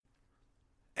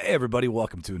Hey, everybody.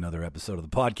 Welcome to another episode of the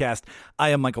podcast. I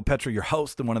am Michael Petra, your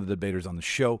host and one of the debaters on the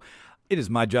show. It is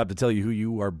my job to tell you who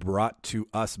you are brought to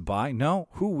us by. No,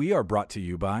 who we are brought to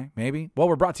you by, maybe. Well,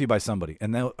 we're brought to you by somebody,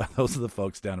 and those are the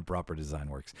folks down at Proper Design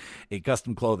Works, a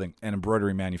custom clothing and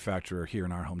embroidery manufacturer here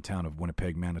in our hometown of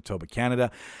Winnipeg, Manitoba,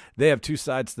 Canada. They have two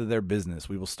sides to their business.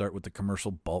 We will start with the commercial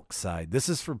bulk side. This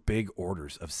is for big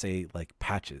orders of, say, like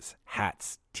patches,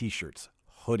 hats, T-shirts,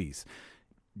 hoodies.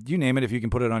 You name it, if you can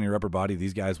put it on your upper body,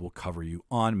 these guys will cover you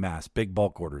en masse. Big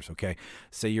bulk orders, okay?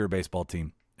 Say you're a baseball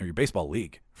team, or your baseball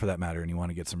league, for that matter, and you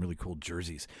want to get some really cool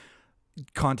jerseys.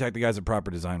 Contact the guys at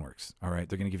Proper Design Works, all right?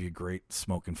 They're going to give you a great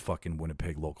smoking fucking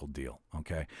Winnipeg local deal,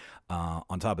 okay?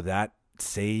 On top of that,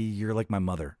 say you're like my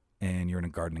mother, and you're in a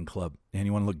gardening club, and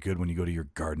you want to look good when you go to your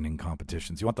gardening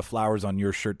competitions. You want the flowers on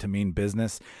your shirt to mean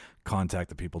business? Contact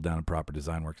the people down at Proper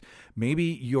Design Works. Maybe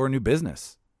your new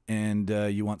business, and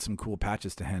you want some cool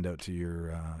patches to hand out to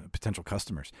your potential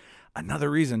customers. Another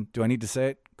reason, do I need to say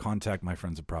it? Contact my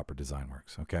friends at Proper Design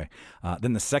Works, okay?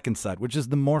 Then the second side, which is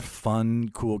the more fun,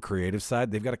 cool, creative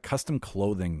side, they've got a custom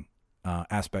clothing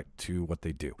aspect to what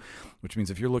they do, which means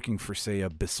if you're looking for, say, a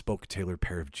bespoke tailored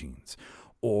pair of jeans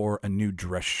or a new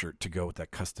dress shirt to go with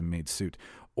that custom-made suit,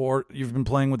 or you've been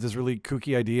playing with this really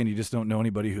kooky idea and you just don't know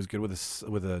anybody who's good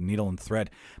with a needle and thread,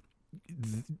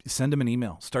 send them an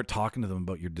email. Start talking to them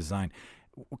about your design.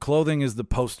 Clothing is the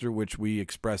poster which we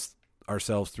express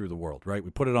ourselves through the world, right? We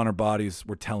put it on our bodies.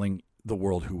 We're telling the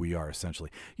world who we are, essentially.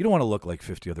 You don't want to look like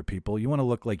 50 other people. You want to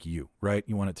look like you, right?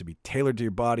 You want it to be tailored to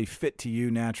your body, fit to you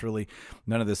naturally.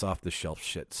 None of this off-the-shelf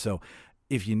shit. So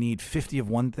if you need 50 of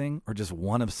one thing or just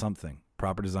one of something,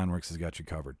 Proper Design Works has got you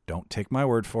covered. Don't take my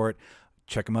word for it.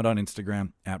 Check them out on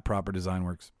Instagram at Proper Design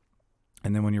Works.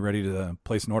 And then when you're ready to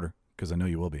place an order, because I know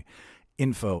you will be,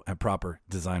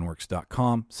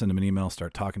 info@properdesignworks.com. Send them an email,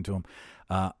 start talking to them.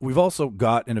 We've also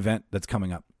got an event that's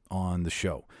coming up on the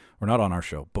show. Or not on our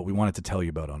show, but we wanted to tell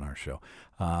you about on our show.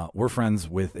 We're friends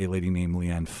with a lady named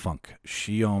Leanne Funk.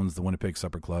 She owns the Winnipeg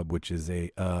Supper Club, which is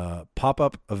a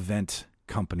pop-up event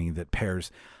company that pairs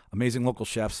amazing local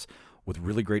chefs with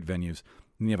really great venues.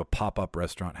 And you have a pop-up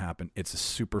restaurant happen. It's a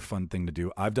super fun thing to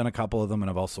do. I've done a couple of them, and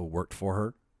I've also worked for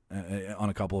her on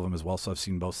a couple of them as well, so I've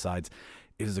seen both sides.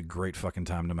 It is a great fucking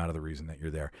time no matter the reason that you're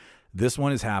there. This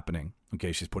one is happening.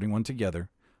 Okay, she's putting one together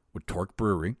with Torque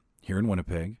Brewery here in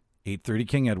Winnipeg, 830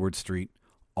 King Edward Street,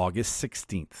 August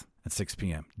 16th at 6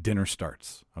 p.m. Dinner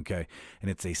starts, okay?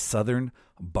 And it's a Southern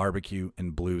barbecue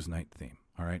and blues night theme,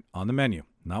 all right? On the menu,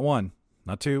 not one,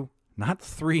 not two, not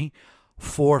three,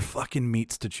 4 fucking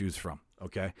meats to choose from,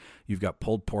 okay? You've got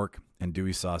pulled pork and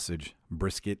Dewey sausage,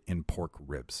 brisket, and pork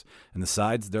ribs. And the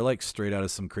sides, they're like straight out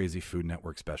of some crazy Food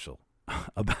Network special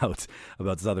about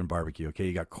Southern barbecue, okay?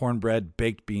 You got cornbread,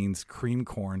 baked beans, cream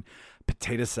corn,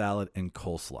 potato salad, and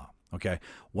coleslaw, okay?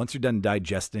 Once you're done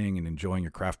digesting and enjoying your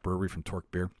craft beer from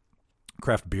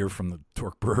the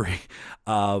Torque Brewery,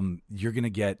 you're going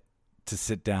to get to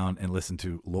sit down and listen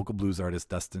to local blues artist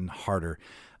Dustin Harder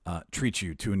treat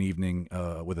you to an evening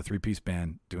with a 3-piece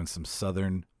band doing some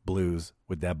Southern blues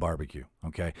with that barbecue,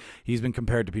 okay? He's been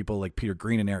compared to people like Peter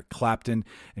Green and Eric Clapton,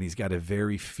 and he's got a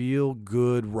very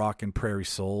feel-good rock and prairie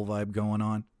soul vibe going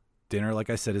on. Dinner, like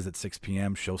I said, is at 6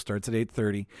 p.m. Show starts at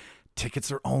 8:30.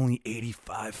 Tickets are only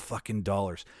 $85 fucking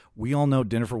dollars. We all know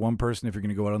dinner for one person, if you're going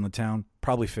to go out on the town,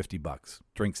 probably $50,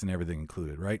 drinks and everything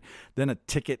included, right? Then a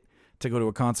ticket to go to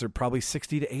a concert, probably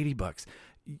 $60 to $80.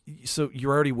 So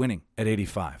you're already winning at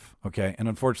 85, okay? And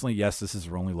unfortunately, yes, this is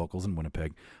for only locals in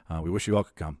Winnipeg. We wish you all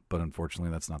could come, but unfortunately,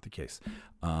 that's not the case.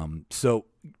 So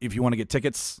if you want to get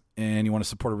tickets and you want to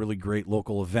support a really great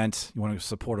local event, you want to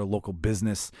support a local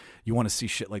business, you want to see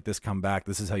shit like this come back,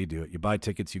 this is how you do it. You buy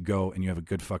tickets, you go, and you have a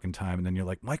good fucking time, and then you're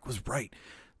like, Mike was right.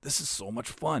 This is so much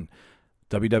fun.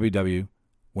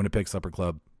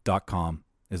 www.winnipegsupperclub.com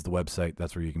is the website.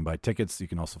 That's where you can buy tickets. You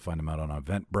can also find them out on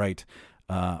Eventbrite.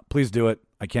 Please do it.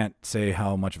 I can't say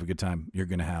how much of a good time you're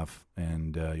going to have,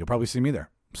 and you'll probably see me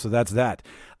there. So that's that.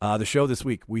 The show this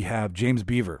week, we have James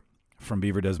Beaver from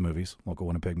Beaver Does Movies, local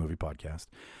Winnipeg movie podcast.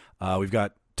 We've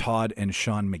got Todd and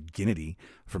Sean McGinnity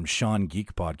from Sean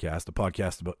Geek Podcast, a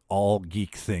podcast about all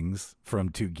geek things from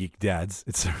two geek dads.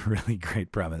 It's a really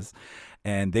great premise.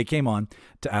 And they came on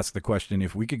to ask the question,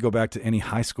 if we could go back to any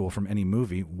high school from any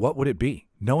movie, what would it be?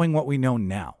 Knowing what we know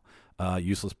now.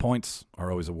 Useless points are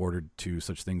always awarded to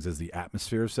such things as the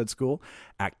atmosphere of said school,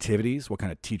 activities, what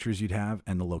kind of teachers you'd have,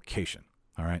 and the location.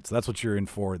 All right, so that's what you're in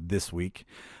for this week.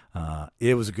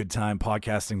 It was a good time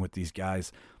podcasting with these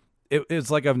guys.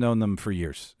 It's like I've known them for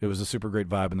years. It was a super great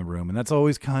vibe in the room, and that's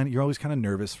always you're always kind of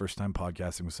nervous first time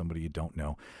podcasting with somebody you don't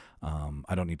know.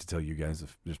 I don't need to tell you guys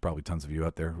if there's probably tons of you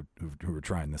out there who are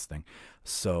trying this thing.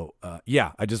 So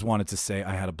I just wanted to say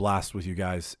I had a blast with you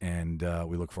guys, and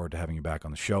we look forward to having you back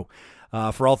on the show.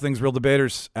 For all things Real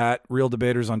Debaters, at Real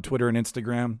Debaters on Twitter and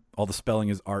Instagram. All the spelling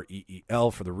is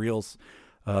REEL for the reals.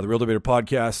 The Real Debater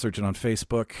podcast, search it on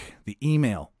Facebook. The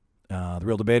email,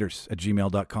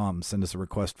 therealdebaters@gmail.com. Send us a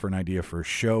request for an idea for a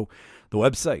show. The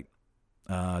website,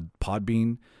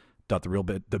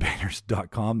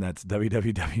 podbean.therealdebaters.com. That's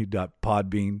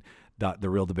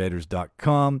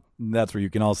www.podbean.therealdebaters.com. That's where you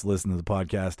can also listen to the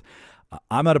podcast.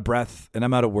 I'm out of breath and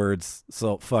I'm out of words,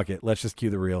 so fuck it. Let's just cue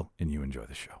the reel and you enjoy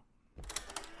the show.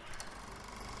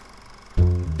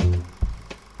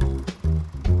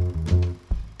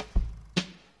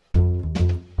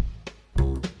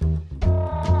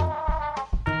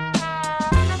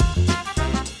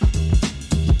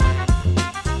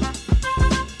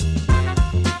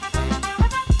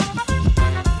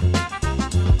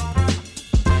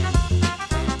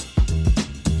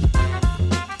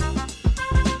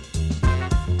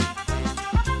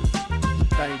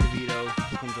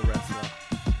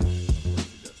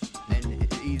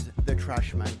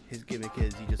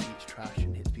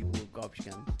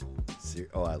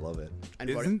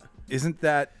 Isn't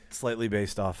that slightly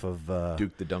based off of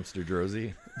Duke the Dumpster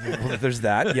Drozy? Well, there's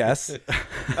that, yes.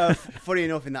 Funny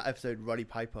enough, in that episode, Roddy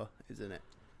Piper is in it.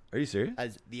 Are you serious?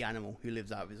 As the animal who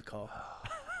lives out of his car.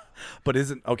 But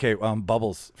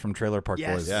Bubbles from Trailer Park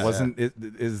Boys? Yeah, wasn't it?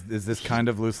 Is this kind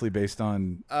of loosely based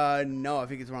on? No, I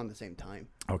think it's around the same time.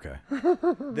 Okay.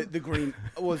 The green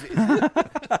was it?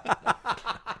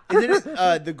 Isn't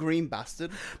it the Green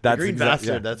Bastard? That's Green Bastard.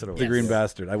 Yeah. That's what it was. The Green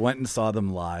Bastard. I went and saw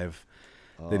them live.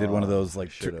 They did one of those like.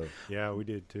 Yeah, we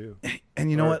did too. And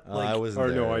you know what? I wasn't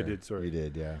there. No, I did. Sorry, we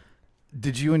did. Yeah.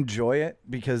 Did you enjoy it?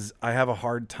 Because I have a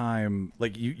hard time.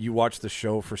 Like you watch the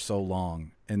show for so long,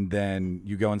 and then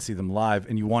you go and see them live,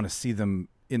 and you want to see them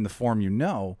in the form you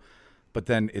know, but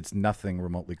then it's nothing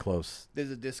remotely close.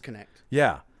 There's a disconnect.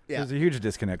 Yeah. Yeah. There's a huge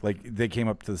disconnect. Like they came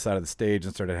up to the side of the stage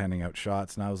and started handing out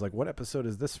shots, and I was like, "What episode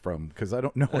is this from?" Because I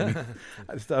don't know any.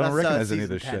 I don't recognize any of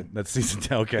this 10. shit. That's season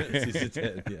 10. Okay. Season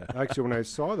 10, yeah. Actually, when I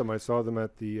saw them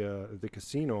at the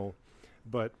casino.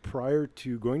 But prior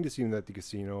to going to see them at the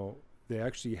casino, they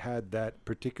actually had that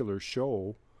particular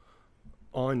show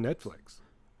on Netflix.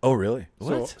 Oh, really?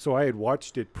 So I had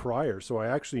watched it prior, so I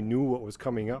actually knew what was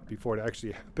coming up before it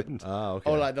actually happened. Okay.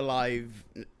 Oh, like the live.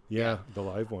 Yeah, the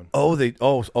live one.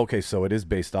 Okay. So it is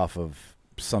based off of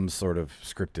some sort of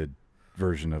scripted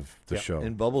version of the show.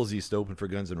 And Bubbles used to open for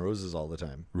Guns N' Roses all the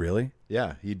time. Really?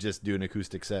 Yeah, he'd just do an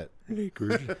acoustic set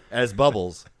as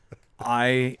Bubbles.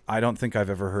 I don't think I've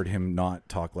ever heard him not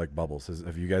talk like Bubbles.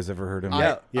 Have you guys ever heard him?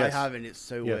 I Yes. haven't. It's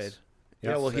so Yes. weird.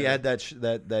 Yeah, well, he had that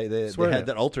they had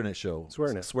that alternate show,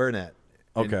 SwearNet.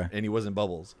 Okay. And he wasn't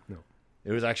Bubbles. No.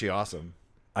 It was actually awesome.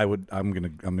 I'm gonna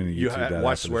YouTube that.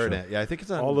 Watch after the show. SwearNet. Yeah, I think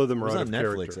it's on. All of them it are was out on of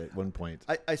Netflix character. at one point.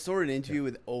 I saw an interview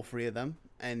with all three of them,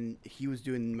 and he was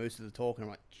doing most of the talk, and I'm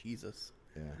like, Jesus.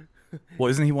 Yeah. Well,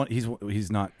 isn't he one? He's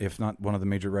not, if not one of the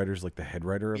major writers, like the head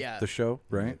writer of the show,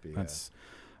 right? Might be, That's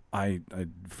I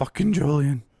fucking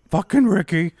Julian, fucking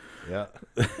Ricky. Yeah.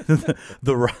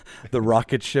 the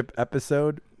rocket ship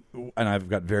episode. And I've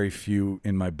got very few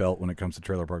in my belt when it comes to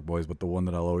Trailer Park Boys, but the one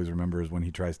that I'll always remember is when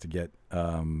he tries to get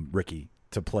Ricky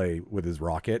to play with his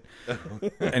rocket,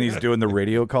 and he's doing the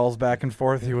radio calls back and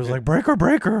forth. He was like, breaker,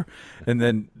 breaker. And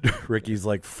then Ricky's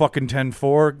like, fucking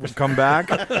 10-4, come back.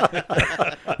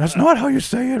 That's not how you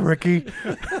say it, Ricky.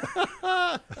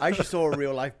 I actually saw a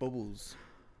real life Bubbles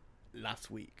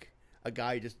last week. A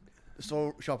guy just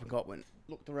saw shopping cart,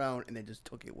 looked around, and then just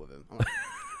took it with him. I'm like,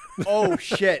 oh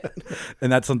shit! And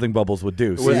that's something Bubbles would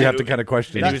do. So you have to kind of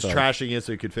question. And he was yourself. trashing it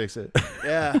so he could fix it.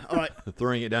 Yeah, I'm like,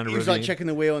 throwing it down to he was ravine. like checking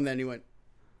the wheel, and then he went,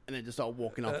 and then just started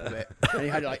walking off of it. And he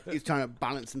had he was trying to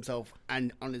balance himself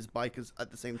and on his bike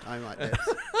at the same time like this.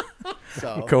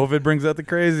 So COVID brings out the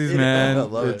crazies, man. I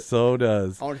love it. So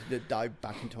does. I wanted to dive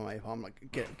back into my palm,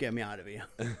 like get me out of here.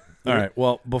 All right.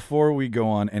 Well, before we go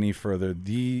on any further,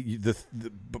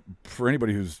 for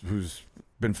anybody who's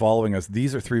been following us,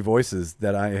 these are three voices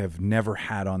that I have never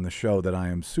had on the show that I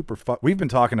am super we've been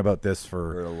talking about this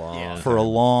for a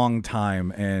long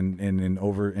time, and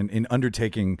in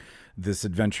undertaking this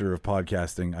adventure of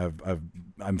podcasting,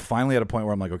 I'm finally at a point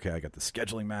where I'm like, okay, I got the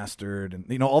scheduling mastered,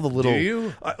 and all the little. Do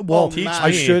you?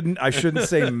 I shouldn't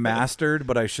say mastered,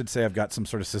 but I should say I've got some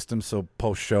sort of system. So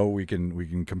post show we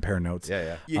can compare notes.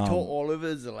 Yeah. You taught all of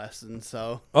us a lesson,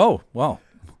 so. Oh well.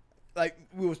 like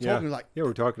we was talking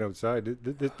we're talking outside.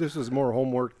 This was more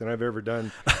homework than I've ever done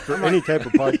for any type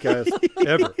of podcast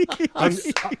ever.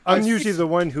 I'm usually the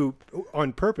one who,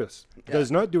 on purpose,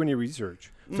 does not do any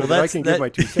research so that I can give my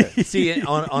 2 cents. See,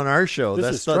 on our show,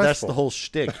 that's the whole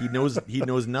shtick. He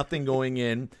knows nothing going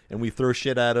in, and we throw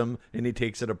shit at him, and he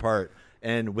takes it apart.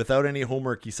 And without any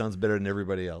homework, he sounds better than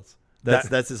everybody else.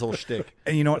 That's his whole shtick.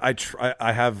 And you know what?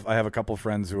 I have a couple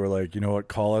friends who are like, you know what?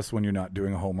 Call us when you're not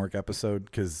doing a homework episode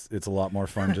because it's a lot more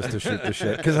fun just to shoot the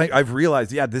shit. Because I've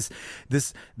realized,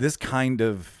 this kind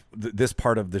of this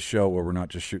part of the show where we're not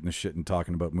just shooting the shit and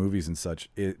talking about movies and such,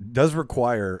 it does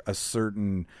require a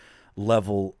certain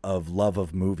level of love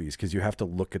of movies because you have to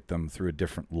look at them through a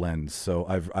different lens. So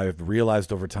I've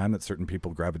realized over time that certain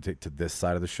people gravitate to this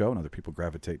side of the show and other people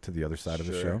gravitate to the other side of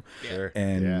the show. Sure.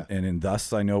 And in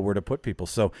thus I know where to put people.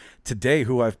 So today,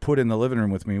 who I've put in the living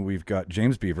room with me, we've got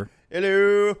James Beaver.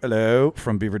 Hello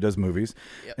from Beaver Does Movies.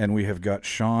 Yep. And we have got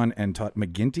Sean and Todd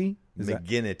McGinty.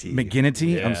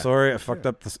 McGinty. Yeah. I'm sorry, I fucked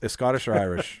up the Scottish or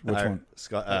Irish. Which one? Let's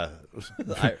go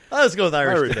with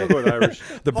Irish. We'll go with Irish.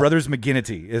 The brothers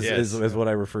McGinty is what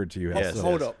I referred to you as. Yes.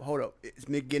 Hold up. It's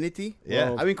McGinty?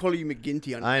 Yeah. I've been calling you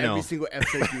McGinty on every single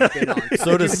episode you've been on.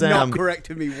 So does Sam. You've not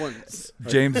corrected me once.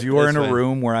 James, you are in a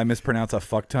room where I mispronounce a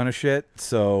fuck ton of shit,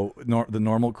 so the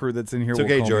normal crew that's in here will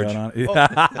call George. me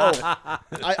out on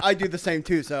it. I do the same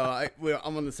too, so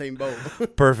I'm on the same boat.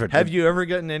 Perfect. Have you ever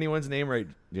gotten anyone's name right,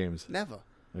 James? Never.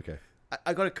 Okay.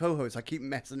 I got a co-host. I keep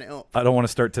messing it up. I don't want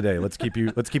to start today. Let's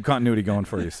keep continuity going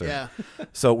for you, sir. Yeah.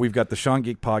 So we've got the Sean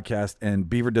Geek podcast and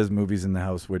Beaver Does Movies in the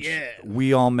house, which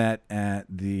we all met at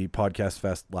the Podcast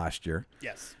Fest last year.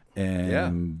 Yes.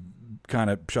 And kind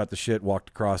of shot the shit, walked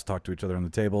across, talked to each other on the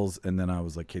tables, and then I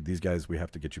was like, hey, these guys, we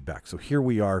have to get you back. So here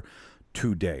we are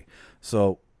today.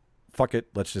 So fuck it,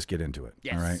 let's just get into it.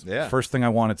 Yes. All right. Yeah. First thing I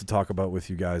wanted to talk about with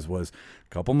you guys was a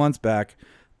couple months back,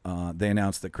 they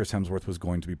announced that Chris Hemsworth was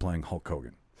going to be playing Hulk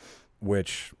Hogan,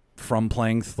 which from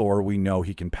playing Thor, we know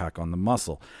he can pack on the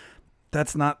muscle.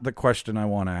 That's not the question I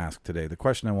want to ask today. The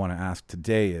question I want to ask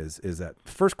today is that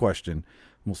first question,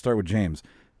 we'll start with James,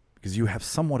 because you have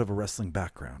somewhat of a wrestling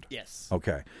background. Yes.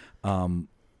 Okay.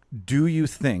 Do you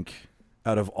think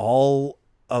out of all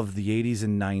of the 80s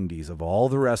and 90s, of all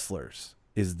the wrestlers,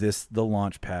 is this the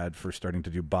launch pad for starting to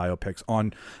do biopics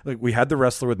on, like we had The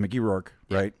Wrestler with Mickey Rourke,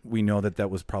 right? We know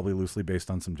that was probably loosely based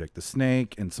on some Jake the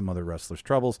Snake and some other wrestlers'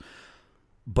 troubles,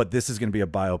 but this is going to be a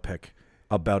biopic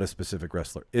about a specific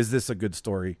wrestler. Is this a good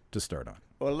story to start on?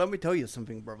 Well, let me tell you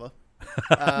something, brother.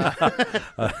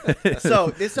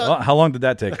 So this how long did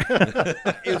that take?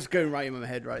 It was going right in my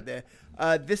head right there.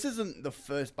 This isn't the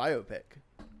first biopic.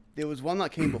 There was one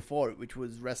that came before it, which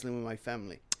was Wrestling with My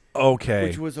Family. Okay.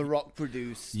 Which was a Rock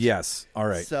produced. Yes. All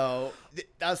right. So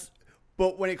that's.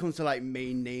 But when it comes to like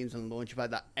main names and launch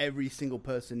pad, that every single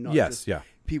person, not just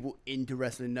people into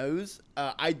wrestling knows.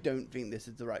 I don't think this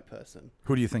is the right person.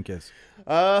 Who do you think is?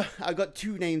 I got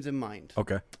 2 names in mind.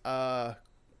 Okay.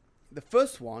 The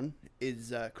first one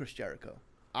is Chris Jericho.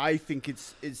 I think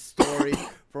it's his story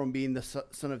from being the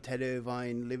son of Ted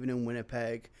Irvine, living in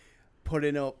Winnipeg,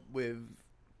 putting up with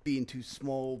being too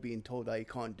small, being told that he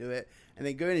can't do it, and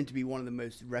then going into be one of the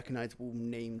most recognizable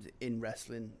names in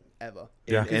wrestling ever.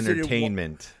 Yeah,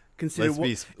 entertainment.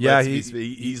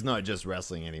 He's not just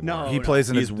wrestling anymore.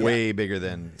 No, he's way bigger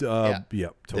than totally.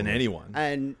 than anyone.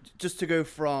 And just to go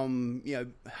from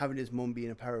having his mom being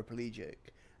a paraplegic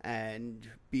and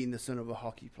being the son of a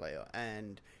hockey player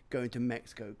and going to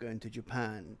Mexico, going to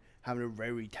Japan, having a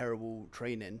very terrible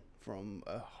training from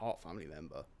a heart family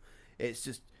member, it's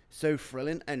just so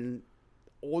thrilling, and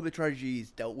all the tragedies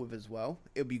dealt with as well.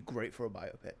 It'll be great for a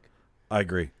biopic. I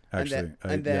agree. Actually,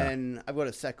 and then I've got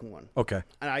a second one. Okay.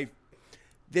 And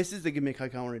this is the gimmick I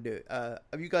kind of want to do.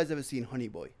 Have you guys ever seen Honey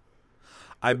Boy?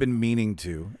 I've been meaning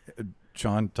to.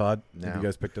 Sean, Todd, have you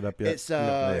guys picked it up yet? It's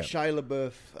Shia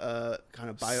LaBeouf kind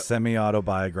of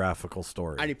semi-autobiographical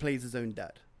story, and he plays his own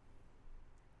dad.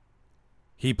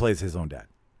 He plays his own dad.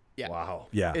 Yeah. Wow.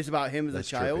 Yeah. It's about him as That's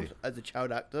a child, trippy. as a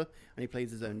child actor, and he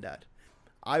plays his own dad.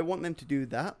 I want them to do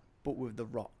that, but with The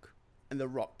Rock, and The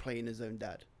Rock playing his own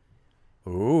dad.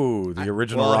 Ooh, the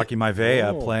original Rocky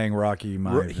Maivia playing Rocky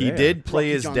Maivia. He did play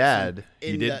Rocky his Johnson dad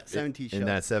that 70s show. In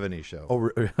that 70s show.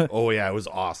 Oh, Oh yeah, it was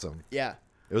awesome. Yeah.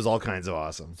 It was all kinds of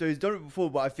awesome. So he's done it before,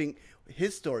 but I think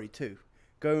his story too,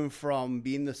 going from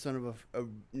being the son of a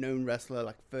known wrestler,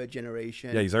 like 3rd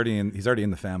generation. yeah, he's already in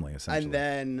the family essentially. And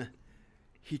then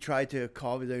he tried to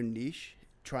carve his own niche,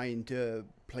 trying to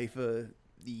play for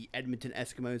the Edmonton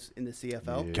Eskimos in the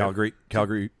CFL. Yeah.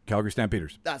 Calgary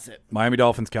Stampeders. That's it. Miami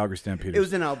Dolphins, Calgary Stampeders. It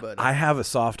was in Alberta. I have a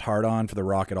soft heart on for the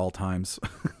Rock at all times.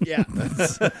 Yeah.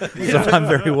 So I'm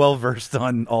very well versed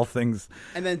on all things.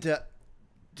 And then to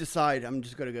decide, I'm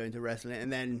just going to go into wrestling.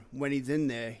 And then when he's in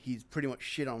there, he's pretty much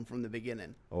shit on from the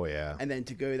beginning. Oh, yeah. And then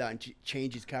to go that and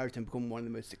change his character and become one of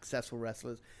the most successful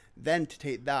wrestlers. Then to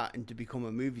take that and to become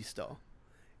a movie star.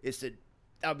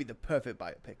 That would be the perfect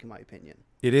biopic, in my opinion.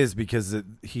 It is, because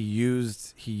he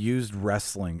used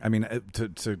wrestling. I mean,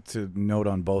 to note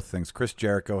on both things, Chris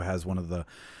Jericho has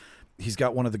he's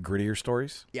got one of the grittier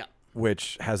stories. Yeah.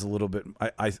 Which has a little bit.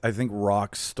 I think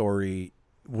Rock's story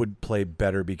would play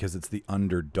better because it's the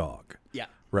underdog. Yeah.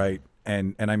 Right.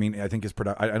 And I mean, I think his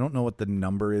I don't know what the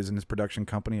number is in his production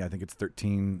company. I think it's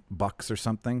 $13 or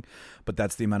something, but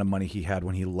that's the amount of money he had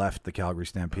when he left the Calgary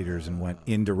Stampeders and went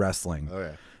into wrestling.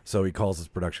 Okay. So he calls his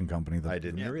production company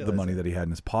the money that he had in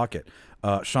his pocket.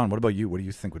 Sean, what about you? What do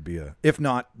you think would be if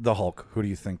not the Hulk, who do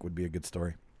you think would be a good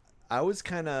story? I was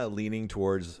kind of leaning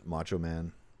towards Macho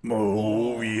Man.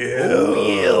 Oh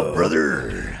yeah,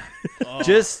 brother.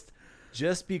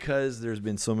 Just because there's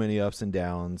been so many ups and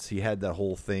downs. He had that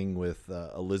whole thing with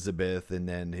Elizabeth, and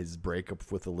then his breakup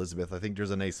with Elizabeth. I think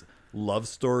there's a nice love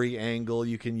story angle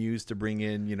you can use to bring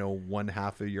in, one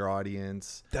half of your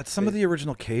audience. That's some of the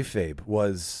original kayfabe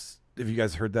was. Have you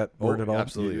guys heard that word at all?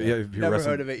 Absolutely. Yeah, never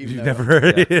heard of it. You've never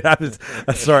heard it.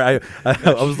 Yeah. Sorry,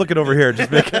 I was looking over here.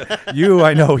 Just you.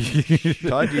 I know.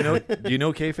 Todd, do you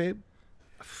know kayfabe?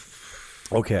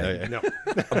 Okay. No.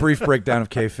 A brief breakdown of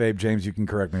kayfabe. James, you can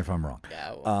correct me if I'm wrong.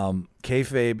 Yeah, well.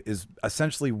 Kayfabe is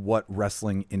essentially what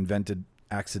wrestling invented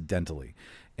accidentally,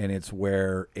 and it's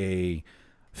where a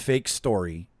fake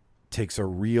story takes a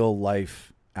real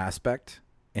life aspect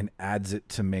and adds it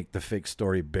to make the fake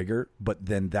story bigger, but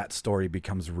then that story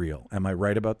becomes real. Am I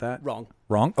right about that? Wrong.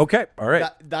 Okay. All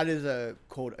right. That is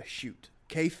called a shoot.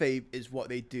 Kayfabe is what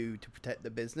they do to protect the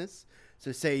business.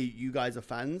 So say you guys are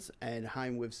fans and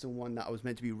I'm with someone that I was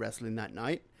meant to be wrestling that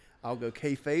night. I'll go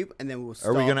kayfabe and then we'll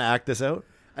start. Are we going to act this out?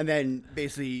 And then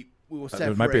basically we will separate.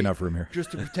 There might be enough room here.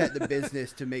 Just to protect the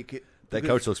business to make it. That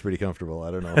couch looks pretty comfortable.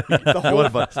 I don't know.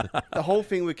 The whole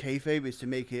thing with kayfabe is to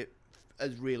make it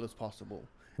as real as possible.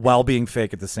 While being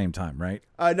fake at the same time, right?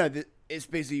 No, it's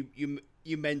basically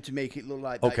you meant to make it look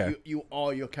like that. Okay. You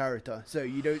are your character, so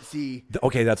you don't see.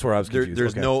 Okay, that's where I was confused.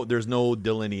 There's no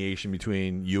delineation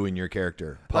between you and your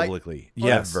character publicly.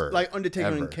 Yes, like Undertaker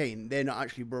and Kane, they're not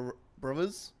actually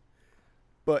brothers.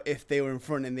 But if they were in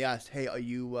front and they asked, "Hey, are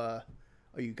you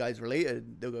guys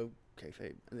related?" They'll go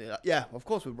kayfabe, and they're like, "Yeah, of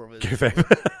course we're brothers."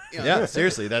 Kayfabe. Yeah,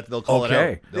 seriously, they'll call it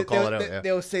out. They'll call it out. Yeah.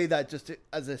 They'll say that just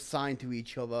as a sign to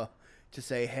each other. To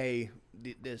say, hey,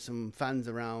 there's some fans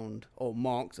around, or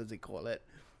marks as they call it.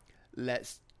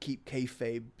 Let's keep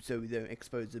kayfabe so we don't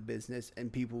expose the business and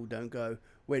people don't go,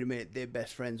 wait a minute, they're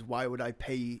best friends. Why would I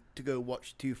pay to go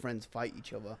watch two friends fight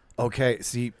each other? Okay,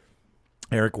 see,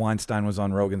 Eric Weinstein was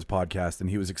on Rogan's podcast and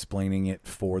he was explaining it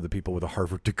for the people with a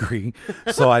Harvard degree.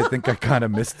 So I think I kind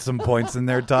of missed some points in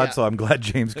there, Todd. Yeah. So I'm glad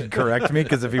James could correct me,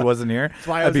 because if he wasn't here,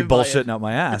 I'd be bullshitting out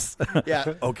my ass.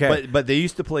 Yeah. Okay. But they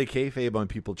used to play kayfabe on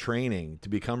people training to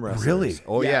become wrestlers. Really?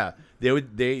 Oh yeah.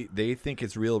 They think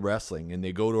it's real wrestling, and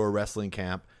they go to a wrestling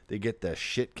camp. They get the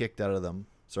shit kicked out of them.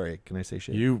 Sorry, can I say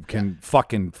shit? You can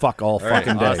fucking fuck all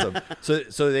fucking day. Awesome.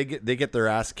 So they get their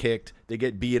ass kicked. They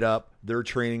get beat up. They're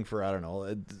training for, I don't know,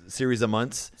 a series of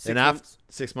months.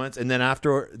 6 months. And then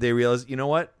after they realize, you know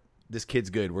what? This kid's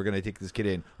good. We're going to take this kid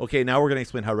in. Okay, now we're going to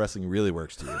explain how wrestling really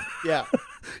works to you. Yeah.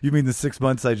 You mean the 6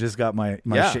 months I just got my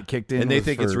shit kicked in? And they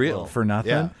think it's real. For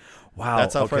nothing? Yeah. Wow.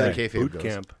 That's how far the kayfabe goes.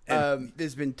 Camp.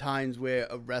 There's been times where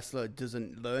a wrestler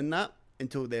doesn't learn that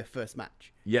until their first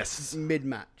match. Yes.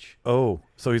 Mid-match. Oh,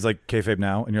 so he's like, kayfabe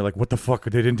now? And you're like, what the fuck?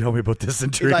 They didn't tell me about this in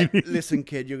training. He's like, listen,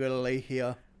 kid, you're going to lay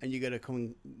here and you're going to come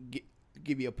and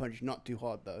give you a punch, not too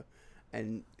hard though,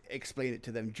 and explain it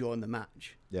to them during the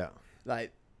match. Yeah.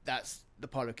 Like, that's the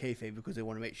part of kayfabe, because they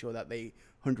want to make sure that they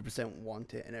 100%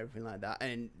 want it and everything like that,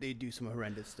 and they do some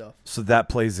horrendous stuff. So that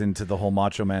plays into the whole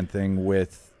Macho Man thing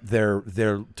with their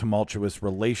tumultuous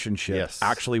relationship. Yes.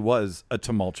 Actually was a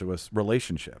tumultuous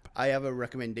relationship. I have a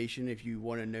recommendation if you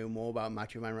want to know more about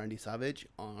Macho Man Randy Savage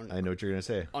on. I know what you're gonna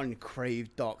say. On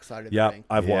Crave Dark Side of the Thing.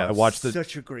 I watched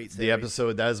such a great series. The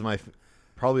episode that is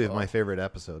probably my favorite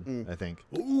episode. I think.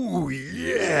 Ooh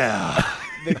yeah.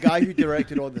 The guy who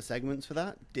directed all the segments for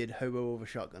that did Hobo with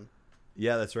a Shotgun.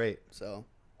 Yeah, that's right. So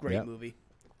great movie.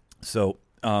 So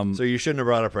you shouldn't have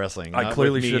brought up wrestling. I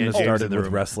clearly shouldn't have started with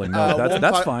wrestling. No,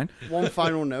 that's fine. One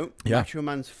final note. Yeah. Macho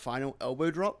Man's final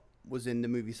elbow drop was in the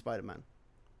movie Spider-Man.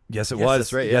 Yes, it was.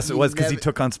 That's right. Yes, it was, because he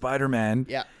took on Spider-Man.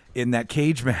 Yeah. in that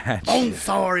cage match.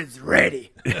 Bonesaw is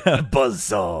ready.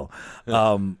 Buzzsaw.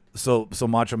 So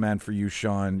Macho Man for you,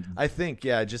 Sean. I think,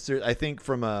 I think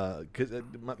from because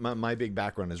my big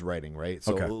background is writing, right?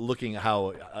 So looking at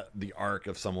how the arc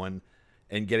of someone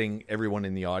and getting everyone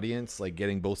in the audience, like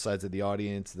getting both sides of the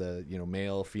audience, the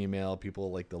male, female,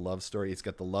 people like the love story. It's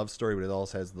got the love story, but it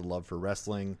also has the love for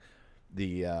wrestling.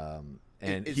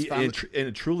 And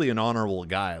truly an honorable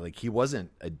guy. Like, he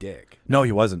wasn't a dick. No,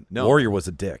 he wasn't. No. Warrior was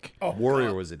a dick. Oh,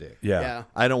 Warrior was a dick. Yeah.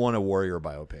 I don't want a Warrior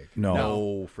biopic.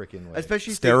 No freaking way.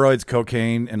 Especially steroids,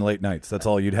 cocaine, and late nights. That's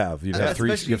all you'd have. You'd have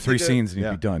three scenes and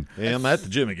you'd be done. Yeah, I'm at the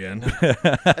gym again.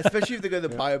 Especially if they go the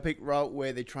biopic route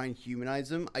where they try and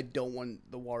humanize him. I don't want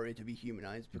the Warrior to be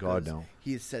humanized because God, no.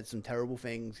 He has said some terrible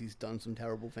things. He's done some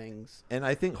terrible things. And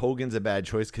I think Hogan's a bad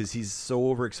choice because he's so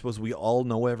overexposed. We all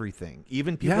know everything.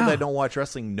 Even people that don't watch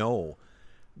wrestling know.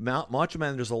 Macho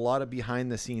Man, there's a lot of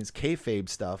behind the scenes kayfabe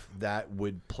stuff that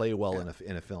would play well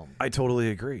in a film. I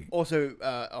totally agree. Also,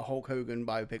 a Hulk Hogan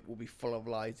biopic will be full of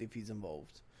lies if he's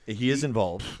involved. He is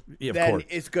involved. Yeah, of then course.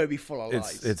 it's going to be full of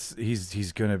lies.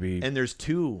 He's going to be. And there's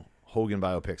 2 Hogan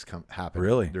biopics happen.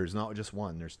 Really? There's not just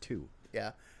one. There's 2.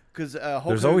 Yeah. Because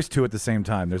there's always 2 at the same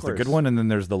time. There's the good one, and then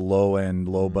there's the low-end,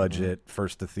 low-budget,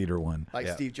 first-to-theater one. Like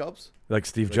Steve Jobs? Like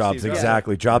Steve Jobs,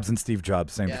 exactly. Jobs and Steve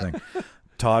Jobs, same thing.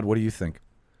 Todd, what do you think?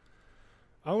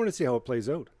 I want to see how it plays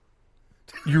out.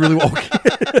 You really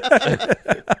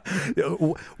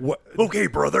okay,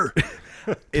 brother.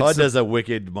 Todd does a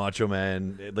wicked Macho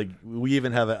Man. Like, we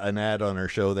even have an ad on our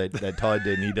show that Todd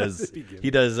did. And he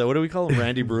does. What do we call him?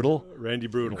 Randy Brutal. Randy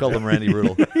Brutal. We call him Randy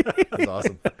Brutal. That's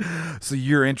awesome. So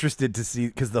you're interested to see,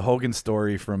 because the Hogan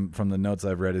story from the notes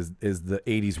I've read is the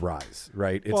 '80s rise,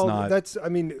 right? It's not. That's. I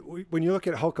mean, when you look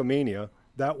at Hulkamania,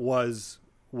 that was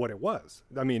what it was.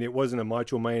 I mean, it wasn't a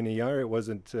Macho Mania. It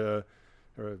wasn't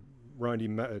Randy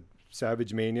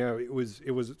Savage Mania. It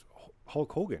was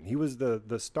Hulk Hogan. He was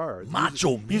the star.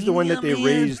 He's the one that they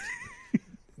raised.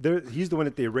 He's the one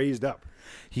that they raised up.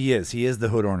 He is the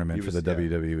hood ornament for the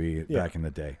WWE back in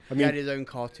the day. I mean, he had his own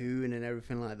cartoon and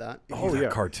everything like that.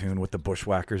 Cartoon with the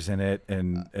bushwhackers in it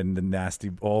and the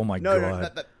nasty. Oh my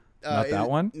god! Not that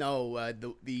one. No,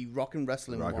 the rock and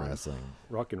wrestling. Rock and wrestling.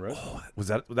 Oh,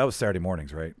 that was Saturday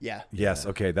mornings, right? Yeah. Yes.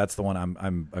 Okay, that's the one. I'm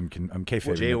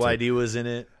kayfabe. JYD was in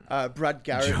it. Brad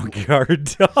Garrett.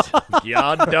 Junkyard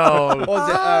Dog. Dog.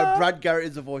 Brad Garrett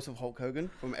is the voice of Hulk Hogan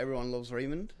from Everyone Loves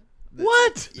Raymond.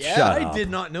 What? Yeah. Shut I up. did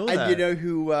not know that. And you know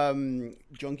who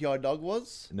Junkyard Dog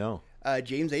was? No.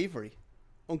 James Avery.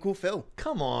 Uncle Phil.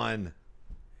 Come on.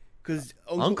 Because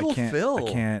Uncle Phil.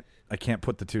 I can't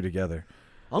put the 2 together.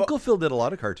 Uncle Phil did a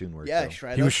lot of cartoon work. Yeah, though.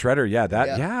 Shredder. He was Shredder.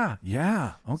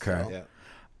 Yeah. Okay. So,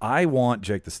 I want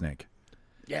Jake the Snake.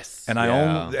 Yes. And I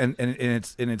own and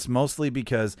it's mostly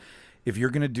because if you're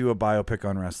gonna do a biopic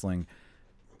on wrestling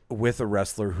with a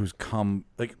wrestler who's come,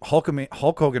 like Hulk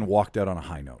Hogan walked out on a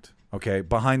high note. Okay,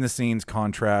 behind the scenes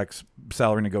contracts,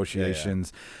 salary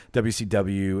negotiations,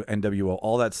 WCW, NWO,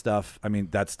 all that stuff. I mean,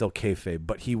 that's still kayfabe,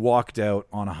 but he walked out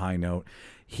on a high note.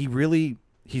 He really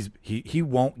he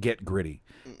won't get gritty.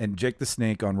 And Jake the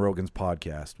Snake on Rogan's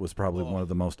podcast was probably one of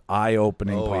the most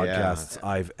eye-opening podcasts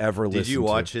I've ever listened to. Did you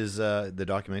watch his the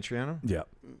documentary on him? Yeah.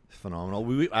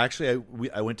 Phenomenal.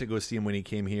 I went to go see him when he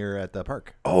came here at the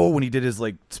park. Oh, when he did his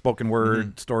like spoken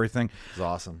word story thing. It was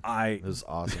awesome. It was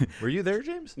awesome. Were you there,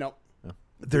 James? No.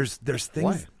 There's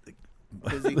things.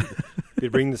 Busy. Did he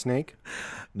bring the snake?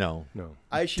 No.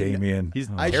 I actually, Damien. He's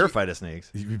terrified of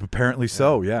snakes. Apparently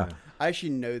so, yeah. I actually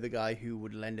know the guy who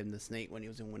would lend him the snake when he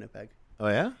was in Winnipeg. Oh,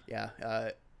 yeah?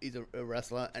 Yeah. He's a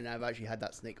wrestler, and I've actually had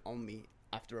that snake on me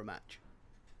after a match.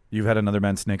 You've had another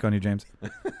man's snake on you, James?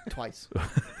 Twice.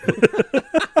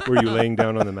 Were you laying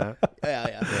down on the mat?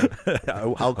 Yeah.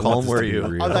 How calm were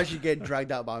you? I was actually getting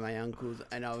dragged out by my ankles,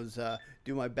 and I was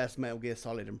doing my best Metal Gear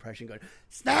Solid impression, going,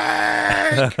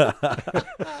 "Snake!"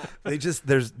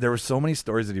 There were so many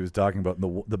stories that he was talking about.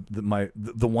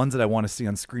 The ones that I want to see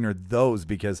on screen are those,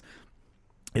 because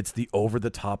it's the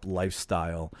over-the-top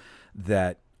lifestyle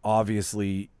that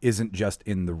obviously isn't just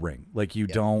in the ring. Like you're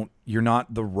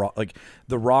not The Rock. Like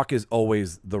The Rock is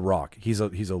always The Rock. He's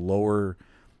a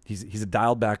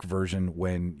dialed back version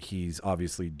when he's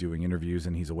obviously doing interviews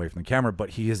and he's away from the camera,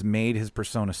 but he has made his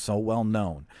persona so well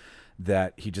known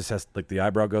that he just has, like, the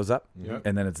eyebrow goes up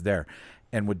and then it's there.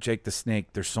 And with Jake the Snake,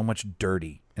 there's so much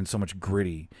dirty and so much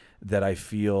gritty that I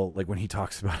feel like when he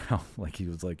talks about how, like, he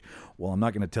was like, well, I'm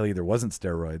not going to tell you there wasn't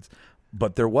steroids,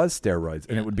 but there was steroids,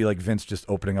 and it would be like Vince just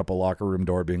opening up a locker room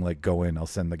door, being like, "Go in, I'll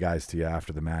send the guys to you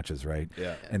after the matches," right?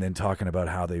 Yeah. And then talking about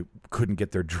how they couldn't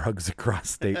get their drugs across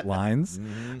state lines,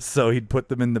 so he'd put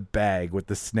them in the bag with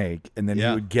the snake, and then he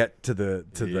would get to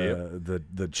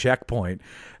the checkpoint,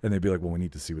 and they'd be like, "Well, we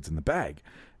need to see what's in the bag."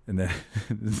 And then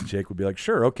Jake would be like,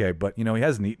 "Sure, okay, but he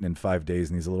hasn't eaten in 5 days,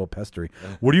 and he's a little pestery."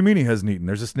 "What do you mean he hasn't eaten?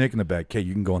 There's a snake in the bag." "Okay,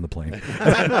 you can go on the plane."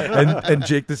 and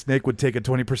Jake the Snake would take a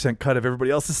 20% cut of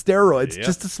everybody else's steroids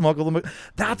just to smuggle them.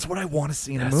 That's what I want to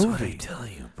see in a movie. That's what I tell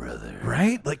you, brother.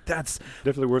 Right? Like that's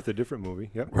definitely worth a different movie.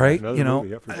 Yep. Right? Another movie,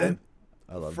 yeah, for sure.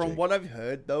 I love From Jake. what I've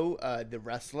heard, though, the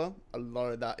wrestler, a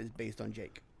lot of that is based on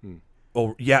Jake.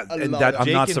 oh yeah, and lot that of I'm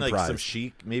Jake not and, surprised. like some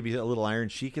Sheik, maybe a little Iron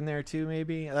Sheik in there too.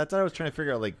 Maybe that's what I was trying to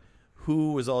figure out. Like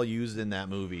who was all used in that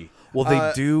movie? Well,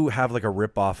 they do have like a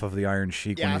ripoff of the Iron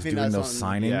Sheik Yeah, I when he's think doing that's those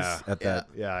on- signings at that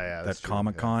Yeah, that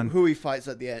Comic Con. Who he fights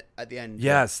at the end.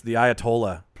 Yes, the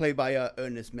Ayatollah. Played by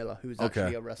Ernest Miller, who's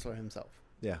actually a wrestler himself.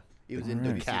 Yeah. He was in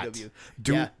WCW.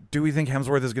 Do we think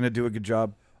Hemsworth is going to do a good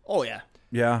job? Oh, yeah.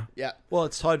 Yeah. Yeah. Well,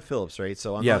 it's Todd Phillips, right?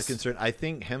 So I'm not concerned. I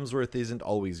think Hemsworth isn't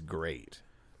always great.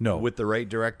 No. With the right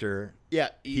director, Yeah.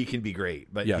 he can be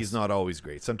great, but Yes. he's not always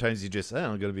great. Sometimes you just,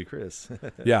 I'm going to be Chris.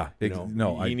 Yeah.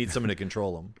 You need someone to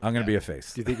control him. I'm going to be a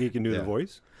face. Do you think he can do the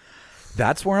voice?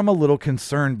 That's where I'm a little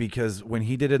concerned because when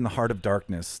he did it in The Heart of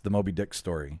Darkness, the Moby Dick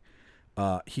story,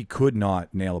 he could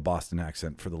not nail a Boston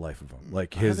accent for the life of him.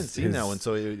 Like I haven't seen that one,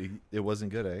 so it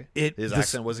wasn't good, eh? His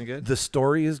accent wasn't good? The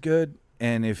story is good,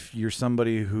 and if you're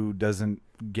somebody who doesn't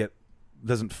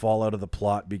fall out of the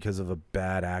plot because of a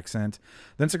bad accent,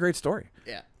 then it's a great story.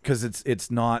 Yeah. Because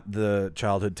it's not the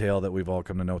childhood tale that we've all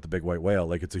come to know with the big white whale.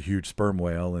 Like it's a huge sperm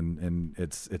whale, and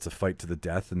it's a fight to the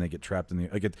death, and they get trapped in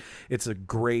the it's a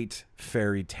great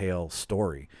fairy tale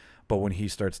story. But when he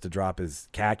starts to drop his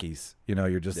khakis,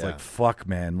 you're just like, fuck,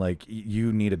 man. Like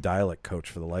you need a dialect coach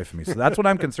for the life of me. So that's what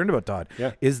I'm concerned about, Todd.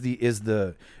 Yeah. Is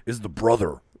the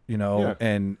brother,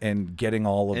 and getting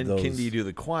all of and those. can you do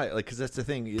the quiet? Like, because that's the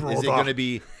thing. Is it going to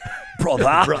be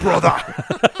brother?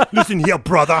 Listen here,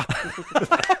 brother.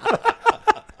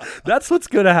 That's what's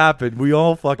gonna happen. We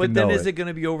all fucking But then know is it going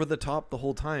to be over the top the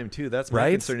whole time too? That's my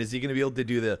Right? concern. Is he going to be able to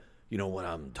do the, when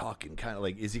I'm talking, kind of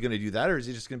like, is he going to do that, or is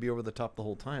he just going to be over the top the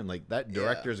whole time? Like that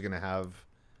director is going to have,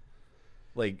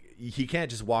 like, he can't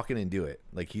just walk in and do it.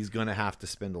 Like he's going to have to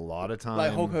spend a lot of time.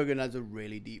 Like Hulk Hogan has a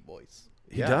really deep voice.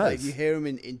 He Yeah. does. Like you hear him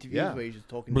in interviews Yeah. where he's just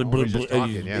talking. Blah, normal. blah, just blah,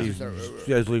 talking, yeah. he's-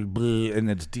 and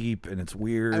it's deep and it's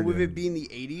weird. And with it being the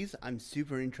 80s, I'm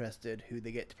super interested who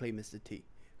they get to play Mr. T.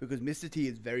 Because Mr. T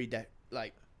is very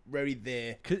very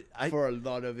there for a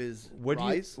lot of his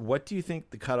rise. What do you think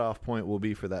the cutoff point will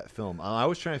be for that film? I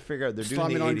was trying to figure out. They're doing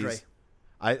Slamming the Andre.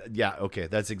 80s. Okay,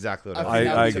 that's exactly what I think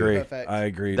that I was agree. perfect. I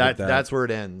agree. That's where it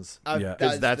ends. Yeah.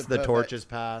 Because that's the perfect- torches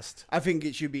passed. I think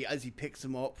it should be as he picks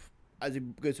him up, as he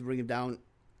goes to bring him down,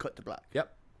 cut to black.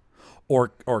 Yep. or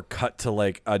cut to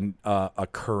like a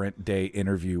current day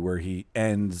interview where he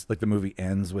ends, like the movie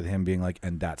ends with him being like,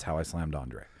 and that's how I slammed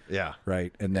Andre. Yeah.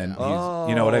 Right. And then he's,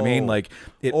 you know what I mean? Like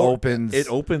it Or opens. It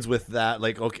opens with that.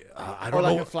 Like, okay, I don't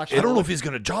like know. a flash I don't know forward. if he's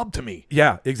going to job to me.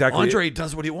 Yeah, exactly. Andre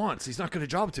does what he wants. He's not going to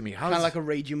job to me. How Kind of like a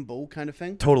raging bull kind of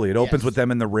thing. Totally. It opens Yes. with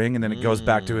them in the ring, and then it goes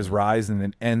back to his rise, and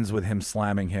then ends with him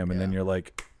slamming him, and then you're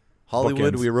like,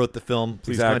 Hollywood, bookends. we wrote the film.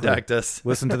 Please Exactly. contact us.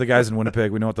 listen to the guys in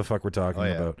Winnipeg. We know what the fuck we're talking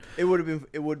yeah. about. It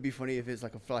would be funny if it's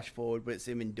like a flash forward, but it's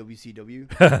him in WCW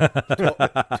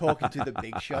talking to the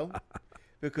Big Show,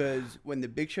 because when the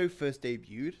Big Show first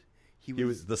debuted, He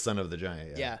was the son of the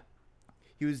giant. yeah,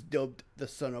 he was dubbed the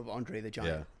son of Andre the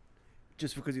Giant, Yeah.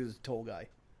 just because he was a tall guy.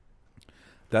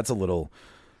 That's a little.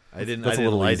 I didn't That's a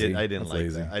little like easy. I didn't That's like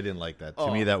lazy. that. I didn't like that. To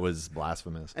Oh. me, that was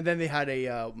blasphemous. And then they had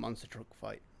a monster truck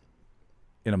fight.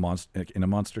 In a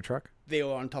monster truck? They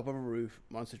were on top of a roof,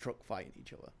 monster truck fighting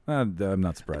each other. I'm not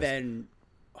And surprised. then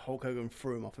Hulk Hogan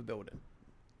threw him off a building.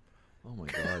 Oh my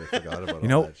god, I forgot about you all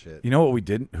know, that shit. you know what we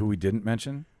didn't? Who we didn't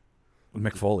mention?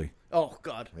 Mick Foley. Oh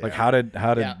God! Like Yeah. how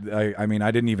did Yeah. I mean I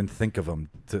didn't even think of him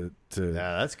to.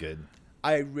 Yeah, that's good.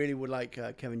 I really would like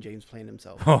Kevin James playing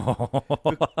himself.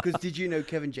 Because did you know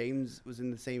Kevin James was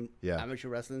in the same Yeah. amateur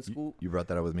wrestling school? You brought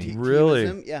that up with me. team Really? as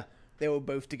him? Yeah. They were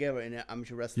both together in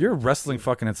amateur wrestling. You're a wrestling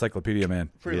fucking encyclopedia, man.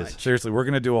 Pretty Yes. much. Seriously, we're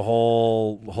gonna do a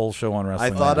whole show on I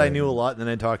wrestling. thought one I day. knew a lot, and then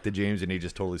I talked to James, and he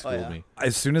just totally schooled yeah. me.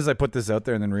 As soon as I put this out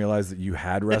there and then realized that you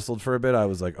had wrestled for a bit, I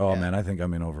was like, "Oh man, I think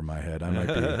I'm in over my head. I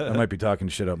might be talking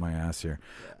shit up my ass here."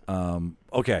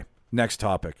 Okay, next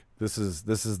topic. This is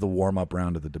the warm up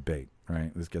round of the debate,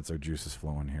 right? This gets our juices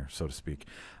flowing here, so to speak.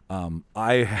 And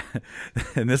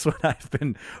this one I've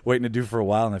been waiting to do for a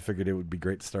while, and I figured it would be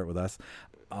great to start with us.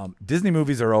 Disney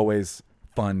movies are always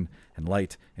fun and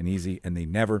light and easy, and they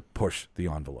never push the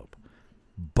envelope.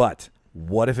 But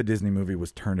what if a Disney movie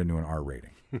was turned into an R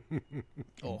rating?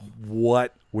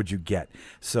 What would you get?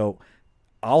 So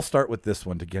I'll start with this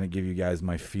one to kind of give you guys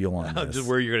my feel on this. I'm just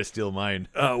worried you're going to steal mine.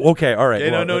 Okay, all right.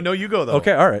 Okay, no, you go though.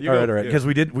 Okay, all right. You Because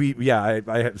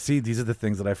I see these are the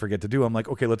things that I forget to do. I'm like,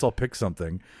 okay, let's all pick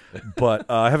something, but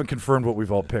I haven't confirmed what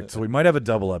we've all picked, so we might have a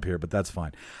double up here, but that's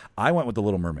fine. I went with The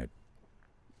Little Mermaid.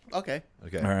 Okay.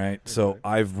 All right. So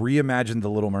I've reimagined The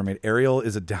Little Mermaid. Ariel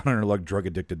is a down on her luck, drug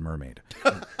addicted mermaid.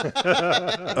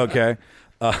 Okay.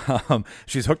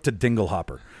 She's hooked to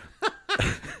Dinglehopper.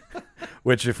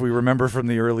 Which, if we remember from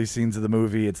the early scenes of the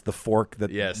movie, it's the fork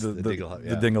that the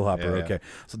Dinglehopper. Yeah, yeah. Okay,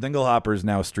 so Dinglehopper is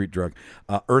now a street drug.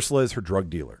 Ursula is her drug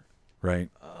dealer, right?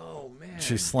 Oh man,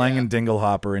 she's slanging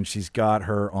Dinglehopper, and she's got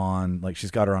her on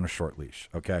a short leash.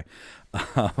 Okay,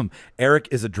 Eric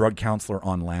is a drug counselor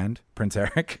on land, Prince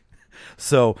Eric.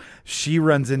 So she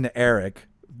runs into Eric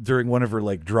during one of her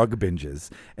drug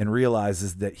binges and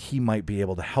realizes that he might be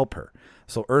able to help her.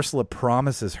 So Ursula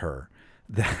promises her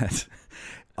that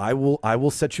I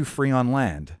will set you free on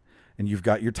land, and you've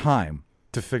got your time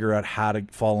to figure out how to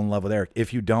fall in love with Eric.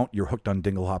 If you don't, you're hooked on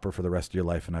Dinglehopper for the rest of your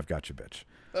life, and I've got you, bitch.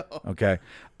 Okay.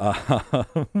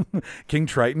 King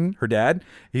Triton, her dad,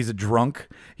 he's a drunk.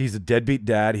 He's a deadbeat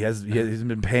dad. He hasn't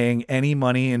been paying any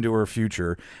money into her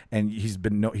future, and he's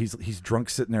drunk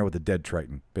sitting there with a dead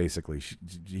Triton. Basically,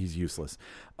 he's useless.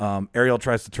 Ariel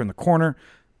tries to turn the corner.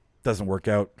 Doesn't work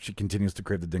out. She continues to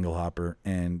crave the Dinglehopper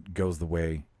and goes the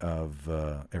way of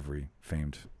every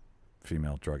famed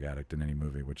female drug addict in any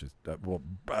movie, which is not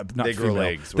they grow female.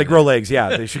 legs. They grow legs.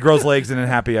 Yeah, she grows legs and then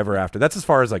happy ever after. That's as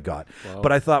far as I got. Wow.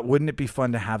 But I thought, wouldn't it be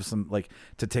fun to have some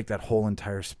to take that whole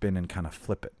entire spin and kind of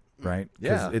flip it, right?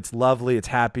 Yeah, it's lovely, it's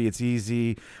happy, it's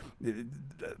easy.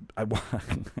 I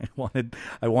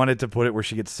wanted to put it where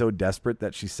she gets so desperate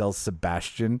that she sells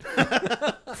Sebastian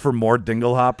for more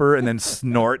Dinglehopper and then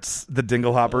snorts the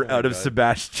Dinglehopper out of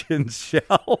Sebastian's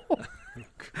shell.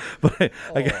 But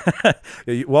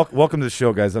welcome to the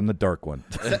show, guys. I'm the dark one.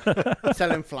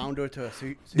 Selling flounder to a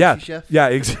yeah, sushi chef. Yeah,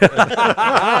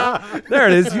 exactly. There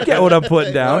it is. You get what I'm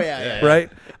putting down,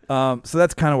 right? So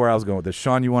that's kind of where I was going with this.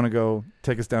 Sean, you want to go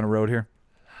take us down a road here?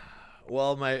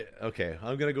 Well,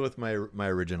 I'm gonna go with my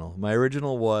original. My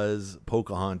original was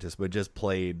Pocahontas, but just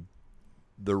played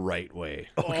the right way.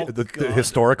 Okay, the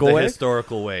historical way. The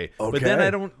historical way. Okay.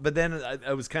 But then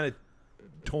I was kind of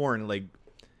torn.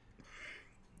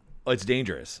 It's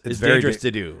dangerous. It's very dangerous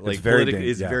to do. It's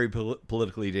very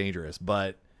politically dangerous.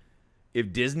 But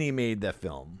if Disney made that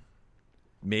film,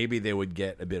 maybe they would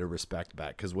get a bit of respect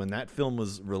back. Because when that film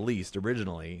was released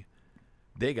originally,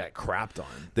 they got crapped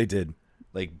on. They did.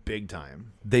 Big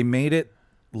time. They made it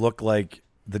look like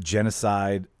the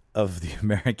genocide of the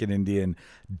American Indian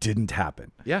didn't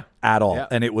happen. Yeah. At all. Yeah.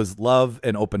 And it was love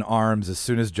and open arms as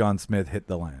soon as John Smith hit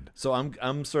the land. So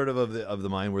I'm sort of the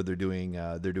mind where they're doing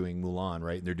Mulan,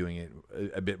 right? They're doing it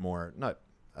a bit more, not,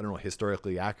 I don't know,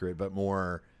 historically accurate, but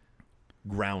more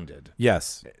grounded.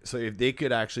 Yes. So if they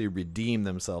could actually redeem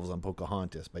themselves on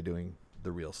Pocahontas by doing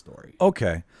the real story.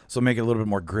 Okay. So make it a little bit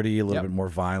more gritty, a little bit more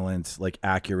violent,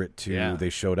 accurate to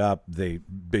they showed up, they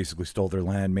basically stole their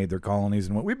land, made their colonies,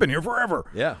 and went, we've been here forever.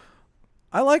 Yeah.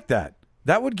 I like that.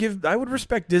 I would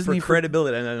respect Disney for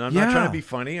credibility. And I'm not trying to be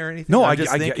funny or anything. No, I'm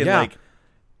just thinking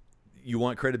you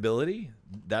want credibility?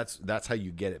 That's how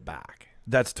you get it back.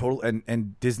 That's total,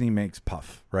 and Disney makes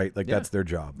puff, right? That's their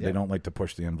job. Yeah. They don't like to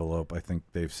push the envelope. I think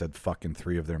they've said fuck in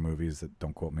 3 of their movies. That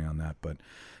don't quote me on that, but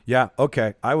yeah,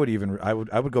 okay. I would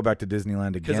go back to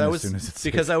Disneyland again as soon as it's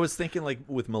because safe. I was thinking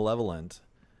with Malevolent,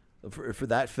 for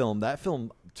that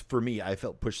film for me I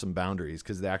felt pushed some boundaries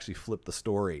because they actually flipped the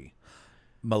story.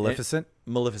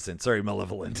 Malevolent. Sorry,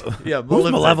 Malevolent. Yeah,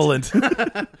 Who's Malevolent?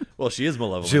 Well, she is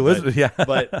malevolent. She was, yeah.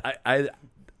 But I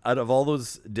out of all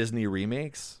those Disney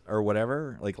remakes or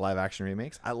whatever, live action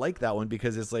remakes, I like that one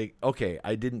because it's okay,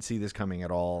 I didn't see this coming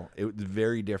at all. It was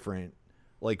very different.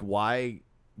 Why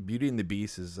Beauty and the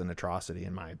Beast is an atrocity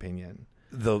in my opinion.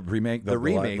 The remake, the live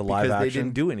because action, they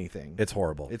didn't do anything. It's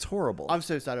horrible. It's horrible. I'm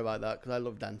so sad about that because I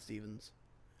love Dan Stevens,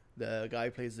 the guy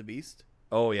who plays the Beast.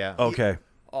 Oh yeah. Okay.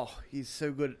 He's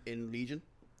so good in Legion,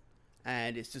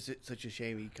 and it's just such a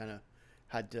shame he kind of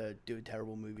had to do a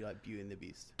terrible movie like Beauty and the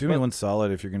Beast. Do me one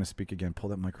solid if you're going to speak again. Pull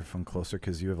that microphone closer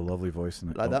because you have a lovely voice.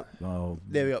 Like that? Oh,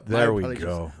 there we go. There we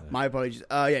go. My apologies.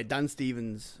 Yeah, Dan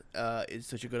Stevens is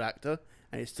such a good actor,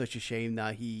 and it's such a shame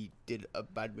that he did a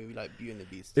bad movie like Beauty and the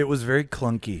Beast. It was very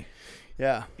clunky.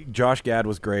 Yeah. Josh Gad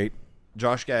was great.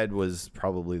 Josh Gad was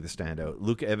probably the standout.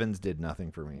 Luke Evans did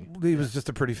nothing for me. He was just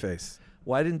a pretty face.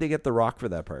 Why didn't they get The Rock for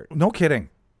that part? No kidding.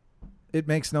 It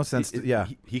makes no sense.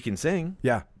 He can sing.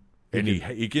 Yeah. And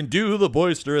he can do the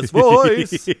boisterous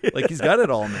voice. Like, he's got it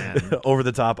all, man. Over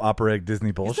the top operatic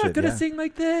Disney bullshit. He's not going to sing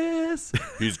like this.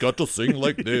 He's got to sing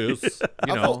like this.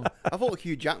 I thought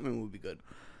Hugh Jackman would be good.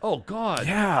 Oh, God.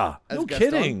 Yeah. As No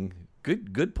Gaston. kidding.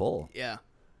 Good pull. Yeah.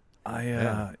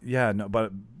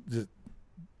 But just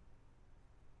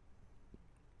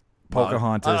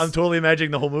Pocahontas. I'm totally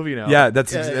imagining the whole movie now. Yeah,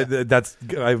 that's I have a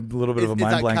little bit of a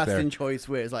mind that blank casting there. choice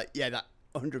where it's like, that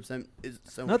 100% is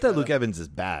so Not much that better. Luke Evans is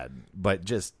bad, but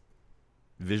just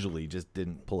visually just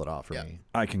didn't pull it off for me.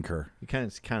 I concur. He kind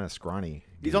of scrawny.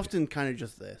 He's often kind of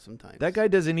just there sometimes. That guy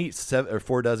doesn't eat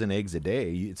 4 dozen eggs a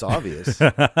day. It's obvious,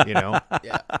 Yeah.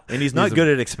 And he's not good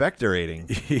at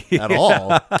expectorating at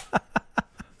all.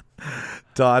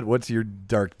 Todd, what's your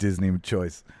dark Disney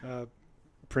choice?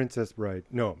 Princess Bride.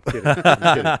 No, I'm kidding.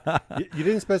 You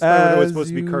didn't specify whether it was supposed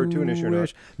to be cartoonish or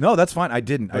not. No, that's fine. I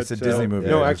didn't. I said Disney movie.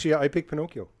 No, actually, I picked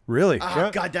Pinocchio. Really?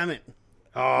 God damn it.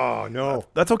 Oh, no.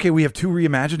 That's okay. We have 2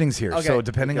 reimaginings here. Okay. So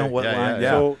depending on what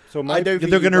line. So my... I don't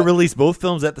They're going to release both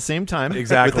films at the same time.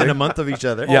 Exactly. Within a month of each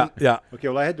other. Yeah. Okay,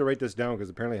 well, I had to write this down because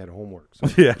apparently I had homework. So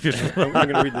Yeah. I'm going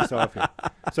to read this off here.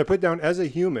 So I put down, as a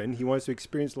human, he wants to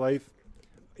experience life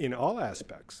in all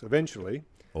aspects. Eventually,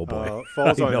 Oh, boy.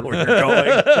 falls I on know where you're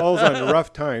going. falls on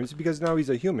rough times because now he's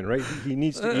a human, right? He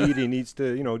needs to eat. He needs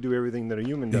to, do everything that a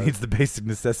human He does. needs the basic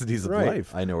necessities of Right.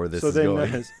 life. I know where this so is then,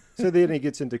 going. so then he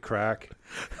gets into crack,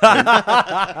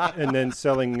 and then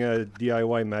selling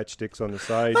DIY matchsticks on the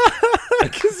side.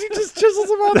 Because he just chisels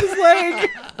him off his leg.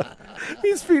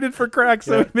 He's feeding for crack,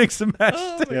 so he makes a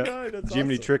matchstick. Yeah. God, that's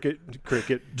Jiminy awesome. Tricket.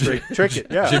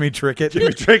 Yeah. Jimmy Trickett.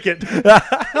 Jimmy Tricket.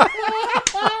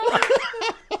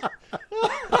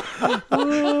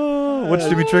 What's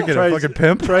Jimmy Trickett? A fucking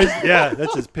pimp? Yeah,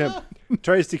 that's his pimp.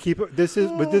 Tries to keep it. This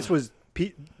was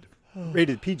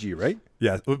rated PG, right?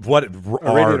 Yeah. What?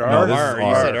 R. rated No, R? this is R. You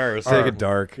R. said R. Let's take it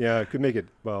dark. Yeah, it could make it.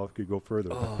 Well, it could go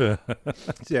further.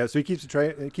 So he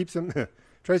keeps him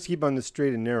tries to keep on the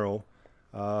straight and narrow,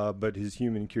 but his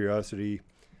human curiosity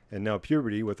and now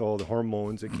puberty with all the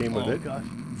hormones that came with it. God.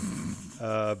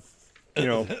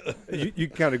 You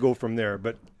kind of go from there.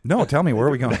 But No, tell me, where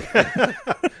are we going?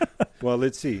 well,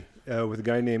 let's see. With a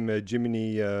guy named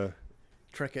Jiminy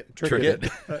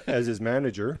Trickett. as his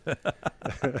manager,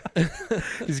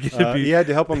 He's gonna be. he had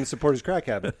to help him support his crack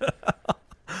habit.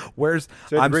 Where's? So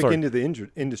he had I'm to break sorry. into the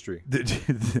industry.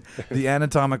 The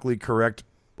anatomically correct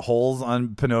holes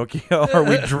on Pinocchio.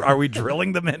 Are we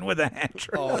drilling them in with a hand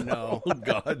drill? Oh, no. Oh,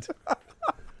 God.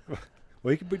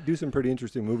 Well, he could do some pretty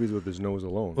interesting movies with his nose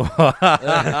alone. Oh,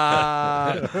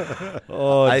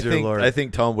 I dear think Lord. I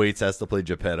think Tom Waits has to play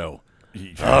Geppetto.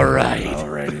 All right.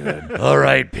 Alrighty then. All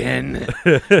right, Pin.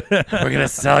 We're going to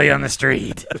sell you on the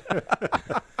street.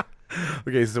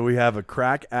 Okay, so we have a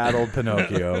crack-addled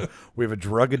Pinocchio. We have a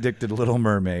drug-addicted Little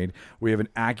Mermaid. We have an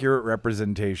accurate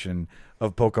representation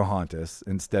of Pocahontas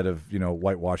instead of,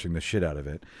 whitewashing the shit out of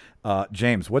it.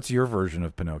 James, what's your version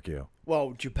of Pinocchio?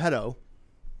 Well, Geppetto,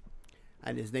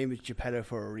 and his name is Geppetto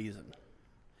for a reason.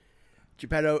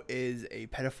 Geppetto is a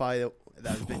pedophile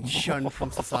that has been shunned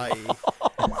from society.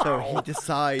 So he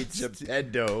decides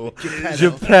Geppetto.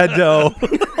 Geppetto.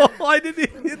 I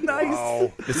didn't. Nice.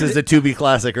 Wow. This is a Tubi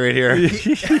classic right here.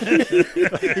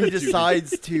 he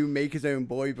decides to make his own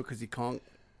boy because he can't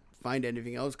find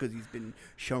anything else because he's been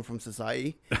shunned from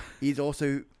society. He's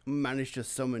also managed to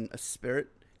summon a spirit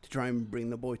to try and bring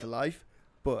the boy to life,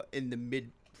 but in the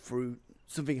through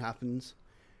something happens.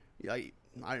 Like,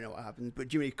 I don't know what happens,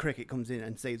 but Jiminy Cricket comes in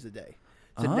and saves the day.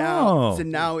 So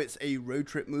now it's a road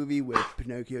trip movie where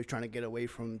Pinocchio is trying to get away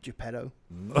from Geppetto.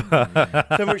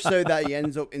 So much so that he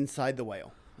ends up inside the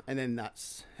whale. And then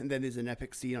there's an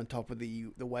epic scene on top of the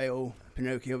whale,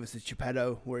 Pinocchio versus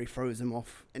Geppetto, where he throws him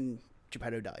off and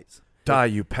Geppetto dies. Die,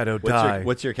 you pedo, die.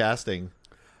 What's your casting?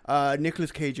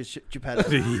 Nicolas Cage is Geppetto.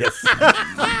 Yes.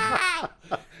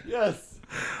 Yes.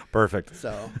 Perfect.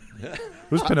 So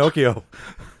Who's Pinocchio?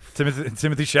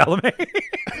 Timothy Chalamet?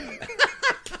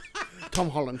 Tom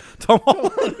Holland. Tom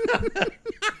Holland.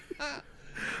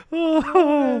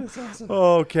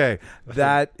 Okay.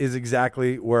 That is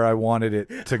exactly where I wanted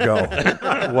it to go.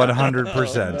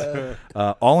 100%.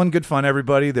 All in good fun,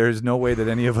 everybody. There's no way that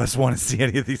any of us want to see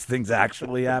any of these things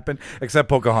actually happen, except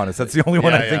Pocahontas. That's the only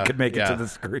one I think could make it to the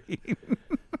screen.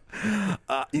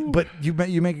 But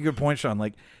you make a good point, Sean.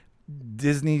 Like,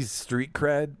 Disney's street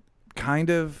cred, kind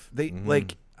of,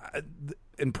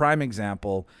 in prime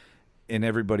example, and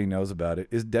everybody knows about it,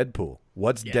 is Deadpool.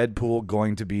 What's Deadpool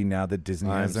going to be now that Disney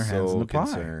has their hands in the pie?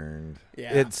 Concerned.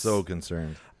 Yeah. It's so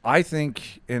concerned. I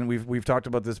think, and we've talked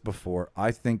about this before,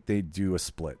 I think they do a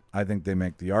split. I think they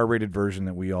make the R-rated version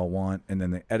that we all want, and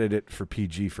then they edit it for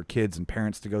PG for kids and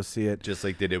parents to go see it. Just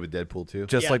like they did with Deadpool 2.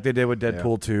 Just like they did with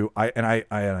Deadpool 2.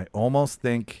 I almost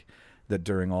think that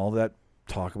during all that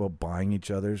talk about buying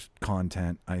each other's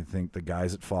content, I think the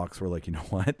guys at Fox were like, you know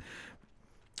what?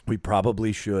 We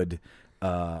probably should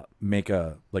make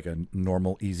a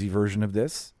normal, easy version of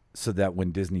this so that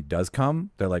when Disney does come,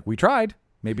 they're like, we tried.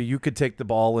 Maybe you could take the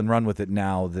ball and run with it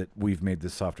now that we've made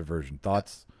this softer version.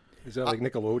 Thoughts? Is that like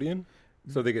Nickelodeon?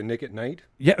 So they get Nick at Night?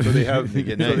 Yeah. So they have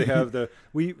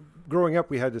growing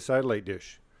up we had the satellite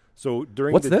dish. So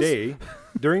during the day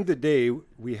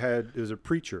there was a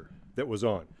preacher that was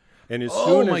on. And as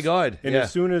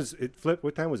soon as it flipped,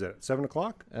 what time was that? 7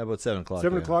 o'clock? About 7 o'clock.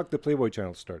 7 o'clock, the Playboy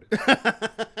channel started.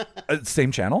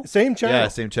 Same channel? Same channel. Yeah,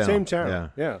 same channel. Same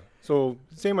channel. Yeah. So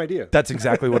same idea. That's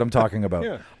exactly what I'm talking about.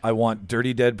 Yeah. I want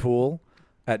dirty Deadpool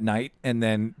at night and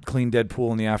then clean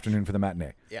Deadpool in the afternoon for the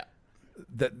matinee. Yeah.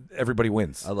 That everybody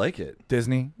wins. I like it.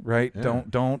 Disney, right? Yeah.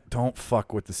 Don't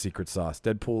fuck with the secret sauce.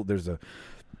 Deadpool,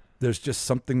 there's just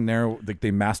something there. Like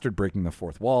they mastered breaking the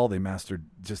fourth wall. They mastered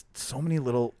just so many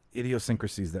little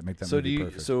idiosyncrasies that make that movie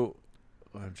perfect.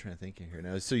 I'm trying to think here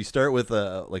now. So you start with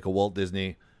a Walt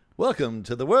Disney. Welcome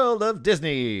to the world of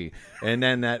Disney. And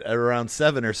then at around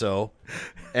 7 or so,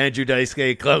 Andrew Dice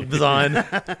Clay comes on.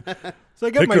 So I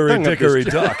got my tongue Hickory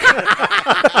Duck.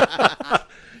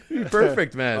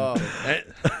 Perfect, man.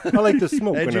 I like to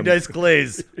smoke. Andrew Dice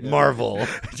Clay's Marvel.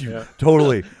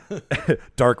 Totally.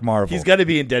 Dark Marvel. He's got to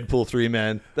be in Deadpool 3,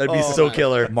 man. That'd be so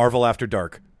killer. Marvel After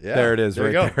Dark. Yeah, there it is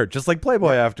there right there. Just like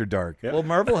Playboy After Dark. Yeah. Well,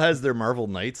 Marvel has their Marvel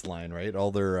Knights line, right?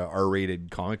 All their R-rated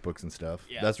comic books and stuff.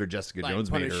 Yeah. That's where Jessica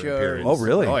Jones made her appearance. Oh,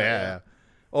 really? Oh, yeah.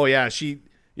 Oh,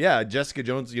 yeah. Jessica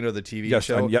Jones, you know, the TV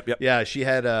show. Yep. Yeah, she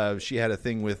had a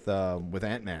thing with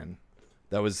Ant-Man.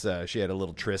 That was she had a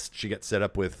little tryst. She got set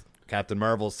up with Captain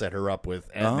Marvel, set her up with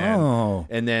Ant-Man,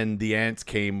 and then the ants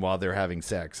came while they're having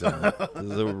sex. It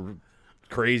was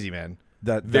crazy, man.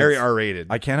 That's very R-rated.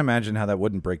 I can't imagine how that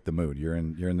wouldn't break the mood. You're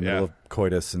in the middle of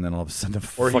coitus, and then all of a sudden,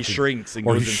 he shrinks and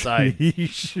goes inside.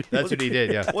 That's what he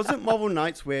did. Yeah. Wasn't Marvel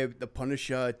Knights where the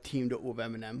Punisher teamed up with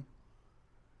Eminem?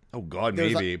 Oh God,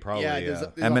 Probably. Yeah.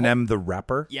 Eminem the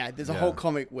rapper. Yeah, there's a whole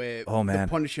comic where the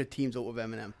Punisher teams up with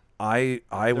Eminem. I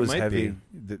was heavy.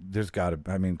 There's got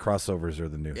to. I mean, crossovers are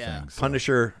the new thing. So.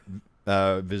 Punisher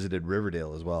visited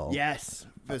Riverdale as well. Yes,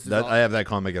 I have that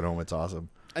comic at home. It's awesome.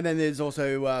 And then there's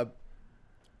also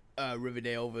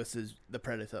Riverdale versus the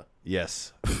Predator.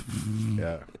 Yes.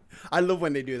 Yeah. I love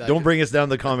when they do that. Don't bring us down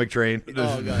the comic train.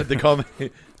 Oh God. The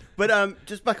comic. But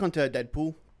just back onto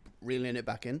Deadpool, reeling it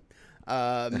back in.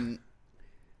 I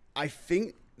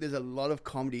think there's a lot of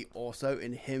comedy also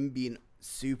in him being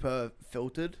super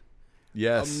filtered.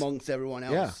 Yes. Amongst everyone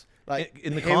else. Yeah. Like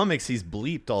in the comics, he's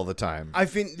bleeped all the time. I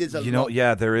think there's a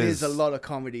there is. There's a lot of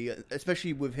comedy,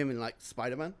 especially with him in like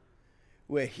Spider-Man,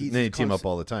 where he's. They team up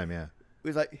all the time. Yeah.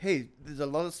 It's like, hey, there's a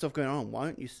lot of stuff going on. Why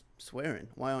aren't you swearing?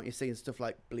 Why aren't you saying stuff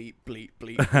like bleep, bleep,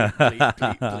 bleep, bleep, bleep,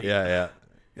 bleep, bleep? Yeah.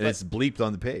 And it's bleeped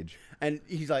on the page. And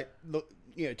he's like, look,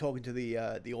 talking to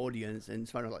the audience, and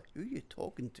Spider-Man's like, who are you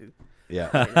talking to? Yeah.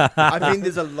 I think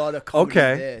there's a lot of comedy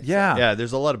there. So. Yeah,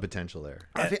 there's a lot of potential there.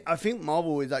 I think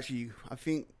Marvel is actually, I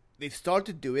think they've started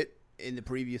to do it in the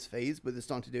previous phase, but they're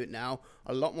starting to do it now.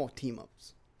 A lot more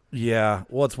team-ups. Yeah,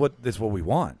 well, it's what we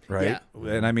want, right? Yeah.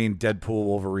 And I mean, Deadpool,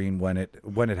 Wolverine, when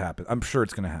it happens, I'm sure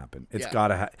it's going to happen. It's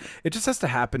gotta it just has to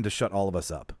happen to shut all of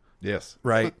us up. Yes.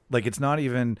 Right? Like, it's not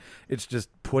even, it's just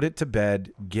put it to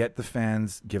bed, get the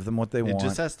fans, give them what they want. It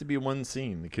just has to be one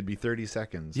scene. It could be 30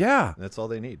 seconds. Yeah. That's all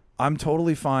they need. I'm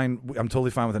totally fine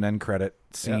with an end credit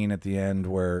scene at the end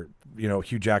where,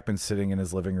 Hugh Jackman's sitting in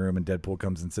his living room and Deadpool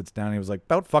comes and sits down. And he was like,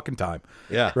 about fucking time.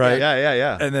 Yeah. Right?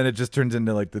 Yeah. And then it just turns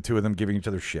into, like, the two of them giving each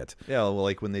other shit. Yeah, well,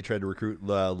 like when they tried to recruit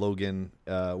Logan,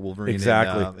 Wolverine.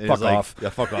 Exactly. Fuck off. Yeah,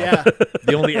 fuck off. Yeah.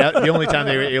 The only time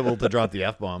they were able to drop the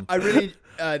F-bomb. I really...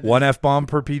 one F-bomb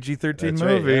per PG-13 movie.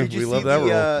 Right, yeah. Did you we see love that rule.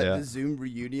 The Zoom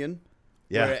reunion?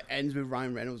 Yeah. Where it ends with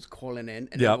Ryan Reynolds calling in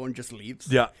and everyone just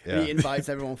leaves. Yeah. And he invites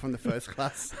everyone from the first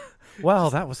class. Well,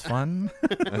 that was fun.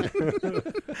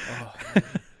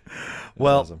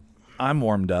 Well, awesome. I'm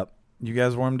warmed up. You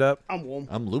guys warmed up? I'm warm.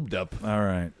 I'm lubed up. All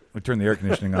right. We turned the air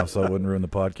conditioning off so it wouldn't ruin the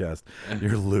podcast.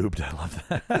 You're lubed. I love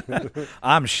that.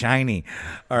 I'm shiny.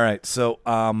 All right. So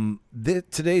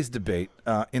today's debate,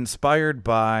 inspired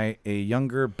by a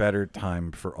younger, better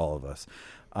time for all of us.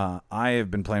 I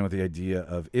have been playing with the idea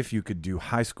of if you could do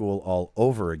high school all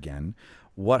over again,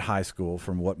 what high school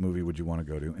from what movie would you want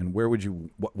to go to, and where would you?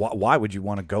 Why would you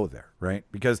want to go there? Right?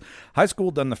 Because high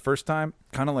school done the first time,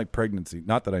 kind of like pregnancy.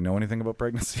 Not that I know anything about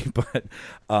pregnancy, but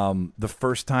the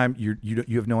first time you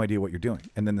have no idea what you're doing,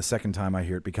 and then the second time I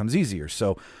hear it becomes easier.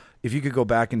 So if you could go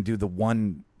back and do the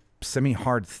one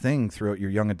semi-hard thing throughout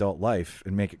your young adult life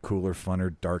and make it cooler,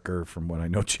 funner, darker from what I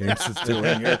know James is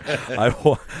doing here.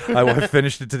 I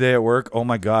finished it today at work. Oh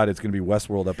my God, it's going to be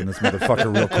Westworld up in this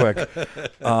motherfucker real quick.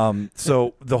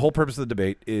 So the whole purpose of the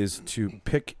debate is to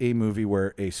pick a movie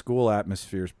where a school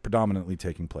atmosphere is predominantly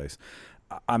taking place.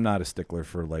 I'm not a stickler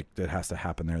for like it has to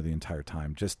happen there the entire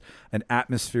time. Just an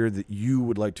atmosphere that you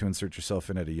would like to insert yourself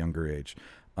in at a younger age.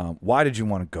 Why did you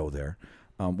want to go there?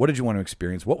 What did you want to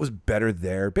experience? What was better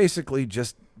there? Basically,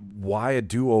 just why a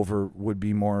do-over would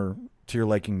be more to your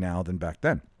liking now than back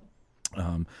then.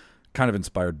 Kind of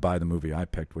inspired by the movie I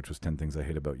picked, which was 10 Things I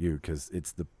Hate About You, because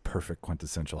it's the perfect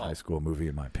quintessential high school movie,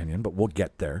 in my opinion, but we'll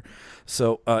get there.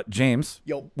 So, James,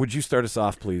 would you start us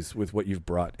off, please, with what you've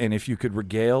brought? And if you could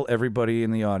regale everybody in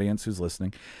the audience who's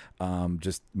listening,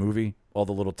 just movie, all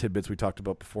the little tidbits we talked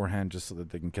about beforehand, just so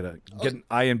that they can get an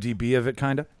IMDb of it,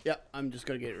 kind of. Yeah, I'm just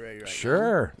gonna get it ready right now.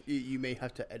 Sure. You may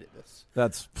have to edit this.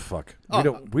 That's fuck.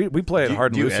 We play it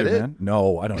hard and loose, man.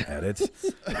 No, I don't edit.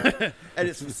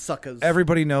 Edit some suckers.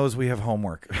 Everybody knows we have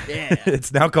homework. Yeah.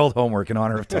 It's now called Homework in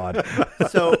honor of Todd.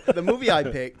 So the movie I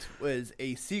picked was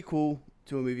a sequel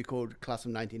to a movie called Class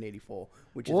of 1984,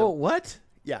 which is what?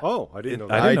 Yeah. Oh, I didn't know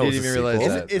that. I didn't even realize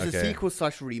that. It's a sequel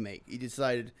 / remake. He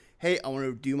decided, hey, I want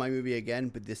to do my movie again,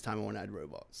 but this time I want to add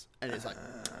robots. And it's like,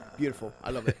 beautiful. I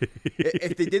love it.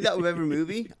 If they did that with every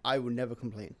movie, I would never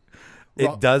complain.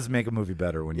 It does make a movie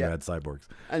better when you add cyborgs.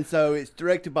 And so it's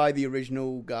directed by the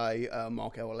original guy,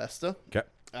 Mark L. Lester. Okay.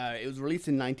 It was released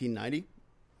in 1990,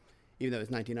 even though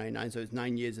it's 1999, so it's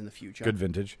 9 years in the future. Good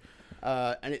vintage.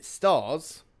 And it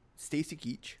stars Stacy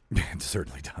Keach. It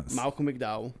certainly does. Malcolm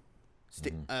McDowell.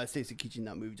 Stacy Keach in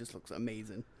that movie just looks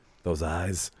amazing. Those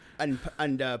eyes. And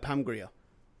Pam Grier.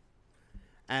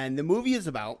 And the movie is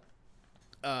about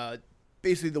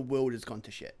basically the world has gone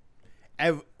to shit.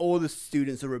 All the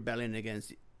students are rebelling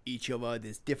against each other.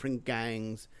 There's different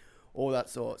gangs, all that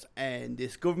sorts. And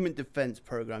this government defense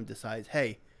program decides,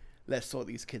 hey, let's sort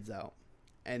these kids out.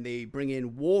 And they bring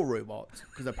in war robots,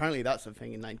 because apparently that's a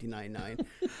thing in 1999.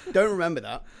 Don't remember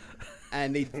that.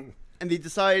 And they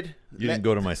decide... You didn't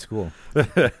go to my school.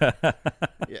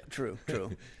 Yeah, true.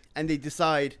 And they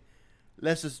decide,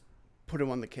 let's just put them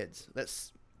on the kids.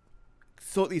 Let's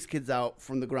sort these kids out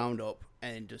from the ground up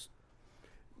and just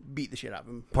beat the shit out of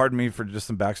them. Pardon me for just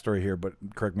some backstory here, but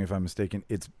correct me if I'm mistaken.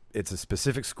 It's a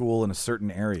specific school in a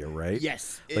certain area, right?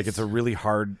 Yes. It's a really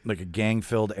hard, like a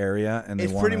gang-filled area. And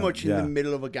it's pretty much in the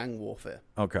middle of a gang warfare.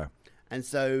 Okay. And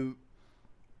so...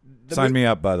 Sign me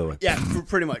up, by the way. Yeah,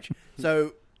 pretty much.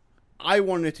 So... I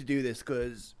wanted to do this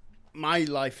because my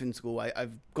life in school,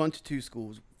 I've gone to 2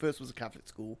 schools. First was a Catholic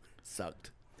school,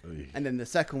 sucked. And then the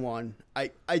second one,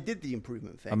 I did the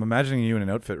improvement thing. I'm imagining you in an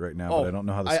outfit right now, but I don't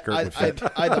know how the skirt would fit.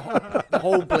 I had the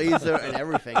whole blazer and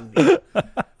everything.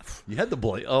 You had the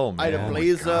blazer? Oh, man. I had a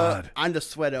blazer and a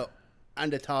sweater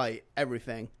and a tie,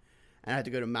 everything. And I had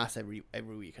to go to mass every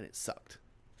week, and it sucked.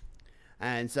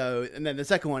 And then the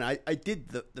second one, I did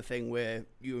the thing where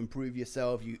you improve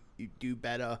yourself, you do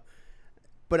better.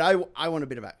 But I want a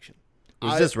bit of action.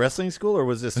 Was this wrestling school or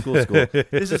was this school?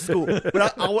 This is school.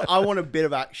 But I want a bit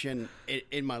of action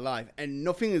in my life. And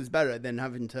nothing is better than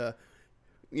having to,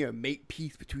 make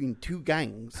peace between 2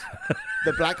 gangs,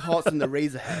 the Black Hearts and the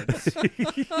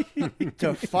Razorheads,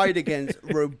 to fight against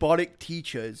robotic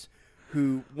teachers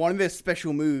who one of their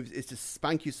special moves is to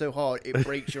spank you so hard it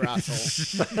breaks your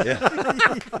asshole.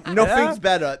 Nothing's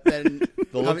better than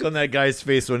the look on that guy's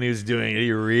face when he was doing it.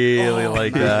 He really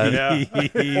liked that. Yeah.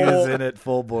 He was in it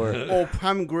full bore. Or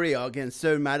Pam Grier getting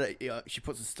so mad at she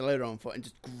puts a stiletto on foot and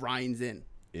just grinds in.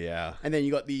 Yeah. And then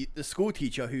you got the school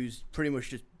teacher who's pretty much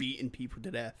just beating people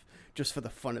to death just for the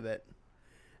fun of it.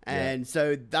 And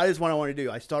so that is what I want to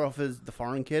do. I start off as the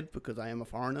foreign kid because I am a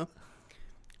foreigner.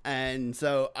 And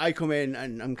so I come in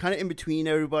and I'm kind of in between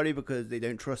everybody because they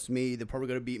don't trust me. They're probably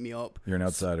going to beat me up. You're an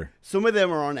outsider. Some of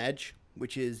them are on edge,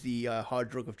 which is the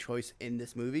hard drug of choice in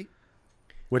this movie.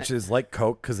 Which is like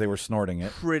Coke because they were snorting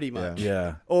it. Pretty much.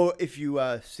 Yeah. Or if you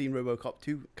seen RoboCop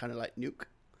 2, kind of like Nuke.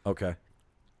 Okay.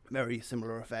 Very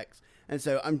similar effects. And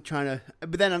so I'm trying to...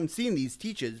 But then I'm seeing these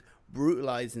teachers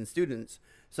brutalizing students.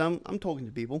 So I'm talking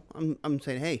to people. I'm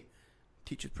saying, hey,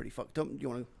 teacher's pretty fucked up. Do you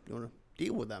want to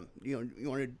deal with them? You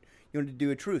want to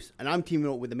do a truce? And I'm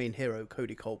teaming up with the main hero,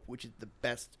 Cody Culp, which is the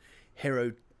best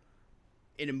hero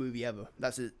in a movie ever.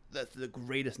 That's the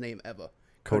greatest name ever.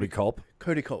 Cody Culp?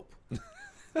 Cody Culp.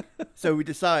 So we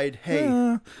decide,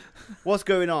 hey, what's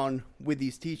going on with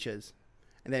these teachers?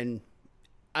 And then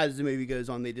as the movie goes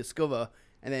on, they discover,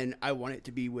 and then I want it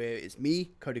to be where it's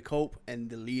me, Cody Culp, and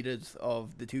the leaders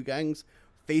of the two gangs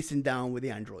facing down with the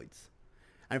androids.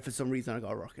 And for some reason, I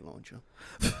got a rocket launcher.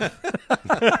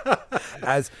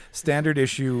 As standard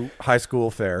issue high school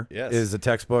fare Yes. is a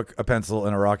textbook, a pencil,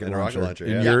 and a rocket launcher.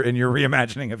 In yeah. your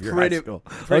reimagining of your high school.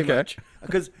 Pretty much.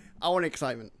 Because I want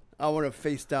excitement. I want to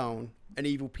face down an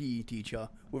evil PE teacher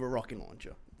with a rocket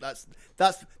launcher. That's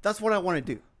what I want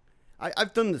to do.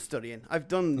 I've done the studying. I've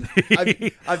done.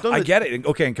 I get it.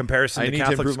 Okay, in comparison to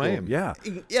Catholic school, my aim. yeah.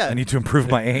 Yeah. I need to improve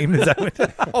my aim. Is that what?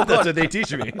 Oh god, That's what they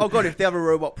teach me. oh god, if they have a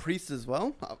robot priest as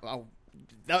well,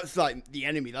 that's like the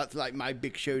enemy. That's like my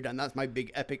big showdown. That's my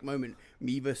big epic moment.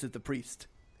 Me versus the priest,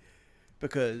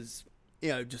 because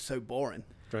just so boring.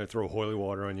 Trying to throw holy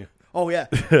water on you. Oh yeah,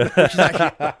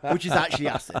 which is actually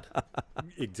acid.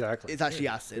 Exactly. It's actually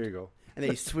acid. There you go. And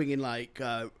then he's swinging like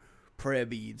prayer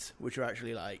beads, which are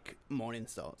actually like morning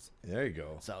stars. There you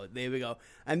go. So there we go.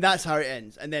 And that's how it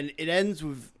ends. And then it ends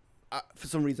with, for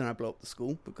some reason, I blow up the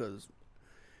school because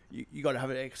you got to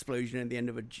have an explosion at the end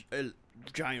of a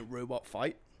giant robot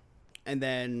fight. And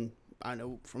then, I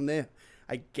know, from there,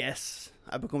 I guess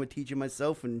I become a teacher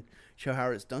myself and show how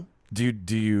it's done. Do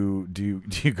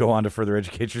you go on to further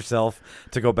educate yourself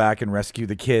to go back and rescue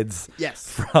the kids? Yes.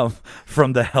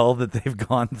 From the hell that they've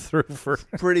gone through for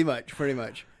Pretty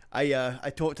much.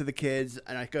 I talk to the kids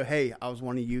and I go, hey, I was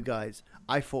one of you guys.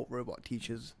 I fought robot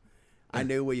teachers. I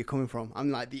know where you're coming from.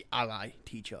 I'm like the ally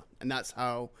teacher. And that's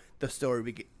how the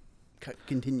story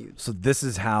continues. So this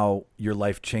is how your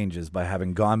life changes by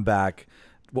having gone back.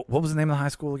 What was the name of the high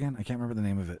school again? I can't remember the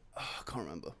name of it. Oh, I can't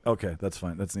remember. Okay, that's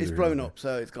fine. That's neither It's here blown nor up,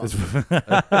 so it's gone.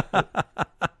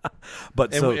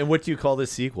 But And what do you call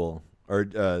this sequel? Or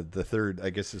the third, I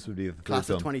guess this would be the third Class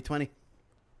of film. 2020.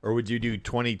 Or would you do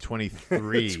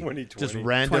 2023? 2020. Just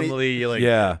randomly,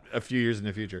 a few years in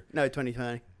the future. No,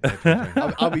 2020.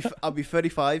 I'll be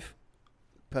 35.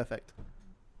 Perfect.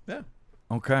 Yeah.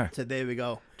 okay, So there we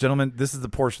go. gentlemen, this is the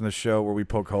portion of the show where we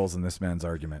poke holes in this man's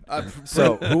argument.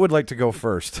 So who would like to go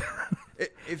first?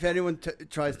 If anyone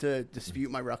tries to dispute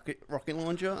my rocket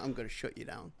launcher, I'm going to shut you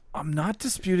down. I'm not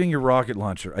disputing your rocket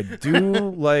launcher. I do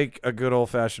like a good old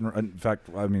fashioned. In fact,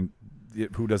 I mean,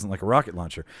 who doesn't like a rocket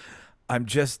launcher? I'm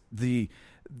just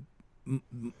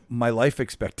my life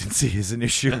expectancy is an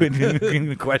issue in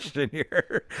the question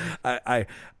here.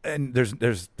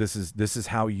 This is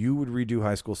how you would redo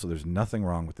high school. So there's nothing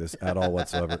wrong with this at all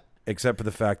whatsoever, except for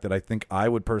the fact that I think I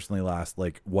would personally last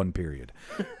like one period.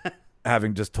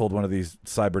 Having just told one of these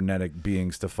cybernetic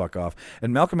beings to fuck off.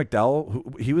 And Malcolm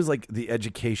McDowell, he was like the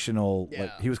educational,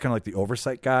 he was kind of like the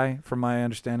oversight guy from my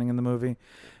understanding in the movie.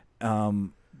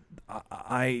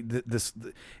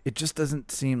 It just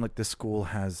doesn't seem like this school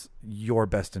has your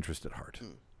best interest at heart.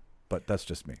 But that's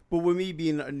just me. But with me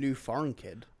being a new foreign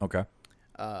kid, Okay.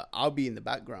 I'll be in the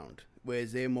background,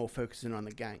 whereas they're more focusing on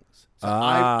the gangs. So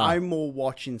I'm more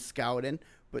watching, scouting,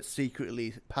 but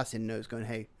secretly passing notes going,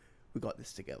 hey, we got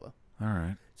this together. All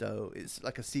right. So it's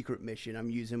like a secret mission.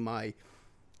 I'm using my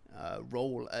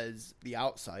role as the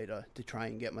outsider to try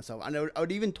and get myself. I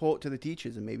would even talk to the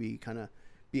teachers and maybe kind of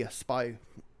be a spy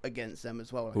against them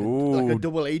as well, like a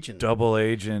double agent. Double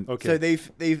agent. Okay. So they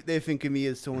think of me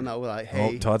as someone that will like,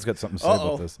 hey, Todd's got something to say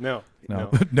about this. No.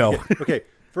 No. Okay.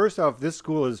 First off, this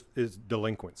school is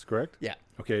delinquents, correct? yeah,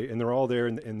 Okay, and they're all there,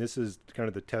 and this is kind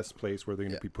of the test place where they're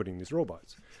going to be putting these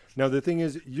robots. Now, the thing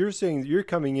is, you're saying you're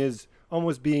coming as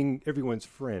almost being everyone's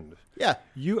friend. yeah,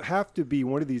 You have to be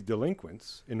one of these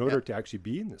delinquents in order to actually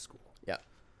be in this school. yeah.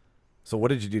 So what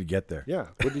did you do to get there? Yeah.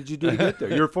 What did you do to get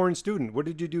there? You're a foreign student. What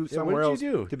did you do somewhere what else did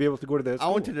you do? to be able to go to that school?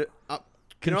 I wanted to.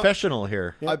 Confessional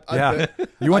here. Yeah.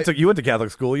 You went to Catholic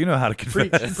school. You know how to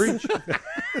confess. Preach.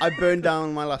 I burned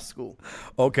down my last school.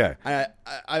 Okay. I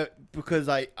because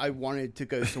I wanted to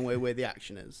go somewhere where the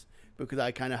action is, because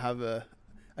I kind of have a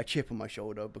chip on my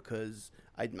shoulder because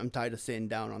I'm tired of sitting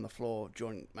down on the floor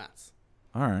during maths.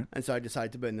 All right. And so I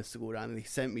decided to burn the school down, and they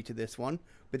sent me to this one.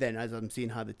 But then as I'm seeing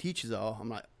how the teachers are, I'm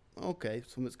like, okay,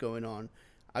 something's going on.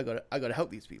 I gotta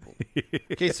help these people.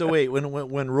 Okay, so wait,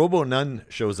 when Robo Nun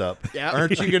shows up, Yeah.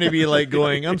 aren't you going to be like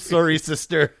going, "I'm sorry,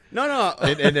 sister," No,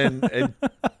 and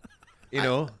you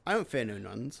know, I don't fear no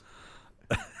nuns.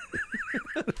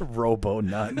 Robo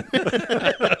Nun.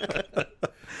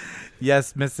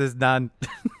 Yes, Mrs. Nun.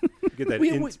 You get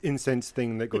that incense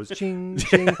thing that goes ching,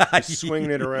 ching, swinging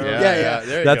it around. Yeah.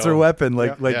 There you That's go. her weapon.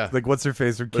 Like Yeah. what's her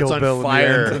face from But Kill it's Bill? on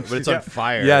fire. In the end. But it's on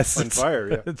fire. Yes, On fire,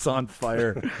 yeah. It's on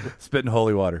fire. Spitting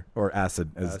holy water or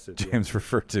acid, as Acid, yeah. James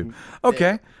referred to.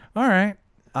 Okay, all right.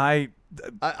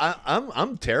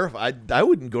 I'm terrified. I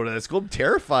wouldn't go to that school. I'm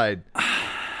terrified.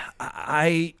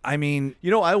 I mean,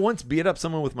 I once beat up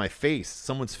someone with my face.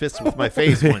 Someone's fist with my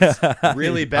face once,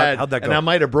 really bad. How'd that go? And I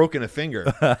might have broken a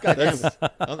finger.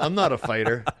 I'm not a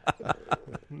fighter.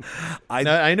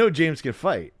 I know James can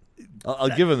fight. I'll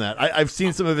give him that. I've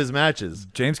seen some of his matches.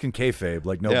 James can kayfabe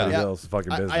like nobody else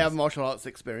fucking business. I have martial arts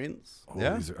experience. Oh,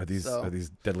 yeah. Are these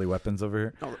deadly weapons over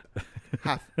here?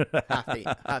 Half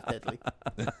deadly.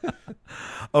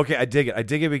 Okay, I dig it. I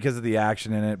dig it because of the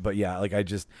action in it. But yeah, like I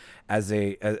just as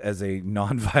a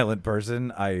non-violent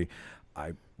person,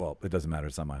 well, it doesn't matter.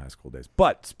 It's not my high school days.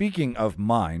 But speaking of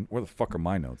mine, where the fuck are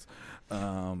my notes?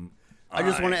 I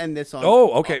just want to end this on.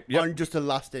 Oh, okay. On just a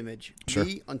last image. Sure.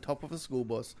 Me on top of a school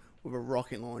bus with a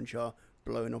rocket launcher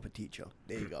blowing up a teacher.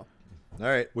 There you go. All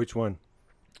right. Which one?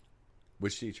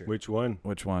 Which teacher? Which one?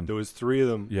 There was 3 of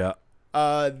them. Yeah.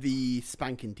 The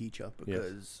spanking teacher,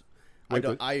 because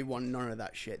I want none of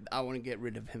that shit. I want to get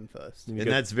rid of him first. And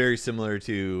that's very similar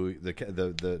to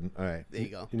the all right. There you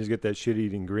go. You just get that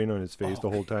shit-eating grin on his face the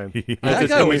whole time. That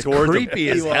guy was creepy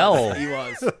as hell. He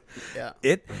was. Yeah.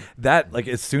 Like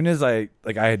as soon as I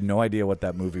had no idea what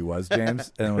that movie was,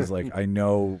 James, and it was like I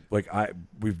know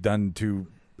we've done 2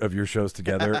 of your shows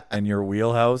together and your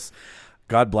wheelhouse.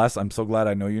 God bless. I'm so glad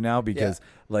I know you now because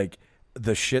like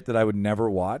the shit that I would never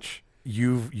watch.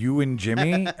 You and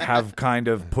Jimmy have kind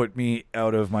of put me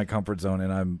out of my comfort zone,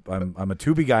 and I'm a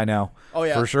Tubi guy now. Oh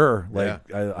yeah, for sure.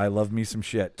 Like I love me some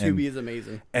shit. Tubi is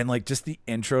amazing. And like just the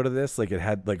intro to this, like it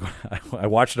had like I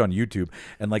watched it on YouTube,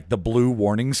 and like the blue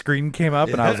warning screen came up,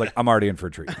 and I was like, I'm already in for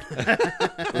a treat.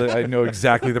 I know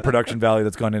exactly the production value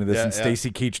that's gone into this, and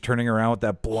Stacy Keach turning around with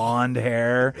that blonde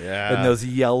hair and those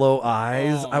yellow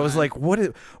eyes. I was like, what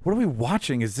are we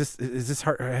watching? Is this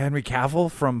Henry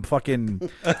Cavill from fucking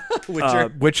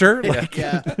Witcher? Like,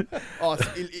 Oh,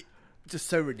 just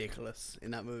so ridiculous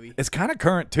in that movie. It's kind of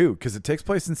current too because it takes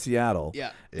place in Seattle.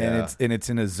 Yeah. And it's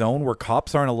in a zone where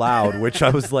cops aren't allowed, which I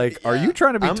was like, are you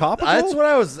trying to be topical?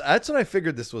 That's what I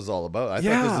figured this was all about. I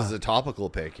thought this was a topical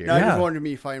pick here. No, I just wanted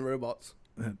me fighing robots.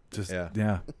 All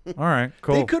right,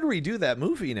 cool. They could redo that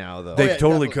movie now, though. They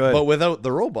totally could, but without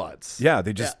the robots. Yeah,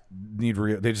 they just need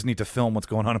to film what's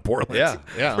going on in Portland.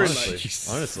 Yeah.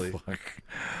 Honestly. Fuck.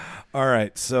 All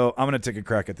right, so I'm gonna take a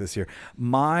crack at this here.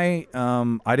 I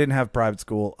didn't have private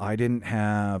school. I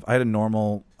had a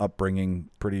normal upbringing,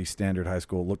 pretty standard high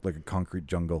school. It looked like a concrete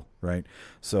jungle, right?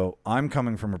 So I'm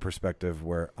coming from a perspective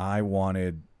where I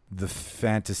wanted the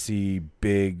fantasy,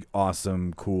 big,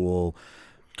 awesome, cool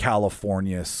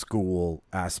California school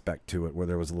aspect to it, where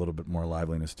there was a little bit more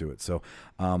liveliness to it. So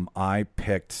I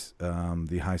picked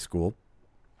the high school.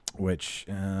 Which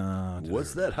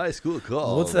what's that high school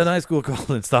called? What's that high school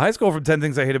called? It's the high school from 10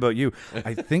 Things I Hate About You.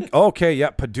 I think. Okay, yeah,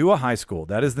 Padua High School.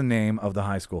 That is the name of the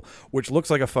high school, which looks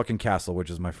like a fucking castle. Which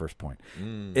is my first point.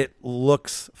 It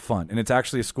looks fun, and it's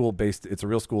actually a school based. It's a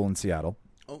real school in Seattle.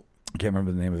 Oh, I can't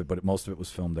remember the name of it, but most of it was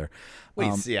filmed there.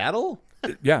 Wait, Seattle?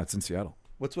 Yeah, it's in Seattle.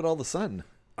 What's with all the sun?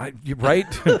 Right?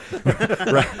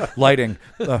 Right. Lighting,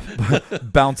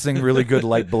 bouncing really good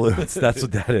light balloons. That's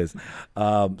what that is.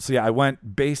 So yeah, I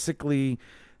went basically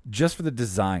just for the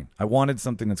design. I wanted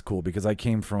something that's cool because I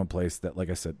came from a place that, like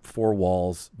I said, 4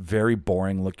 walls, very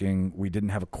boring looking. We didn't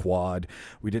have a quad.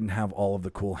 We didn't have all of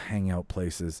the cool hangout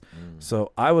places.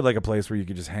 So I would like a place where you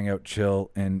could just hang out,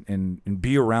 chill, and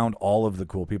be around all of the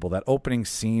cool people. That opening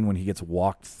scene when he gets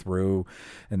walked through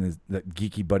and that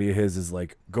geeky buddy of his is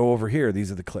like, go over here.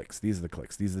 These are the cliques. These are the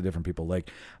cliques. These are the different people.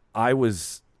 Like I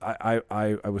was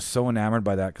so enamored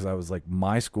by that because I was like,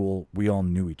 my school, we all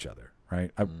knew each other,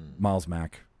 right? Miles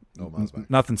Mack.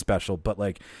 Nothing special, but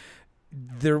like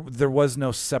there was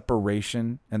no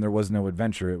separation and there was no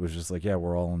adventure. It was just like, yeah,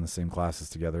 we're all in the same classes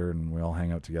together and we all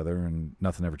hang out together and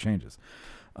nothing ever changes.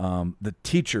 The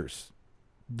teachers,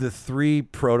 the 3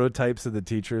 prototypes of the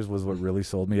teachers was what really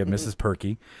sold me. You have Mrs.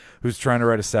 Perky, who's trying to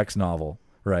write a sex novel.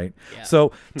 Right. Yeah.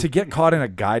 So to get caught in a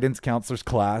guidance counselor's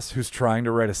class who's trying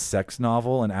to write a sex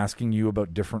novel and asking you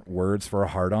about different words for a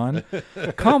hard-on,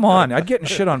 come on. I'd get in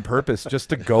shit on purpose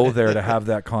just to go there to have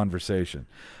that conversation.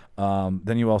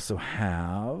 Then you also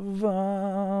have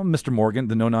Mr. Morgan,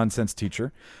 the no-nonsense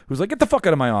teacher, who's like, get the fuck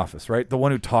out of my office, right? The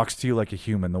one who talks to you like a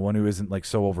human, the one who isn't like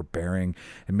so overbearing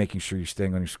and making sure you're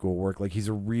staying on your schoolwork. Like he's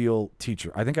a real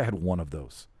teacher. I think I had one of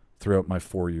those throughout my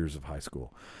 4 years of high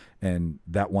school. And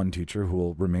that one teacher, who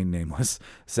will remain nameless,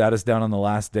 sat us down on the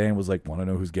last day and was like, want to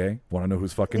know who's gay? Want to know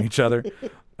who's fucking each other?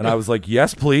 And I was like,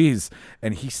 yes, please.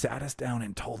 And he sat us down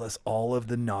and told us all of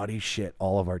the naughty shit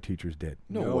all of our teachers did.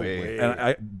 No way.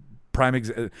 And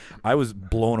I was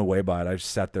blown away by it. I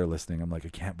just sat there listening. I'm like, I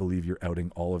can't believe you're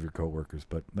outing all of your coworkers,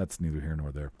 but that's neither here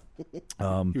nor there.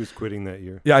 He was quitting that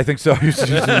year. Yeah, I think so. He was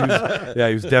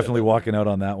definitely walking out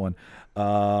on that one.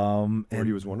 Or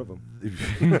he was one of them.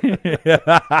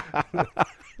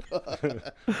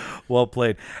 Well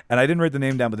played. And I didn't write the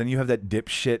name down, but then you have that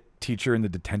dipshit teacher in the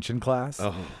detention class.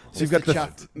 Oh. So you've got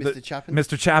Mr. Chapin.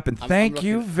 Mr. Chapin. Thank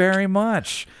you very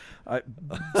much.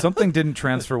 Something didn't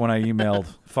transfer when I emailed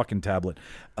fucking tablet.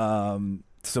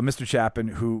 So Mr. Chapin,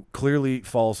 who clearly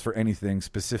falls for anything,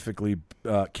 specifically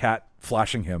Cat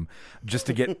flashing him just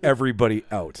to get everybody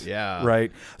out. Yeah.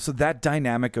 Right? So that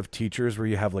dynamic of teachers where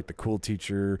you have like the cool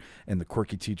teacher and the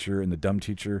quirky teacher and the dumb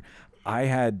teacher,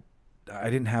 I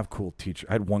didn't have cool teacher.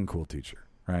 I had one cool teacher,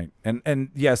 right? And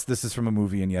yes, this is from a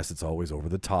movie, and yes, it's always over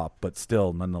the top, but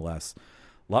still, nonetheless,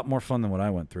 a lot more fun than what I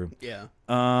went through. Yeah.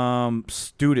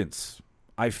 Students.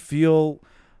 I feel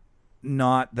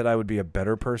not that I would be a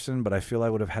better person, but I feel I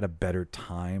would have had a better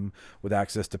time with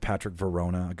access to Patrick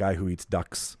Verona, a guy who eats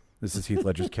ducks. This is Heath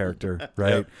Ledger's character,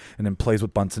 right? Yep. And then plays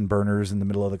with Bunsen burners in the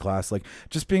middle of the class. Like,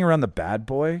 just being around the bad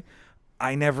boy,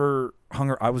 I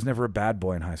was never a bad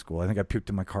boy in high school. I think I puked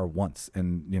in my car once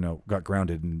and, got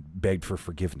grounded and begged for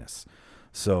forgiveness.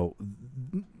 So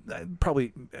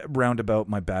probably roundabout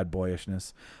my bad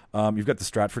boyishness. You've got the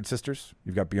Stratford sisters.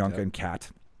 You've got Bianca and Kat.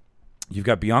 You've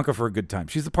got Bianca for a good time.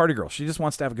 She's the party girl. She just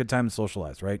wants to have a good time and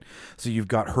socialize, right? So you've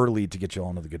got her lead to get you all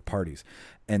into the good parties.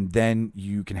 And then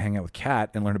you can hang out with Kat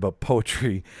and learn about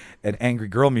poetry and angry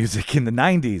girl music in the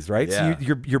 90s, right? Yeah.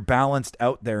 So you're balanced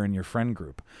out there in your friend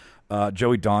group.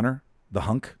 Joey Donner, the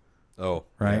hunk. Oh,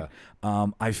 right. Yeah.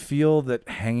 I feel that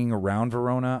hanging around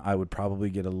Verona, I would probably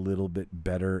get a little bit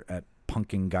better at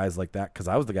punking guys like that because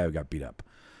I was the guy who got beat up.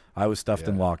 I was stuffed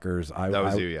in lockers. I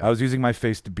was using my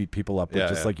face to beat people up,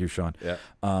 just like you, Sean. Yeah.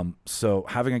 So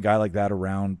having a guy like that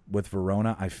around with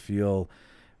Verona, I feel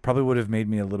probably would have made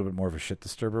me a little bit more of a shit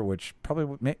disturber, which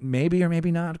probably maybe or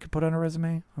maybe not could put on a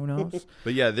resume. Who knows?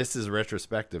 But yeah, this is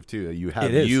retrospective too. You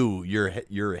have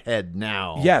your head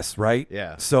now. Yes, right.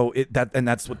 Yeah. So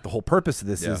that's what the whole purpose of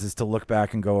this is to look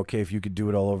back and go, okay, if you could do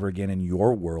it all over again in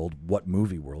your world, what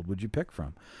movie world would you pick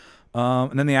from?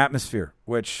 And then the atmosphere,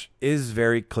 which is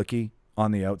very cliquey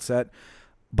on the outset,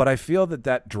 but I feel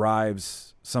that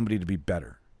drives somebody to be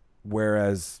better.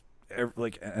 Whereas,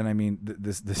 and I mean,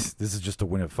 this is just to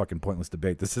win a fucking pointless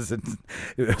debate. This isn't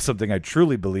something I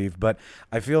truly believe, but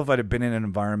I feel if I'd have been in an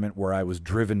environment where I was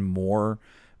driven more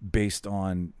based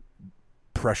on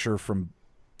pressure from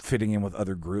fitting in with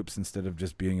other groups instead of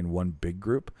just being in one big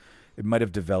group, it might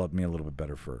have developed me a little bit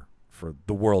better for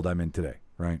the world I'm in today,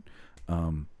 right?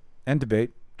 And debate,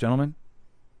 gentlemen.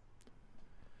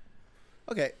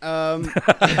 Okay.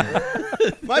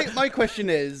 My question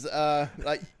is,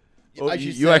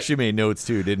 you actually made notes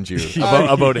too, didn't you?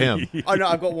 about him. Oh no,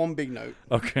 I've got one big note.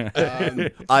 Okay.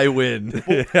 I win.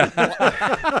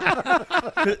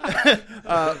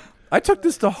 I took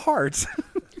this to heart.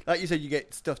 Like you said, you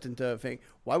get stuffed into a thing.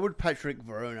 Why would Patrick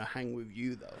Verona hang with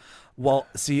you though? Well,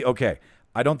 see, okay.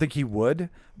 I don't think he would,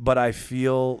 but I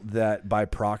feel that by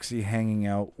proxy, hanging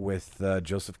out with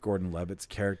Joseph Gordon-Levitt's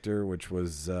character, which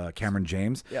was Cameron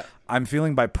James, I'm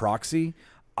feeling by proxy,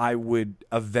 I would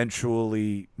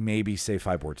eventually maybe say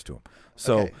 5 words to him.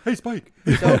 So, okay. Hey, Spike.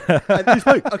 So, hey,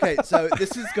 Spike. Okay, so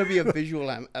this is going to be a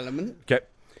visual element. Okay.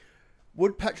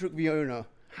 Would Patrick Verona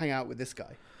hang out with this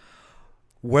guy?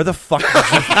 Where the fuck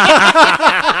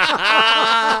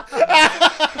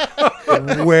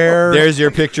Where? There's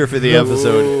your picture for the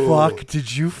episode. Fuck,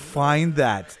 did you find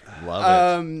that?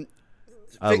 Love it.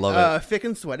 I love it. Thick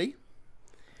and Sweaty.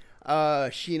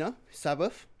 Sheena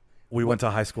Sabbath. We went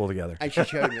to high school together. And she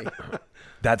showed me.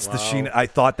 That's the Sheena. I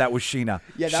thought that was Sheena.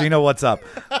 Yeah, Sheena, what's up?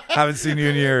 Haven't seen you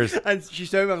in years. And she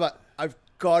showed me. I was like, I've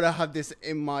got to have this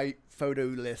in my photo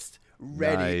list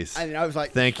ready. Nice. And I was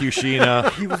like, thank you,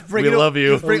 Sheena. He was bringing we love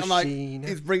you.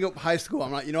 He's bringing up high school.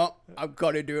 I'm like, you know what? I've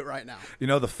got to do it right now. You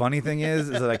know, the funny thing is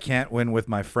that I can't win with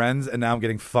my friends, and now I'm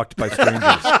getting fucked by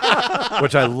strangers,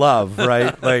 which I love,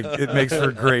 right? Like, it makes for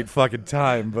a great fucking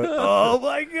time, but oh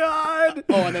my God.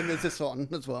 Oh, and then there's this one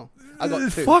as well. I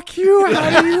got 2. Fuck you.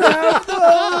 How do you have those?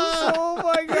 Oh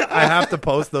my God. I have to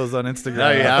post those on Instagram.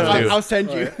 No, you have to. I'll send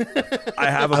you.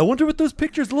 I wonder what those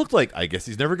pictures look like. I guess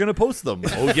he's never going to post them.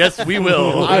 Oh, yes, we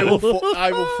will. I will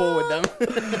forward them.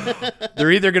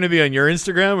 They're either going to be on your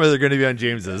Instagram or they're going to be on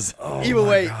James's. Either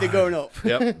way, they're going up.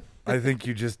 Yep. I think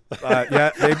you just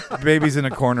baby's in a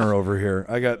corner over here.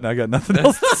 I got nothing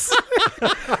else to say.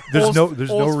 There's no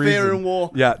reason. Fair in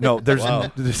war. Yeah, no, that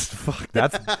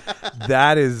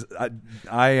is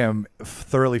I am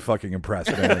thoroughly fucking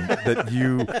impressed, man,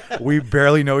 that we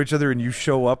barely know each other and you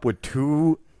show up with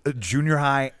 2 junior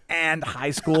high and high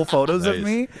school photos of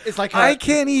me. It's like I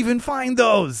can't even find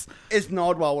those. It's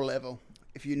Nardwar level.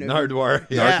 If you know Nardwar.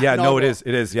 Yeah, no, it is.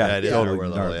 Yeah, it is totally.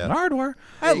 Nardwar level, yeah. Nardwar.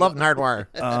 I love Nardwar.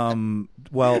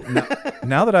 Well,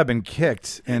 now that I've been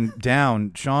kicked and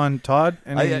down, Sean, Todd,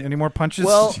 any more punches?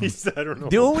 Well, Jeez, I don't know.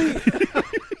 The only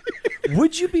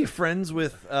would you be friends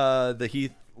with the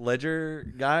Heath Ledger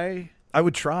guy? I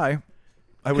would try.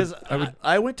 Because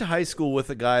I went to high school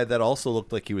with a guy that also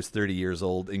looked like he was 30 years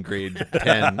old in grade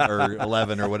 10 or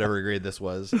 11 or whatever grade this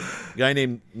was. A guy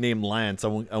named Lance. I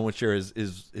won't share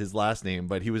his last name,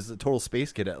 but he was a total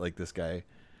space cadet like this guy.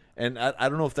 And I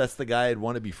don't know if that's the guy I'd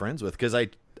want to be friends with, because I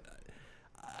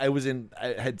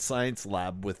had science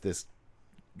lab with this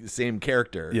same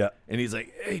character. Yeah. And he's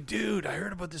like, "Hey, dude, I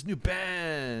heard about this new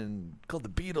band called the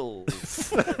Beatles.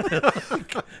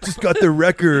 Just got the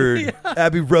record.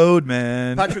 Abbey Road,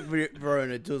 man." Patrick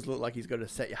Verona does look like he's going to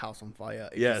set your house on fire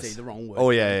if you say the wrong word.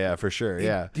 Oh, yeah, for sure.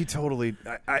 Yeah. He totally.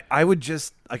 I would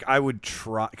just I would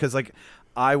try, because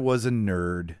I was a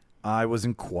nerd. I was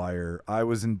in choir. I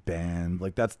was in band.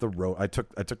 Like, that's the road I took.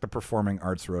 I took the performing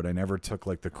arts road. I never took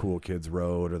like the cool kids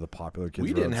road or the popular kids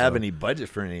road. We didn't have any budget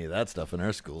for any of that stuff in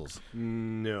our schools.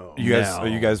 No.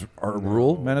 You guys are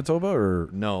rural Manitoba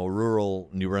or no, rural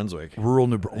New Brunswick? Rural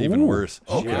New Brunswick. Even worse.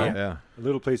 Okay. Yeah. A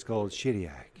little place called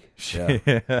Shediac.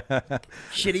 Shitty-yak?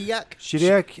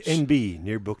 Shediac NB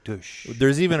near Buktush.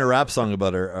 There's even a rap song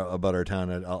about our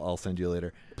town. I'll send you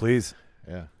later. Please.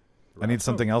 Yeah. I need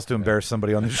something else to embarrass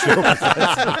somebody on the show.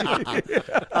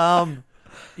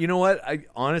 You know what? I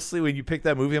honestly, when you pick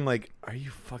that movie, I'm like, are you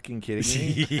fucking kidding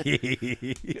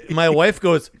me? My wife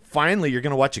goes, "Finally, you're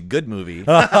gonna watch a good movie." And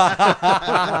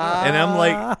I'm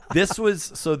like, this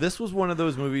was one of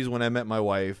those movies when I met my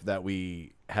wife that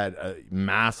we had a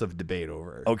massive debate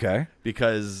over. Okay.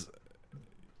 Because,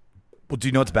 well, do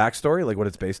you know its backstory, like what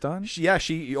it's based on? She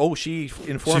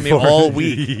informed me all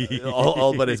week,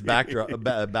 all about its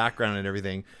background and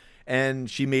everything, and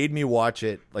she made me watch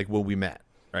it like when we met.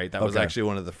 Right, that was actually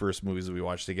one of the first movies that we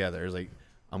watched together. It was like,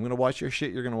 I'm gonna watch your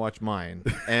shit, you're gonna watch mine,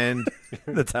 and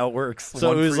that's how it works. So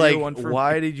one it was for like, you, one for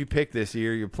why me. did you pick this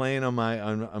year? You're playing on my.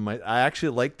 I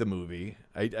actually like the movie.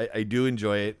 I do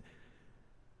enjoy it.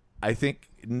 I think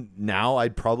now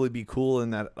I'd probably be cool in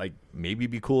that, like maybe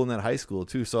be cool in that high school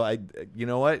too. So you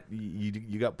know what,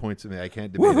 you got points with me. I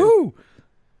can't debate it.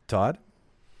 Todd.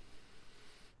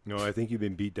 No, I think you've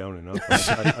been beat down enough.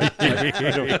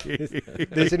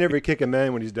 They say never kick a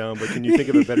man when he's down, but can you think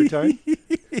of a better time?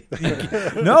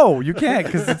 No, you can't,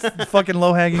 because it's fucking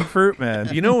low-hanging fruit,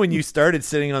 man. You know, when you started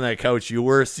sitting on that couch, you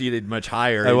were seated much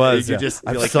higher. I was. You just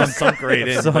sunk right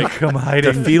in. I'm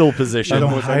hiding. The fetal position.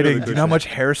 I'm hiding. Do you know how much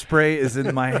hairspray is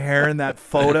in my hair in that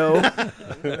photo?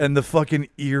 And the fucking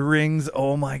earrings.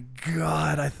 Oh, my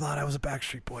God. I thought I was a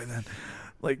Backstreet Boy then.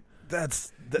 Like,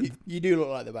 you do look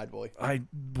like the bad boy. I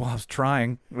was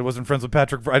trying. I wasn't friends with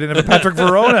Patrick. I didn't have a Patrick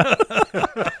Verona.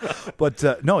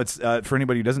 But no, it's for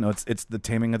anybody who doesn't know, it's the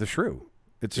Taming of the Shrew.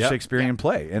 It's a Shakespearean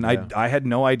play, and I had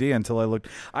no idea until I looked.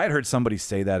 I had heard somebody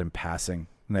say that in passing.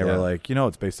 And they were like,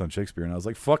 it's based on Shakespeare. And I was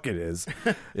like, fuck, it is.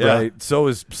 Right? So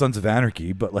is Sons of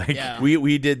Anarchy. But like,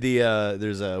 we did the,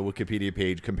 there's a Wikipedia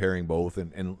page comparing both.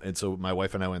 And so my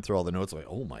wife and I went through all the notes. Like,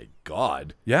 oh my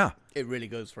God. Yeah. It really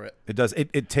goes for it. It does.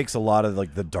 It takes a lot of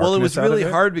like the darkness. Well, it was out really of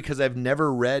it. hard because I've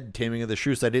never read Taming of the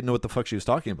Shrew. So I didn't know what the fuck she was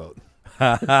talking about.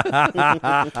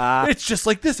 It's just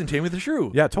like this in Taming of the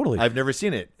Shrew. Yeah, totally. I've never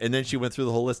seen it. And then she went through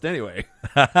the whole list anyway.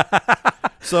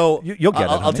 So you'll get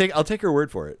it. I'll take her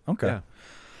word for it. Okay. Yeah.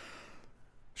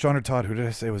 Sean or Todd, who did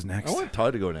I say was next? I want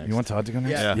Todd to go next. You want Todd to go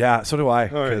next? Yeah. So do I.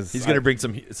 Right. He's going to bring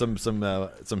some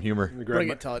humor. Bring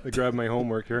it, Todd. I grab my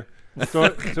homework here.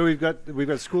 So we've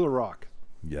got School of Rock.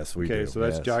 Yes, we do. Okay, so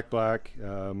that's Jack Black,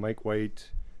 Mike White,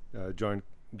 Joan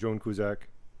Cusack.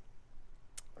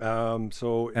 And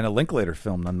a Linklater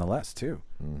film nonetheless too.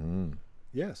 Mm-hmm.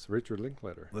 Yes, Richard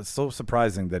Linklater. It's so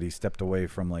surprising that he stepped away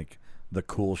from like the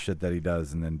cool shit that he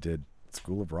does and then did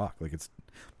School of Rock. Like, it's.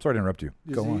 Sorry to interrupt you.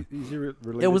 Go on. Is he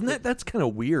related? Yeah, wasn't that? That's kind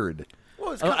of weird.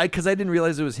 Well, because I didn't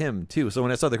realize it was him too. So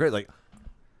when I saw the credit, like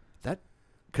that,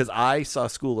 because I saw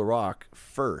School of Rock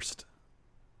first.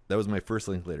 That was my first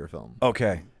Linklater film.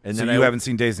 Okay, and so then you haven't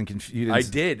seen Dazed and Confused. I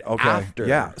did. Okay, after.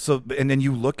 Yeah. So and then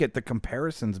you look at the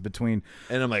comparisons between,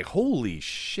 and I'm like, holy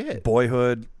shit,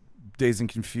 Boyhood, Dazed and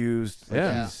Confused. Like,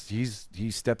 Yeah.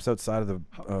 he steps outside of the.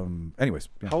 Anyways,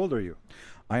 yeah. How old are you?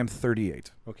 I am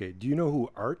 38. Okay. Do you know who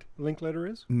Art Linkletter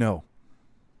is? No.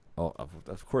 Oh,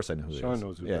 of course I know who Sean it is.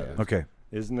 knows who yeah, that yeah. is. Okay.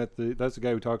 Isn't that that's the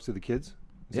guy who talks to the kids?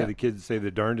 Yeah. The kids say the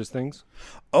darndest things.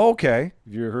 Okay.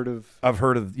 Have you heard of? I've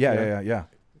heard of. Yeah.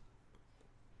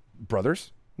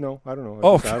 Brothers. No, I don't know.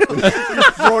 Oh.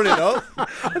 Brought it up. I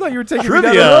thought you were taking me down the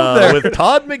road Trivia there. with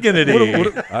Todd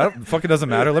McGinnity. I don't, fucking doesn't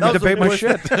matter. Let me That was debate the my worst-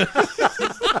 shit.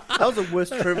 That was the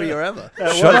worst trivia ever.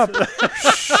 Shut up.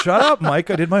 Shut up,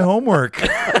 Mike. I did my homework.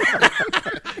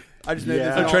 I just know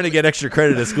Yeah. I'm trying to get extra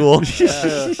credit at school.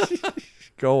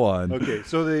 Go on. Okay,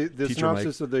 so the Teacher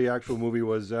synopsis of the actual movie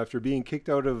was after being kicked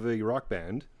out of a rock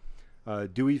band,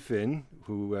 Dewey Finn,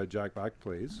 who Jack Black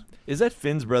plays. Is that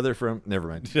Finn's brother from? Never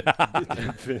mind.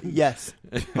 Finn Yes.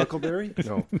 Huckleberry?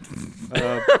 No.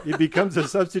 He becomes a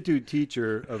substitute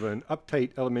teacher of an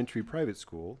uptight elementary private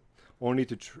school, only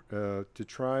to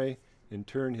try and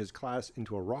turn his class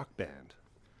into a rock band.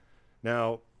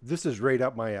 Now, this is right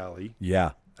up my alley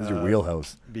Yeah. This is your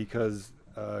wheelhouse. because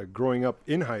growing up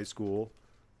in high school,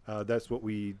 that's what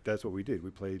we did.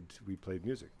 We played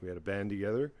music. We had a band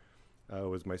together. It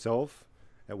was myself.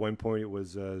 At one point, it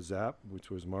was Zap, which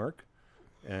was Mark,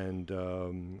 and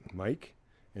Mike,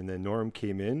 and then Norm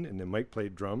came in, and then Mike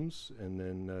played drums, and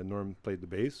then Norm played the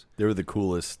bass. They were the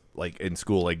coolest, like in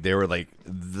school. Like they were like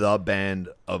the band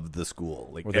of the school.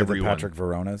 Like Were they the everyone. Patrick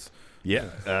Veronas?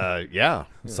 Yeah, yeah.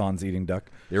 Sans eating duck.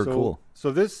 They were cool.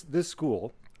 So this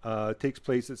school takes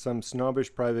place at some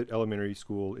snobbish private elementary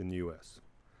school in the U.S.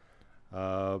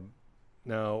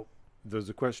 Now, there's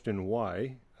a question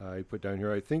why. I put down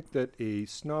here, I think that a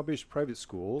snobbish private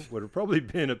school would have probably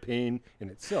been a pain in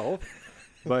itself,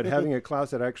 but having a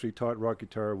class that actually taught rock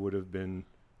guitar would have been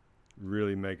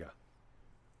really mega.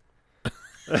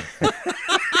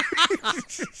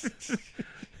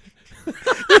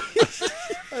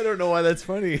 I don't know why that's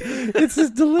funny. It's his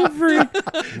delivery.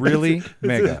 Really?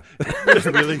 Mega.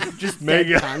 Really? Just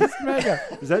mega. Mega.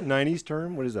 Is that 90s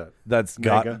term? What is that? That's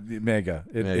Mega. mega.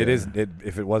 It Mega. is.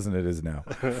 If it wasn't, it is now.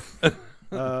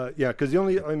 Yeah, because the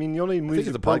only I think music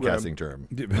it's a program, podcasting term.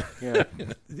 Yeah,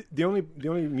 the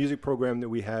only music program that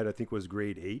we had, I think, was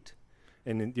grade 8,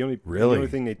 and then the only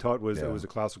thing they taught was Yeah. it was a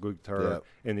classical guitar, Yeah.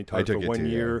 and they I taught it for took it 1 too,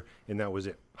 year, and that was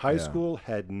it. High Yeah. school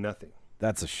had nothing,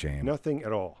 That's a shame. nothing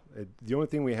at all. The only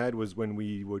thing we had was when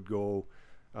we would go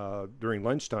during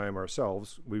lunchtime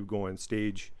ourselves. We would go on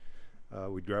stage.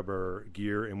 We'd grab our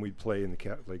gear and we'd play in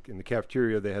the in the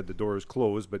cafeteria. They had the doors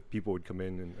closed, but people would come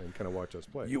in and kind of watch us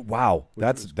play. Wow.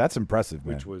 was- That's impressive,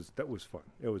 man. That was fun.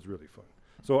 It was really fun.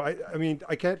 So I mean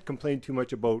I can't complain too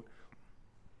much about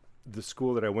the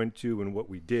school that I went to and what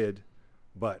we did,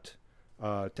 but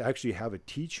to actually have a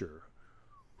teacher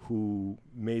who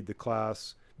made the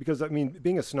class, because I mean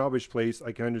being a snobbish place,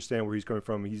 I can understand where he's coming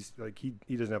from. He's like he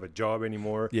doesn't have a job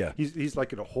anymore. Yeah. He's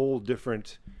like in a whole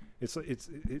different.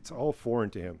 It's all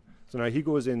foreign to him. So now he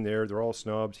goes in there. They're all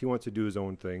snobs. He wants to do his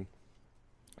own thing.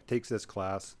 Takes this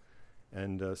class,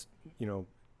 and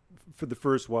for the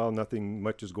first while, nothing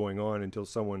much is going on until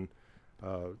someone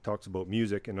talks about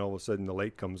music, and all of a sudden the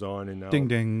light comes on, and now Ding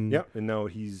ding. yeah, and now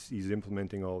he's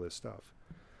implementing all this stuff.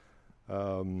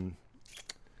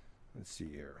 Let's see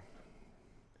here.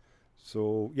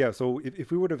 So yeah, so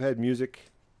if we would have had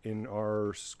music in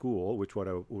our school, which what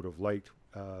I would have liked,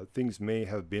 things may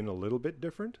have been a little bit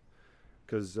different,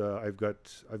 because I've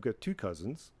got 2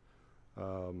 cousins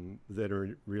that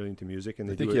are really into music, and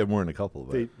I they think do you it. have more than a couple,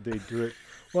 but They do it.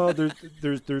 Well,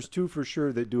 there's 2 for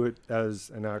sure that do it as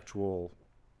an actual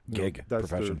Gig, That's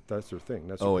profession. that's their thing.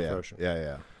 That's oh their yeah,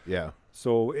 profession. yeah.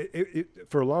 So it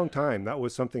for a long time that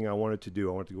was something I wanted to do.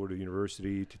 I wanted to go to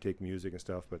university to take music and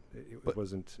stuff, but it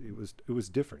wasn't. It was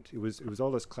different. It was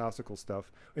all this classical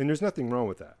stuff, and there's nothing wrong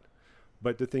with that.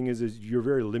 But the thing is you're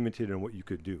very limited in what you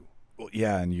could do. Well,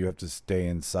 yeah, and you have to stay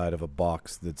inside of a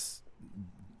box that's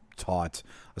taught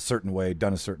a certain way,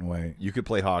 done a certain way. You could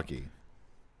play hockey.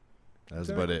 That's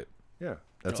about it. Yeah,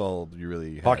 That's all you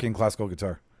really had. Hockey and classical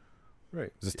guitar.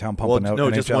 right. Is this town Well, pumping out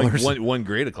no, just NHLers? one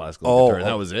grade of classical Oh, guitar, and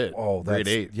that was it. Oh, grade that's,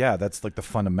 8. Yeah, that's like the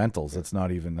fundamentals. That's not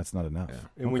enough.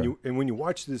 Yeah. And when you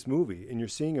watch this movie and you're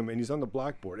seeing him and he's on the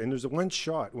blackboard, and there's one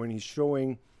shot when he's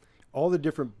showing all the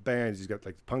different bands. He's got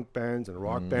like punk bands and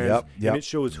rock bands, Yep. and it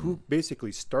shows who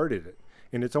basically started it,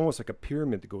 and it's almost like a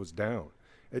pyramid that goes down.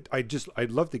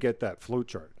 I'd love to get that flow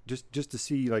chart just to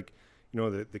see, like,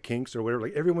 the Kinks or whatever.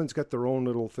 Like everyone's got their own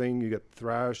little thing. You got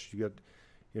thrash, you got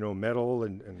metal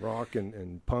and rock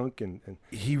and punk and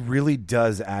He really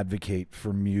does advocate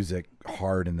for music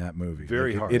hard in that movie.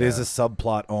 Very Like, hard, It is yeah. a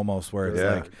subplot almost where it's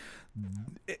Yeah. like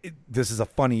this is a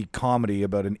funny comedy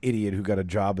about an idiot who got a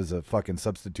job as a fucking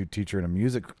substitute teacher in a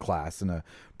music class in a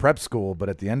prep school, but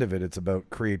at the end of it, it's about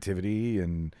creativity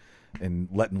and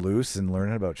letting loose and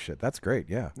learning about shit. That's great.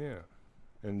 Yeah.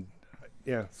 And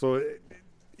so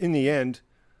in the end,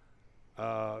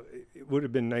 it would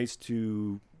have been nice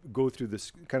to go through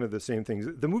this kind of the same things.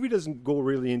 The movie doesn't go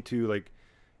really into like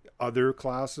other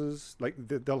classes. Like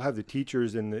they'll have the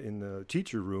teachers in the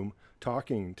teacher room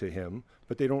talking to him,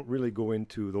 but they don't really go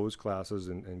into those classes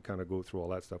and kind of go through all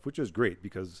that stuff, which is great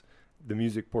because the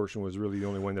music portion was really the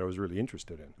only one that I was really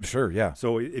interested in. Sure, yeah.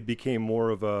 So it became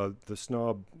more of the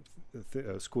snob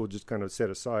school just kind of set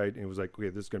aside, and it was like, okay,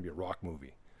 this is going to be a rock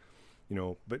movie,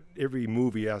 but every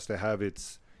movie has to have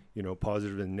its,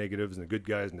 positive and negatives and the good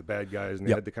guys and the bad guys, and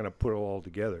they had to kind of put it all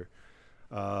together.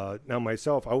 Now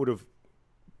myself, I would have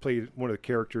played one of the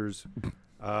characters.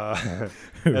 Who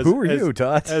are you,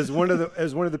 Todd? As one of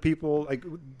the people, like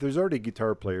there's already a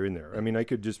guitar player in there. I mean, I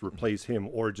could just replace him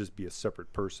or just be a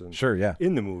separate person. Sure, yeah.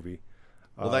 In the movie.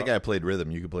 Well, that guy played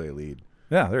rhythm. You could play a lead.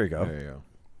 Yeah, there you go. There you go.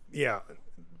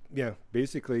 Yeah.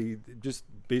 Basically just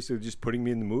putting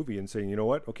me in the movie and saying, you know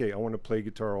what? Okay, I want to play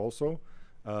guitar also.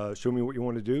 Show me what you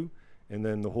want to do, and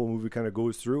then the whole movie kind of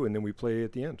goes through, and then we play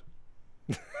at the end.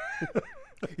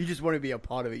 You just want to be a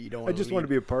part of it. You don't. I just want to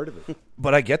be a part of it.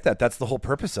 But I get that. That's the whole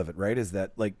purpose of it, right? Is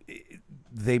that like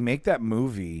they make that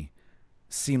movie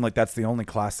seem like that's the only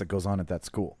class that goes on at that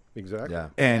school. Exactly. Yeah.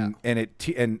 And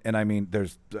I mean,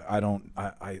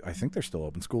 I think they're still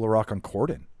open. School of Rock on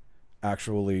Corden.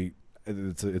 Actually,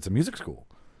 it's a music school.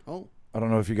 Oh. I don't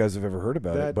know if you guys have ever heard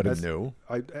about it, but it's no.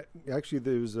 Actually,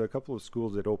 there's a couple of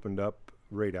schools that opened up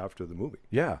right after the movie.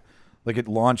 Yeah. Like it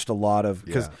launched a lot of,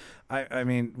 because I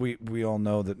mean, we all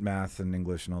know that math and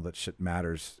English and all that shit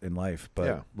matters in life.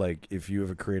 But like if you have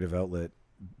a creative outlet,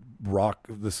 rock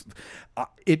this,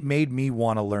 it made me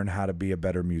want to learn how to be a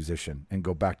better musician and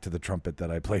go back to the trumpet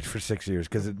that I played for 6 years.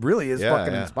 Cause it really is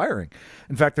fucking inspiring.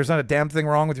 In fact, there's not a damn thing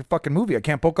wrong with your fucking movie. I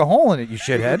can't poke a hole in it, you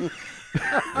shithead.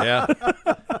 Yeah.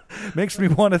 Makes me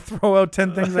want to throw out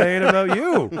 10 things I hate about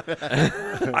you.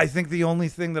 I think the only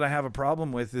thing that I have a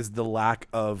problem with is the lack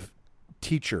of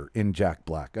teacher in Jack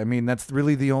Black. I mean, that's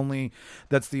really the only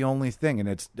thing,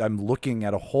 and I'm looking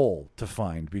at a hole to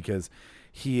find, because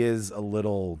he is a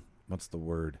little, what's the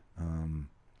word?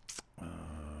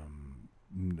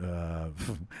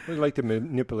 We'd like to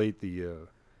manipulate the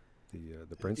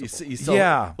principal.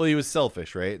 Well, he was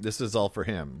selfish, right? This is all for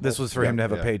him. This was for him to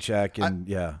have a paycheck,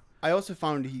 and I also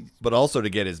found but also to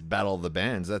get his Battle of the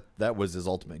Bands. That was his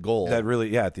ultimate goal. That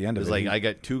really, at the end of it, like I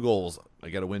got two goals. I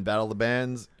got to win Battle of the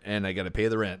Bands, and I got to pay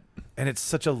the rent. And it's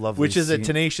such a lovely, which is scene. a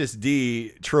Tenacious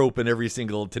D trope in every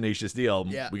single Tenacious D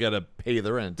album. Yeah. We got to pay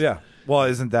the rent. Yeah. Well,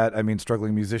 isn't that, I mean,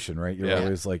 struggling musician, right? You're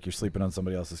always like, you're sleeping on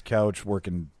somebody else's couch,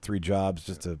 working 3 jobs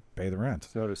just to pay the rent.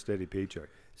 It's not a steady paycheck.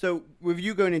 So with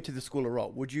you going into the School of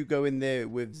Rock, would you go in there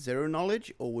with zero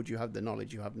knowledge, or would you have the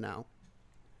knowledge you have now?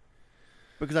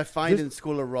 Because I find in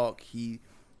School of Rock, he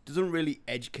doesn't really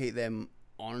educate them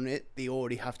on it. They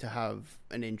already have to have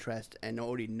an interest and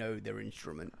already know their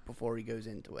instrument before he goes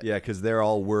into it. Yeah, because they're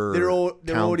already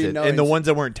talented, and the ones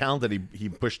that weren't talented, he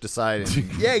pushed aside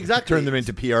and exactly, turned them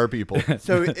into PR people.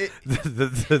 So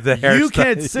the you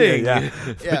can't sing,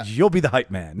 but you'll be the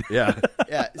hype man. Yeah.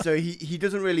 So he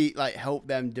doesn't really like help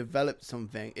them develop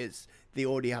something. It's they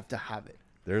already have to have it.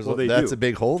 That's a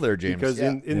big hole there, James. Because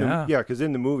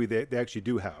in the movie they actually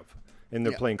do have, and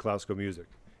they're playing classical music.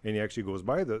 And he actually goes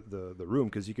by the room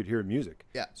because he could hear music.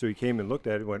 Yeah. So he came and looked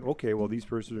at it and went, okay, well, these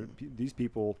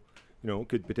people,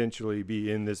 could potentially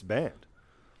be in this band.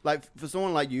 Like, for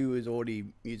someone like you who's already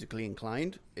musically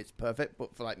inclined, it's perfect.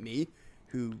 But for, like, me,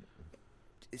 who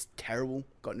is terrible,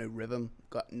 got no rhythm,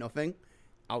 got nothing,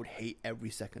 I would hate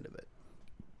every second of it.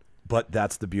 But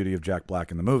that's the beauty of Jack Black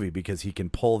in the movie, because he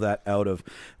can pull that out of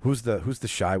who's the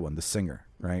shy one, the singer,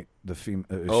 right? The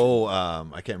female.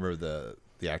 I can't remember the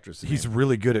actress. He's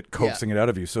really good at coaxing it out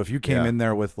of you. So if you came in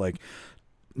there with like,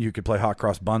 you could play Hot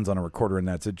Cross Buns on a recorder and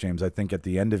that's it, James. I think at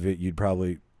the end of it, you'd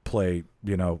probably play,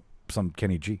 some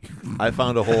Kenny G. I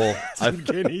found a hole. Some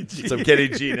Kenny G. Some Kenny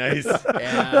G. Nice.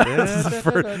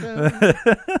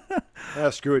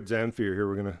 Screw it, Zamfir. Here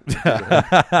we're gonna.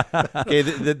 Okay.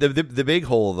 The big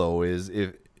hole though is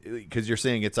because you're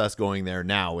saying it's us going there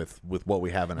now with what we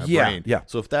have in our brain. Yeah.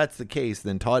 So if that's the case,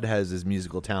 then Todd has his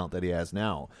musical talent that he has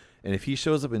now. And if he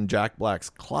shows up in Jack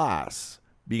Black's class,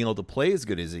 being able to play as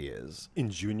good as he is in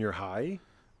junior high,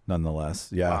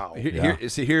 nonetheless, wow.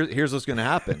 Here's what's going to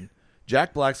happen.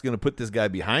 Jack Black's going to put this guy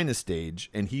behind the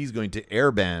stage, and he's going to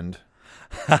airband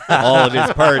all of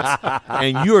his parts,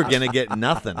 and you are going to get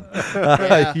nothing.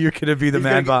 Yeah. You're gonna be the He's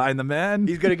man gonna get- behind the man.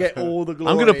 He's gonna get all the glory.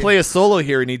 I'm going to play a solo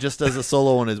here, and he just does a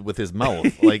solo with his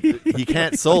mouth. Like, he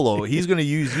can't solo. He's going to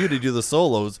use you to do the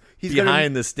solos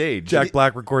behind the stage. Jack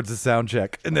Black records a sound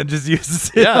check and then just uses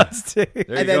it Yeah. on stage. There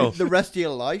you and then go. the rest of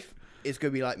your life is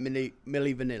gonna be like Milli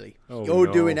Vanilli. Oh, You're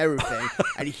no. doing everything,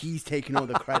 and he's taking all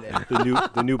the credit.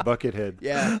 The new Buckethead.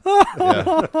 Yeah.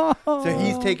 Yeah. So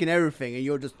he's taking everything, and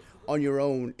you're just on your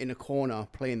own in a corner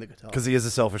playing the guitar. Because he is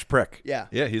a selfish prick. Yeah.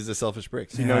 Yeah, he's a selfish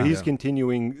prick. You know, he's Yeah.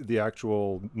 continuing the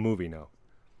actual movie now.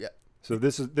 Yeah. So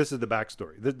this is the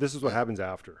backstory. This is what happens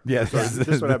after. Yeah, this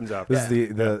is what happens after. This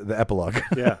is the epilogue.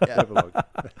 Yeah, epilogue.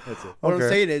 That's it. What I'm Okay.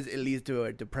 saying is, it leads to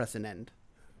a depressing end.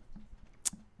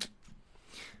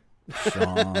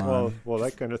 Sean. Well,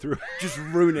 that kind of threw. Just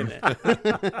ruining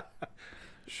it.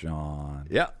 Sean.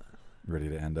 Yeah, Ready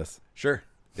to end us? sure.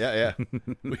 Yeah.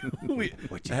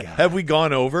 Have we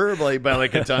gone over by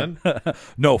like a ton?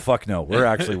 No, fuck no. We're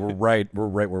right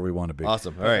where we want to be.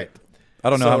 Awesome. All right. I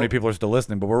don't know how So- many people are still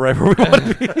listening, but we're right where we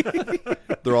want to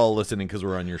be. They're all listening because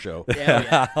we're on your show.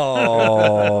 Yeah.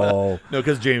 Oh. No,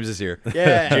 because James is here.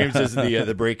 Yeah. James is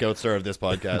the breakout star of this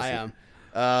podcast. I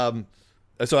am.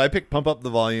 So I picked Pump Up the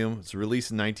Volume. It's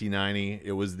released in 1990.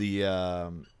 It was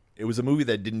it was a movie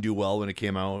that didn't do well when it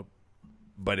came out,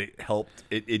 but it helped.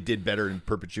 It did better in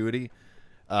perpetuity.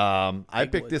 I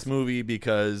picked this movie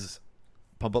because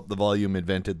Pump Up the Volume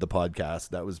invented the podcast.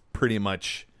 That was pretty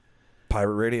much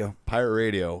Pirate Radio. Pirate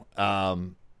Radio.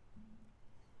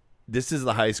 This is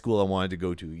the high school I wanted to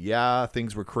go to. Yeah,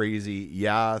 things were crazy.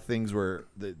 Yeah, things were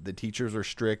the teachers were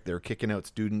strict. They were kicking out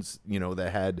students, that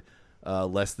had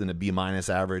less than a B-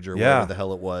 average or whatever the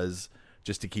hell it was,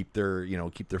 just to keep their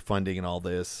funding and all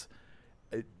this.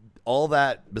 All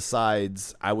that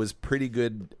besides, I was pretty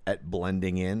good at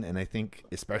blending in, and I think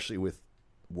especially with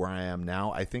where I am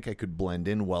now, I think I could blend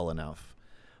in well enough.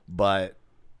 But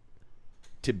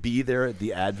to be there at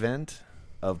the advent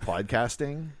of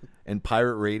podcasting and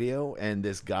pirate radio and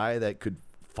this guy that could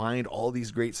find all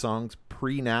these great songs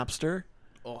pre-Napster,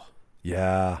 Oh.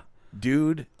 Yeah.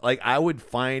 dude, like I would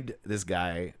find this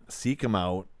guy, seek him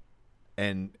out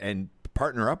and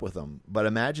partner up with him. But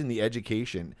imagine the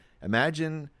education.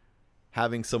 Imagine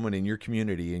having someone in your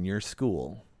community, in your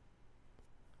school,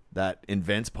 that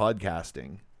invents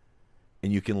podcasting,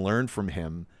 and you can learn from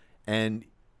him. And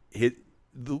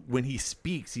when he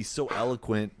speaks, he's so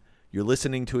eloquent. You're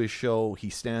listening to his show. He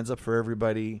stands up for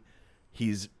everybody.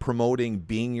 He's promoting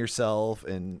being yourself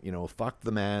and, fuck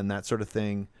the man, that sort of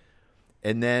thing.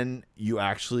 And then you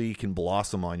actually can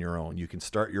blossom on your own. You can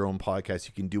start your own podcast.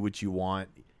 You can do what you want.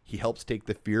 He helps take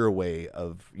the fear away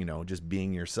of, just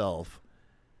being yourself.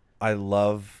 I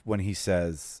love when he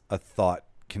says a thought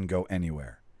can go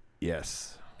anywhere.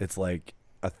 Yes. It's like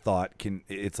a thought can,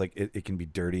 it's like it can be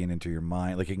dirty and into your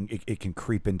mind. Like it can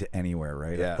creep into anywhere,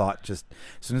 right? Yeah. A thought just,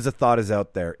 as soon as a thought is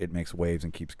out there, it makes waves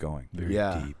and keeps going. Very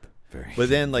Yeah. deep. Very But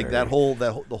then like very-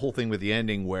 the whole thing with the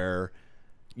ending where,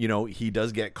 he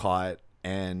does get caught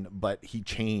but he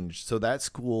changed. So that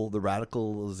school, the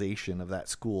radicalization of that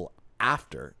school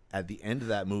at the end of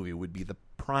that movie would be the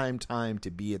prime time to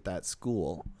be at that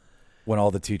school. when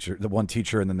all the one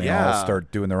teacher, and then they all Yeah.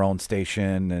 start doing their own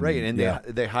station, and Right, and yeah.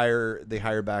 they hire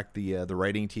back the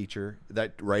writing teacher.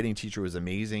 That writing teacher was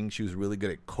amazing. She was really good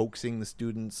at coaxing the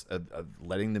students, of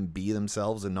letting them be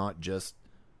themselves and not just,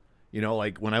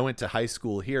 like when I went to high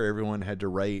school here, everyone had to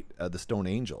write the Stone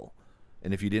Angel,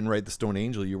 and if you didn't write the Stone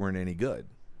Angel, you weren't any good.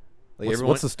 Like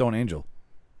what's the Stone Angel?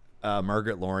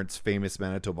 Margaret Lawrence, famous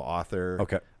Manitoba author.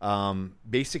 Okay.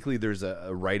 Basically, there's a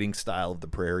writing style of the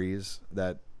prairies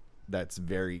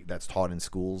that's taught in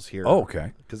schools here. Oh,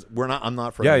 okay. Because I'm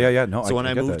not from Yeah, here. yeah. No, So when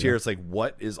I I get moved that, here, yeah. it's like,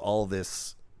 what is all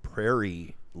this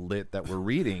prairie lit that we're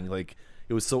reading? Like,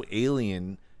 it was so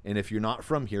alien, and if you're not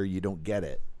from here, you don't get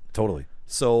it. Totally.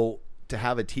 So to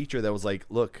have a teacher that was like,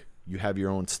 look, you have your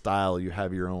own style, you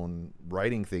have your own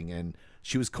writing thing, and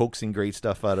she was coaxing great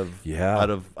stuff out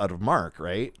of Mark,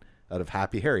 right? Out of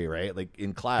Happy Harry, right? Like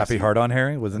in class. Happy Hard On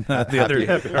Harry, wasn't that the Happy,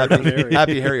 other?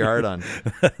 Happy Harry Hard On.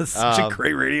 Such a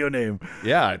great radio name.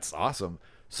 Yeah, it's awesome.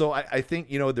 So I think,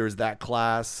 there's that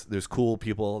class. There's cool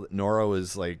people. Nora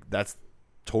was like, that's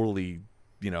totally,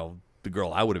 the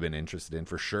girl I would have been interested in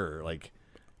for sure. Like,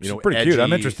 She's pretty cute.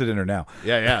 I'm edgy. interested in her now.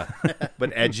 Yeah.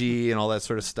 But edgy and all that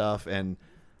sort of stuff. And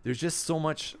there's just so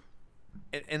much.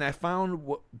 And I found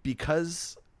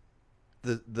because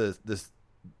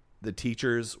the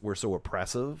teachers were so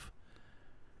oppressive,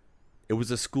 it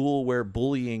was a school where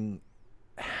bullying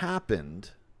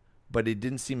happened, but it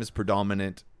didn't seem as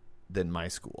predominant than my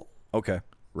school. Okay.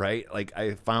 Right? Like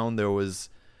I found there was,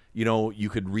 you know, you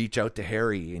could reach out to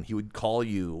Harry and he would call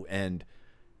you and,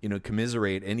 you know,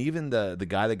 commiserate. And even the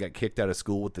guy that got kicked out of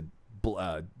school with the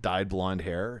dyed blonde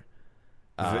hair.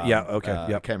 I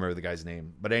can't remember the guy's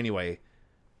name. But anyway,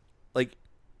 like,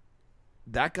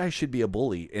 that guy should be a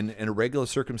bully. In a regular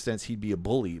circumstance, he'd be a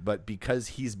bully. But because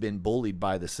he's been bullied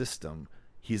by the system,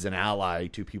 he's an ally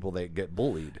to people that get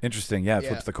bullied. Interesting. Yeah, it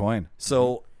flips the coin.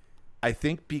 So I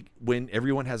think when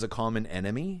everyone has a common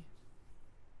enemy,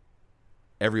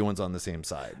 everyone's on the same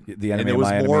side. The enemy of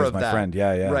my enemy is my friend.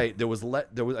 Yeah, yeah. Right. There was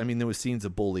scenes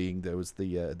of bullying. There was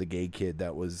the gay kid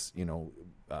that was, you know,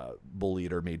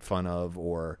 bullied or made fun of,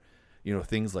 or, you know,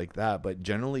 things like that. But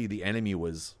generally, the enemy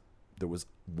there was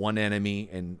one enemy,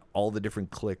 and all the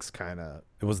different cliques kind of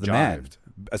it was the man.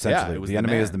 Essentially, it was the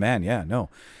enemy is the man. Yeah, no,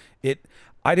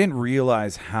 I didn't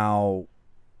realize how.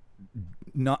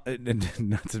 Not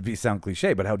to sound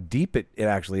cliche, but how deep it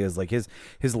actually is. Like his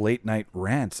late night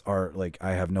rants are like,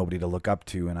 I have nobody to look up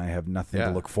to and I have nothing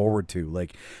to look forward to.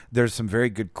 Like there's some very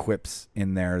good quips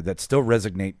in there that still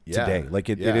resonate today. Like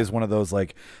it is one of those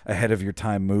like ahead of your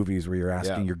time movies where you're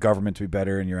asking your government to be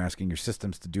better and you're asking your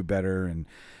systems to do better. And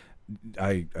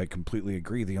I completely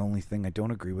agree. The only thing I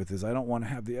don't agree with is I don't want to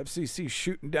have the FCC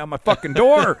shooting down my fucking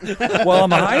door while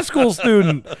I'm a high school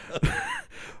student.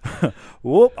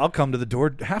 Whoop, I'll come to the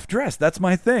door half dressed. That's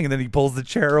my thing. And then he pulls the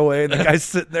chair away and the guy's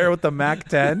sitting there with the Mac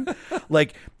 10.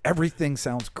 Like everything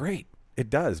sounds great.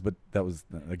 It does, but that was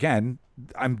again,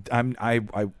 I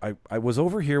was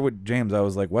over here with James. I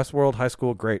was like, Westworld High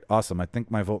School, great, awesome. I think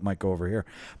my vote might go over here.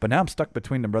 But now I'm stuck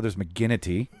between the brothers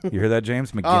McGinnity. You hear that,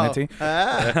 James? McGinnity.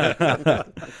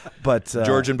 But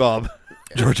George and Bob.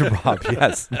 George and Bob,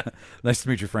 yes. Nice to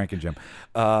meet you, Frank and Jim.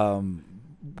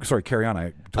 Sorry, carry on.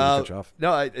 I totally cut you off.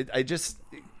 No,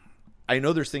 I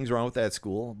know there's things wrong with that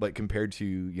school, but compared to,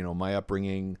 you know, my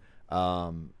upbringing,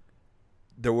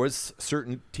 there was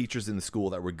certain teachers in the school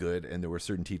that were good, and there were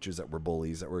certain teachers that were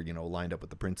bullies that were, you know, lined up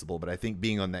with the principal. But I think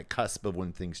being on that cusp of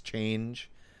when things change,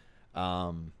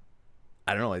 I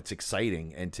don't know, it's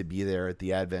exciting, and to be there at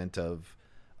the advent of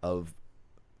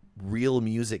real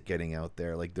music getting out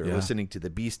there. Like they're listening to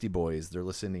the Beastie Boys, they're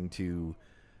listening to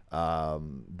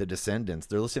the Descendants,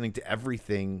 they're listening to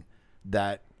everything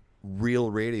that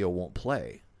real radio won't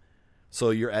play.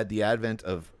 So you're at the advent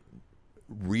of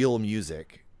real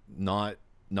music, not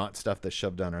stuff that's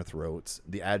shoved down our throats.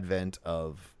 The advent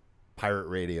of pirate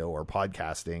radio or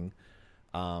podcasting,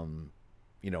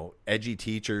 you know, edgy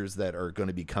teachers that are going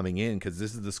to be coming in because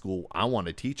this is the school I want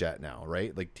to teach at now,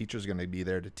 right? Like teachers are going to be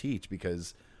there to teach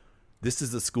because this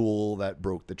is the school that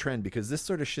broke the trend, because this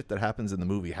sort of shit that happens in the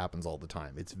movie happens all the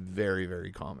time. It's very,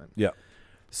 very common. Yeah.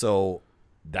 So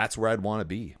that's where I'd want to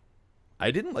be. I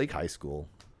didn't like high school.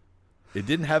 It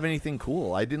didn't have anything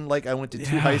cool. I went to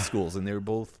two high schools and they were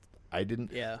both,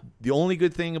 the only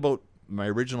good thing about my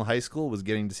original high school was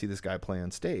getting to see this guy play on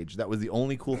stage. That was the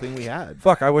only cool thing we had.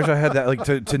 Fuck, I wish I had that. Like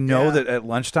to know that at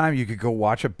lunchtime you could go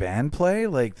watch a band play.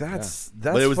 Like that's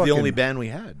but it was the only band we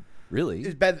had. Really,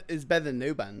 it's better than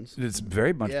no bands. It's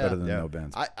very much better than no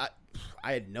bands. I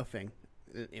had nothing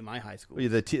in my high school.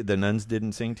 The nuns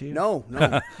didn't sing to you? No.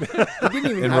 We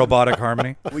didn't even in robotic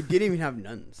harmony. We didn't even have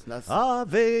nuns. That's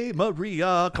Ave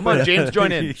Maria. Come on, James,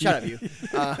 join in. Shut up, you.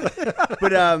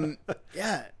 But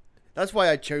that's why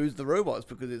I chose the robots,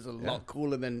 because it's a lot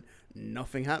cooler than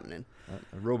nothing happening.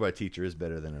 A robot teacher is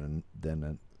better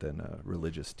than a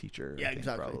religious teacher. Yeah,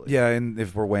 exactly. Probably. Yeah, and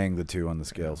if we're weighing the two on the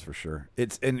scales, for sure.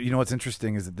 And you know what's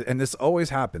interesting is that, and this always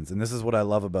happens, and this is what I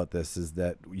love about this, is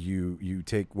that you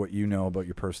take what you know about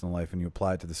your personal life and you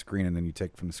apply it to the screen, and then you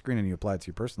take from the screen and you apply it to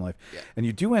your personal life, and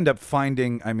you do end up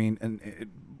finding. I mean,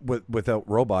 without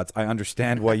robots, I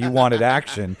understand why you wanted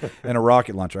action and a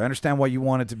rocket launcher. I understand why you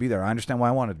wanted to be there. I understand why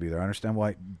I wanted to be there. I understand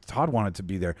why Todd wanted to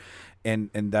be there.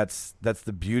 And that's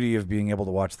the beauty of being able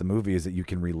to watch the movie, is that you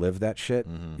can relive that shit,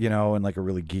 you know, in like a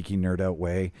really geeky nerd out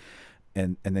way,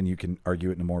 and then you can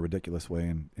argue it in a more ridiculous way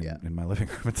in my living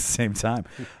room at the same time.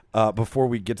 Before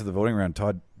we get to the voting round,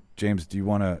 Todd, James, do you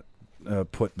want to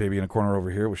put baby in a corner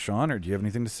over here with Sean, or do you have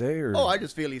anything to say? Or I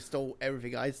just feel he stole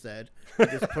everything I said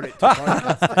and just put it to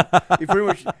podcasting. He pretty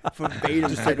much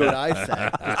verbatim said what I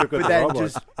said, but then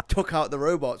just took out the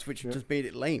robots, which just made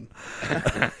it lame.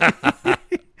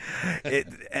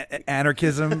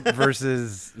 Anarchism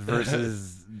versus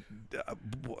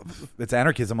it's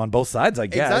anarchism on both sides, I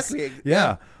guess. Exactly.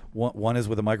 Yeah. One is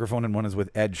with a microphone and one is with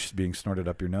edge being snorted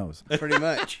up your nose. Pretty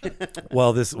much.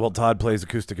 Well, Todd plays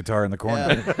acoustic guitar in the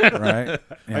corner, right?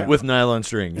 Yeah. With nylon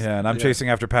strings. Yeah, and I'm chasing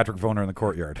after Patrick Voner in the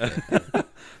courtyard.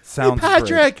 Sounds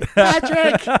Patrick, great.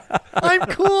 Patrick, I'm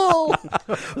cool.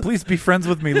 Please be friends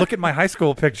with me. Look at my high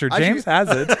school picture. James has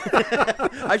it.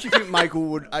 I actually think Michael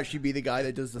would actually be the guy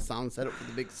that does the sound setup for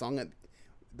the big song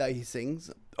that he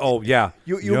sings. Oh yeah,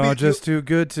 you're just too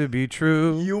good to be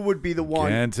true. You would be the one.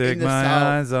 Can't take in the my sound,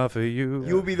 eyes off of you.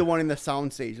 You would be the one in the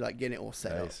sound stage, like getting it all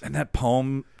set up. And that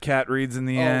poem Cat reads in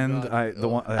the end.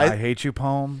 God. I hate you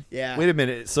poem. Yeah. Wait a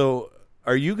minute. So,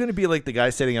 are you going to be like the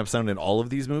guy setting up sound in all of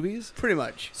these movies? Pretty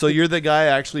much. So you're the guy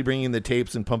actually bringing the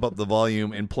tapes and pump up the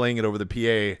volume and playing it over the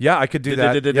PA. Yeah, I could do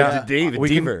that. Yeah. Dave,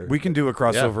 we can do a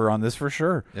crossover on this for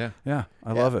sure. Yeah.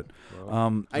 I love it.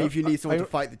 And if you need someone to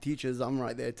fight the teachers, I'm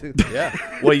right there too. Yeah.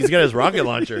 Well, he's got his rocket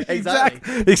launcher.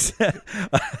 Exactly.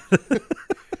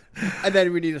 And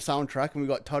then we need a soundtrack, and we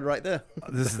got Todd right there.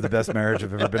 This is the best marriage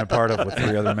I've ever been a part of with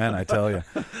 3 other men, I tell you.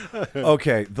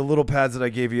 Okay, the little pads that I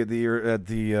gave you at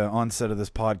the onset of this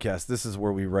podcast, this is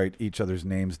where we write each other's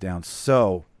names down.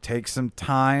 So take some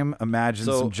time, imagine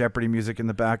some Jeopardy music in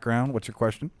the background. What's your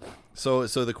question? So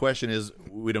the question is,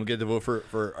 we don't get to vote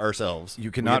for ourselves. You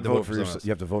cannot vote for yourself. You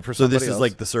have to vote for somebody somebody else. So this is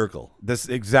like The Circle.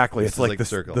 Exactly. It's like The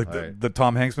Circle. The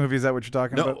Tom Hanks movie. Is that what you're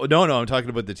talking about? No. I'm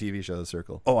talking about the TV show The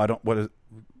Circle. Oh, I don't. What is?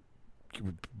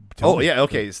 Yeah.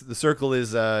 Okay. So The Circle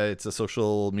is it's a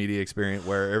social media experience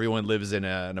where everyone lives in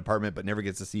an apartment but never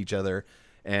gets to see each other,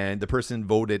 and the person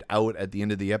voted out at the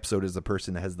end of the episode is the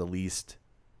person that has the least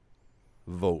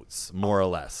votes, more or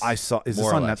less. I saw. Is this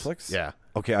on Netflix? Yeah.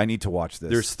 Okay, I need to watch this.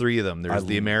 There's 3 of them. There's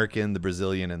the American, the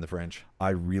Brazilian, and the French. I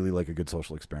really like a good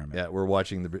social experiment. Yeah, we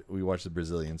watched the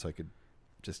Brazilian, so I could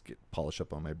just polish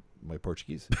up on my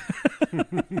Portuguese.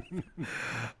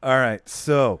 All right,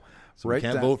 so we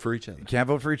can't vote for each other. You can't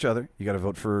vote for each other. You got to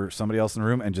vote for somebody else in the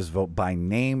room and just vote by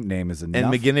name. Name is enough.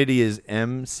 And McGinnity is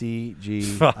MCG.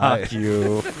 Fuck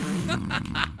you.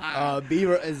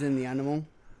 Beaver is in the animal.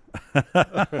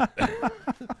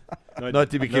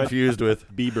 Not to be confused with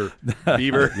Bieber.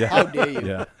 Bieber. Yeah. How dare you?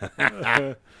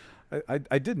 Yeah.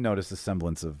 I did notice a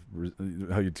semblance of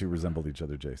how you two resembled each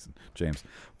other, James.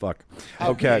 Fuck.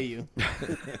 How Okay. dare you?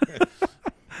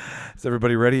 Is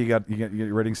everybody ready? You got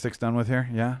your rating sticks done with here?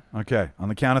 Yeah? Okay. On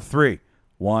the count of 3.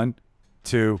 1,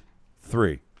 2,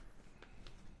 3.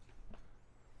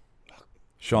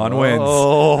 Sean wins.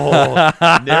 Oh,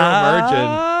 narrow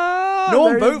margin. No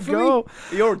one vote for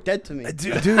me. You're dead to me.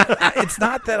 Dude, it's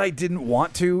not that I didn't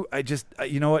want to. I just,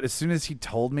 you know what? As soon as he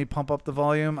told me pump up the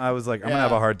volume, I was like, I'm gonna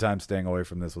have a hard time staying away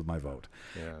from this with my vote.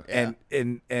 Yeah.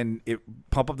 And it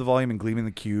Pump Up the Volume and Gleaming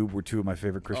the Cube were 2 of my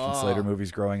favorite Christian Slater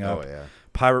movies growing up. Oh yeah.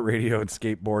 Pirate Radio and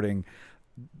skateboarding,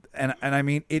 and I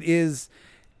mean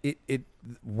it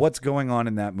what's going on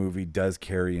in that movie does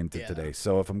carry into today.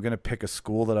 So if I'm going to pick a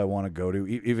school that I want to go to,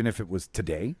 even if it was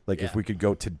today, like if we could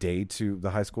go today to the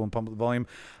high school and pump up the volume,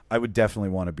 I would definitely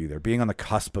want to be there. Being on the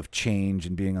cusp of change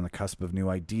and being on the cusp of new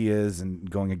ideas and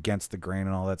going against the grain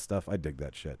and all that stuff, I dig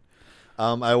that shit.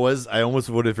 I almost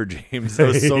voted for James. I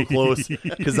was so close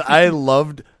because I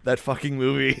loved that fucking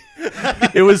movie.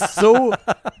 It was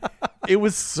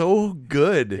so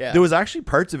good. Yeah. There was actually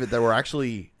parts of it that were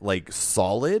actually like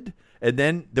solid, and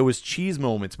then there was cheese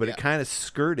moments, but it kind of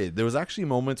skirted. There was actually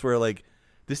moments where like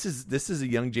this is a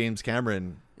young James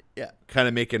Cameron kind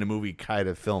of making a movie kind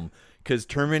of film, because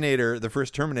the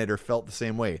first Terminator felt the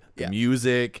same way. The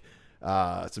music,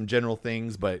 some general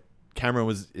things, but Cameron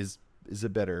is a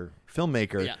better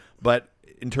filmmaker. Yeah. But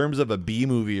in terms of a B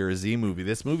movie or a Z movie,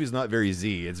 this movie is not very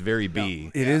Z. It's very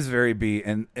B. It is very B,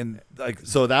 and like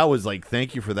so that was like,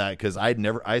 thank you for that, because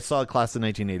I saw Class of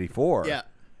 1984. Yeah.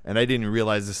 And I didn't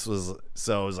realize this was,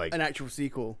 so I was like an actual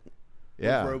sequel.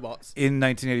 Yeah. With robots. In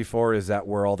 1984, is that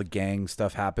where all the gang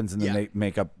stuff happens, and then they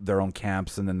make up their own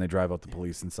camps, and then they drive out the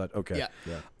police and such? Okay.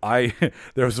 Yeah.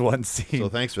 There was one scene. So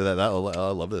thanks for that. I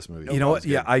love this movie. You know what?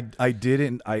 Yeah, I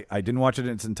didn't watch it in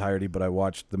its entirety, but I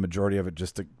watched the majority of it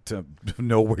just to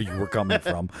know where you were coming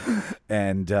from.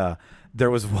 And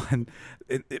there was one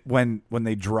when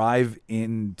they drive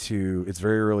into, it's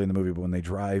very early in the movie, but when they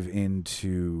drive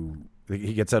into,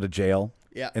 he gets out of jail.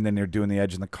 Yeah. And then they're doing the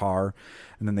edge in the car,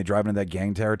 and then they drive into that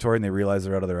gang territory, and they realize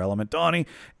they're out of their element. Donnie.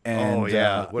 And,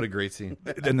 what a great scene.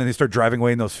 And then they start driving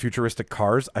away in those futuristic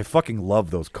cars. I fucking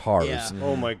love those cars. Yeah.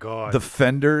 Oh my god. The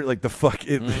fender, like the fuck,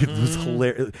 it was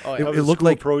hilarious. Oh, yeah. It looked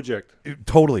like project.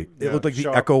 Totally. It Yeah, looked like the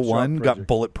shop Echo One got project.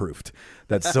 bulletproofed.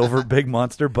 That silver big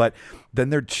monster. But then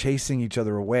they're chasing each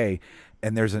other away,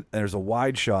 and there's a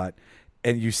wide shot.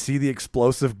 and you see the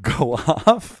explosive go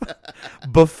off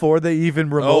before they even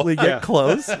remotely get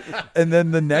close. And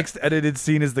then the next edited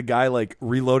scene is the guy like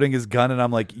reloading his gun. And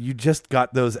I'm like, you just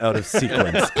got those out of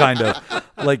sequence, kind of.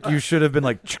 Like you should have been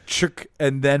like, chuk,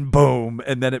 and then boom.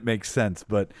 And then it makes sense.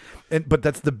 But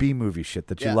that's the B movie shit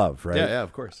that you love, right? Yeah,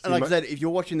 of course. And like I said, if you're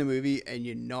watching the movie and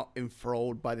you're not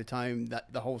enthralled by the time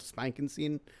that the whole spanking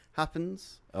scene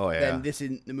happens, then this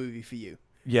isn't the movie for you.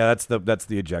 Yeah, that's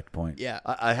the eject point. Yeah,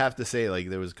 I have to say, like,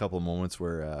 there was a couple of moments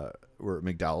where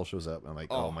McDowell shows up. I'm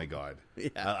like, oh my god,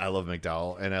 I love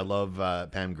McDowell, and I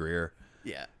love Pam Grier.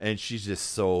 Yeah, and she's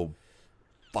just so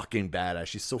fucking badass.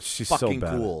 She's so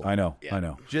cool. I know.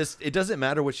 Just it doesn't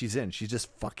matter what she's in. She's just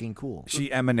fucking cool.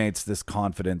 She emanates this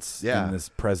confidence and this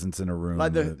presence in a room.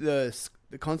 Like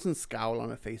the constant scowl on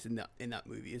her face in that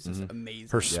movie is just amazing.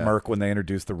 Her smirk when they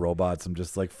introduce the robots, I'm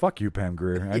just like, fuck you, Pam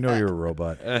Grier. I know you're a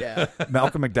robot. Yeah.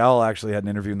 Malcolm McDowell actually had an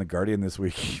interview in The Guardian this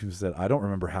week. He said, I don't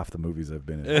remember half the movies I've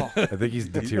been in. I think he's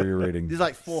deteriorating. There's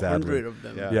like 400 sadly. of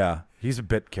them. Yeah. He's a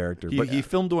bit character. He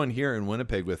filmed one here in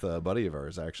Winnipeg with a buddy of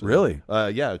ours, actually. Really?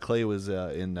 Yeah, Clay was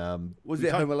in... was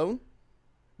it Home Alone?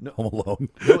 No. Home Alone.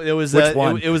 No, it was Which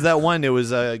one? It was that one. It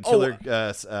was Killer...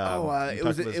 it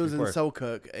was in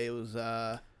Selkirk. It was...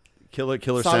 Killer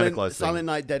Santa Claus thing. Silent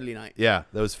Night, Deadly Night. Yeah,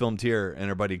 that was filmed here, and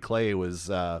our buddy Clay was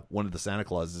one of the Santa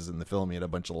Clauses in the film. He had a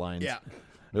bunch of lines. Yeah.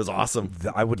 It was awesome.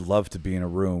 I would love to be in a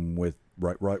room with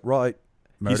right.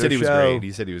 He said he was great.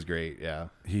 He said he was great. Yeah.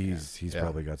 He's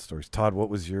probably got stories. Todd, what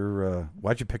was your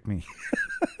why'd you pick me?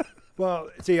 Well,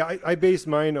 see, I based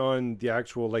mine on the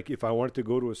actual, like, if I wanted to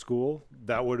go to a school,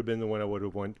 that would have been the one I would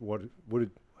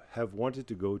have wanted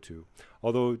to go to.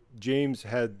 Although James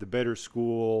had the better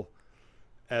school,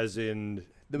 as in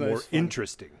the more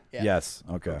interesting. Yeah. Yes.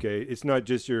 Okay. Okay. It's not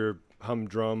just your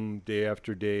humdrum day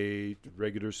after day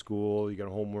regular school. You got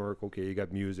homework. Okay, you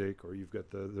got music, or you've got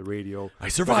the radio. I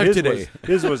survived today.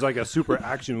 His was like a super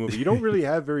action movie. You don't really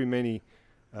have very many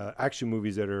action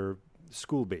movies that are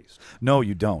school based. No,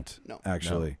 you don't. No.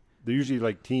 Actually. No. They're usually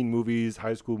like teen movies,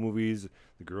 high school movies.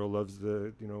 The girl loves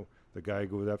the guy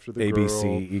goes after the girl.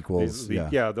 ABC equals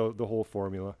the whole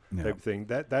formula type thing.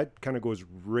 That kind of goes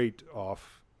right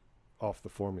off the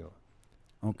formula.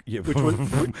 Okay. Yeah. Which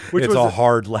it's was a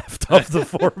hard left of the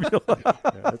formula.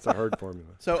 Yeah, that's a hard formula.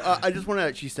 So I just want to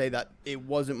actually say that it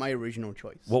wasn't my original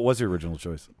choice. What was your original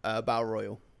choice? Battle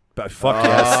Royal. Fuck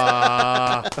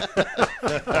yes.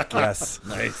 Fuck yes.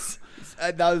 Nice.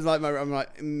 That was like I'm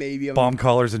like, maybe I'm... Bomb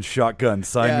collars and shotguns.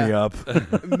 Sign me up.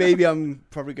 Maybe I'm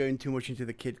probably going too much into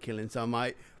the kid killing, so I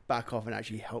might back off and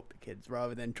actually help the kids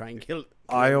rather than try and kill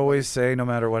I always say, no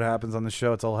matter what happens on the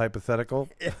show, it's all hypothetical.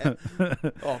 Yeah.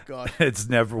 Oh God.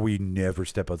 We never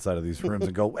step outside of these rooms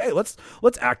and go, hey, let's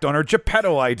act on our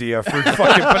Geppetto idea for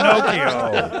fucking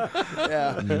Pinocchio.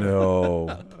 Yeah.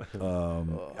 No.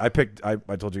 I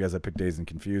told you guys I picked Dazed and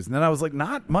Confused, and then I was like,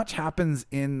 not much happens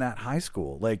in that high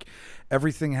school. Like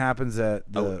everything happens at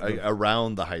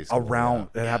around the high school.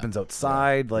 It happens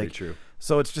outside. Yeah. Like Very true.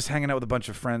 So it's just hanging out with a bunch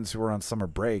of friends who were on summer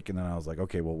break, and then I was like,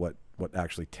 okay, well, what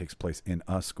actually takes place in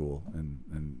a school?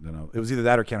 And it was either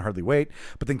that or Can't Hardly Wait.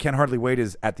 But then Can't Hardly Wait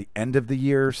is at the end of the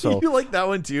year, so you like that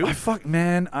one too?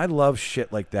 I love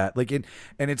shit like that. Like and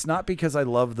it's not because I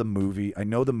love the movie. I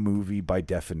know the movie by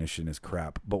definition is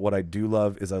crap, but what I do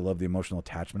love is I love the emotional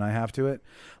attachment I have to it.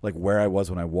 Like where I was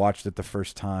when I watched it the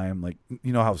first time. Like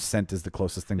you know how Scent is the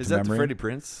closest thing to memory. Is that the Freddie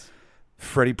Prinze?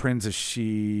 Freddie Prinze is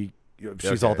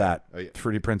She's All That. Oh, yeah.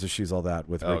 Freddie Prinze is She's All That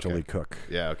with Rachel Lee Cook.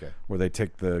 Yeah, okay. Where they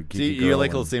take the geeky See, girl you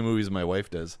like all the same movies my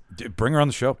wife does. Bring her on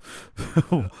the show.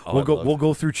 We'll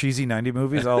go through cheesy 90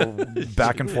 movies. I'll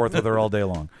back and forth with her all day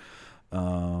long.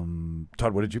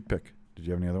 Todd, what did you pick? Did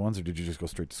you have any other ones, or did you just go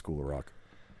straight to School of Rock?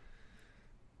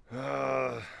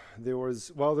 There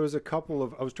was a couple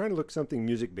of. I was trying to look something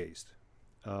music based.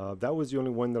 That was the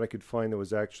only one that I could find that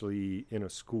was actually in a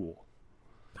school.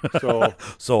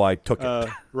 So I took it.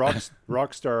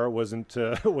 Rockstar wasn't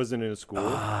in a school.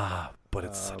 But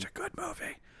it's such a good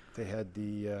movie. They had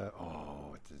the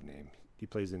what's his name? He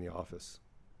plays in The Office.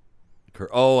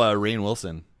 Rainn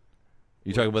Wilson.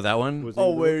 You talking about that one?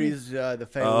 Where he's the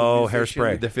failed musician.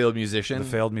 Hairspray. The failed musician. The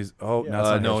failed music. Oh,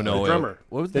 yeah. no, the drummer.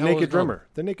 What was the naked drummer?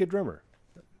 The naked drummer.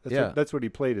 That's what he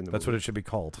played in the movie. That's what it should be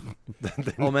called.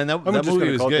 Oh man, that movie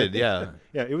was good. Yeah,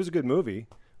 yeah, it was a good movie.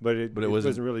 But it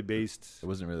wasn't really based. It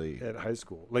wasn't really at high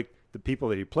school. Like the people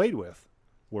that he played with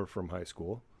were from high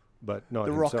school, but not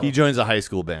the himself. Rocker. He joins a high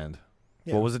school band.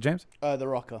 Yeah. What was it, James? The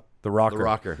Rocker. The Rocker. The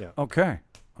Rocker. Yeah. Okay.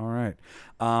 All right.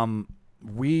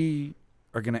 We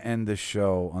are going to end this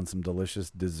show on some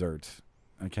delicious dessert.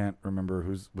 I can't remember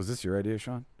was this your idea,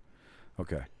 Sean?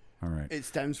 Okay. All right. It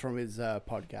stems from his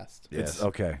podcast. Yes.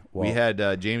 Okay. Well, We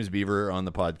had James Beaver on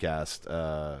the podcast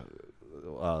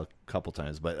a couple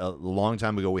times, but a long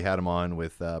time ago we had him on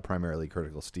with Primarily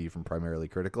Critical, Steve from Primarily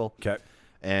Critical. Okay.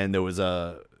 And there was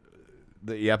the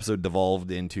episode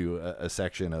devolved into a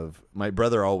section of, my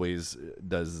brother always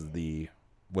does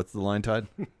what's the line, Todd?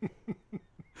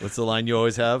 What's the line you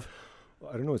always have?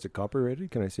 I don't know. Is it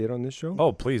copyrighted? Can I say it on this show?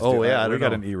 Oh, please. Oh, do. yeah, I we don't got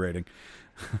know. an E rating.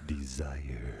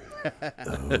 Desire.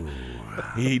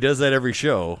 He does that every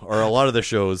show, or a lot of the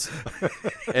shows.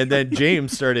 And then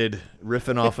James started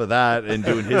riffing off of that and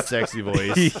doing his sexy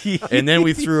voice. And then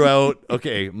we threw out,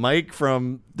 okay, Mike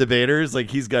from Debaters, like,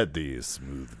 he's got the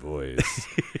smooth voice.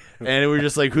 And we're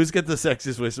just like, who's got the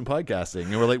sexiest voice in podcasting?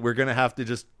 And we're like, we're gonna have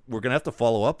to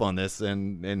follow up on this,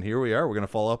 and here we are. We're gonna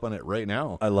follow up on it right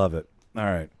now. I love it. All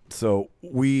right. So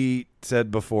we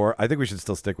said before, I think we should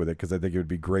still stick with it because I think it would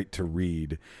be great to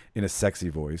read in a sexy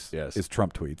voice. Yes. Is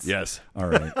Trump tweets. Yes. All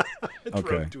right.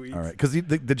 Okay. tweets. All right. Because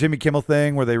the Jimmy Kimmel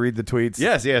thing where they read the tweets.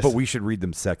 Yes, yes. But we should read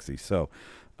them sexy. So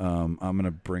I'm going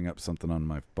to bring up something on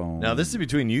my phone. Now, this is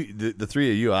between you, the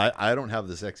three of you. I don't have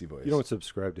the sexy voice. You don't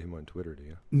subscribe to him on Twitter, do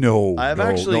you? No. I'm no,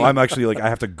 actually- no, I'm actually like, I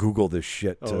have to Google this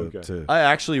shit to. Oh, okay. to I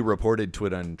actually reported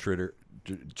Twit on Twitter.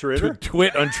 Twitter?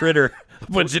 Twit on Twitter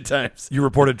a bunch of times. You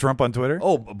reported Trump on Twitter?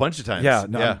 Oh, a bunch of times. Yeah.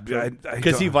 No, yeah. I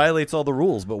Because he don't- violates all the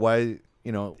rules. But why?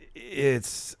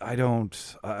 I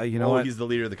don't. You know what? He's the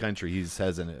leader of the country. He has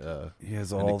He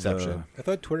has an all exception. I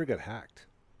thought Twitter got hacked.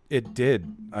 It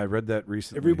did. I read that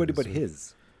recently. Everybody It but was-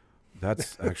 his.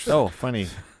 That's actually. Oh, funny.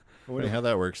 Funny how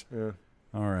that works. Yeah.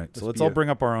 All right. So Must let's be all a-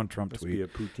 bring up our own Trump Must tweet. be a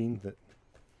poutine that.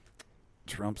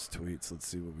 Trump's tweets. Let's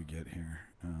see what we get here.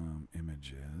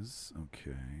 Images.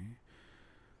 Okay.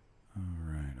 All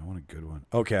right. I want a good one.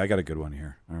 Okay, I got a good one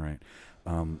here. All right.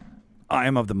 I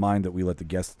am of the mind that we let the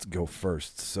guests go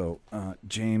first. So,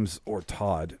 James or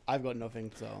Todd, I've got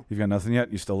nothing, so you've got nothing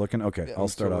yet? You still looking? Okay, Yeah, I'll I'm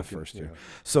start still off looking, first here. yeah.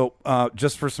 So,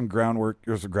 just for some groundwork,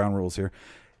 here's some ground rules here.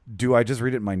 Do I just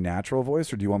read it in my natural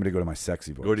voice, or do you want me to go to my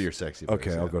sexy voice? Go to your sexy voice.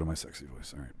 Okay, yeah. I'll go to my sexy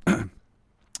voice. All right.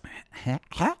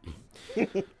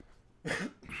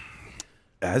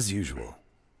 As usual,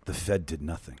 the Fed did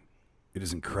nothing. It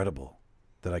is incredible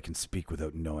that I can speak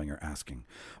without knowing or asking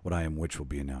what I am, which will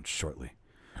be announced shortly.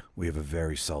 We have a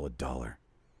very solid dollar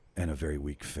and a very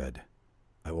weak Fed.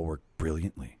 I will work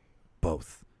brilliantly,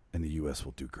 both, and the U.S.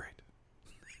 will do great.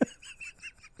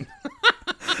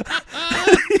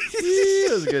 That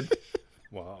was good.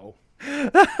 Wow.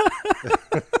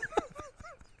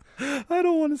 I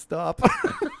don't want to stop.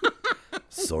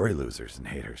 Sorry, losers and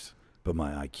haters, but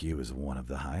my IQ is one of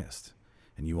the highest,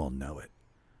 and you all know it.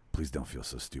 Please don't feel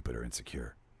so stupid or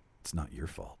insecure. It's not your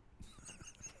fault.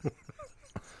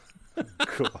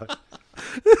 God.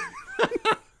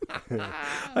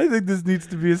 I think this needs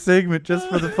to be a segment just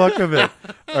for the fuck of it.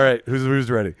 All right, who's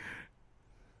ready?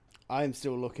 I'm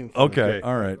still looking for Okay,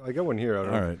 all right. I got one here. I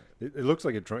don't All know. right. It looks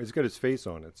like it's got his face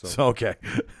on it. So. So, okay.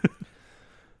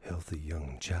 Healthy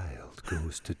young child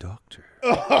goes to doctor.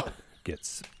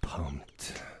 Gets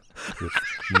pumped with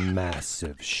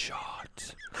massive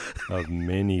shot of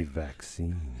many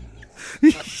vaccines.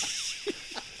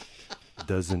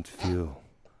 Doesn't feel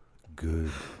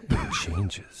good and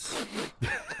changes.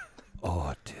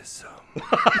 Autism.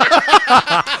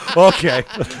 Okay.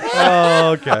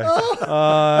 Okay.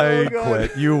 I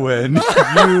quit. You win.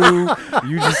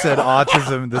 You just said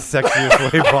autism the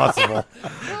sexiest way possible.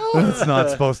 That's not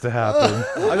supposed to happen.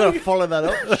 I gotta follow that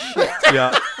up. Shit.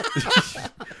 Yeah.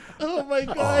 Oh my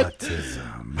god.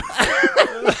 Autism.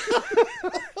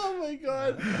 Oh my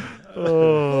god.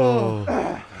 Oh.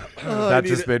 That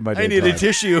just made my day. I need a Todd.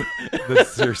 tissue. That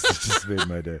seriously just made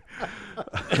my day.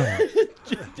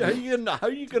 How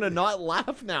are you gonna not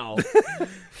laugh now?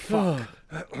 All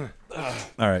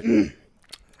right.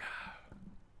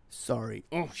 Sorry.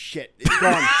 Oh shit. It's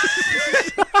gone.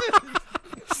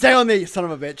 Stay on there, you son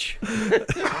of a bitch.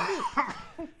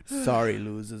 Sorry,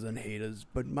 losers and haters,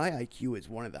 but my IQ is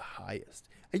one of the highest,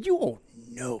 and you all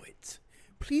know it.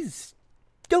 Please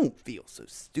don't feel so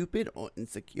stupid or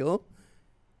insecure.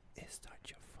 It's not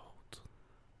your fault.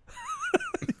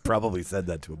 Probably said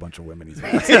that to a bunch of women he's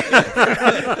met. It's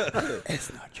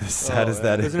not your As sad as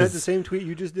that Isn't that the is. same tweet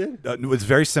you just did? No, it's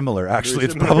very similar, actually.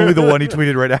 It's similar. probably the one he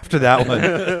tweeted right after that one.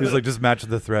 He was like, just match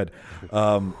the thread.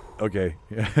 Okay.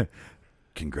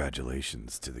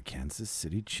 Congratulations to the Kansas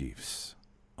City Chiefs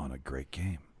on a great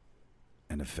game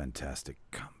and a fantastic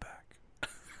comeback.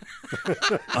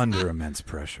 Under immense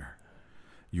pressure,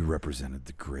 you represented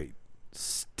the great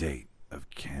state of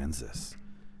Kansas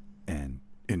and,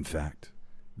 in fact,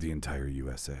 the entire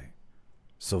USA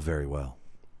so very well.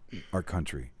 Our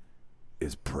country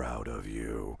is proud of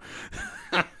you.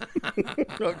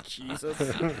 Oh, Jesus.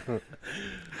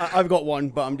 I've got one,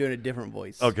 but I'm doing a different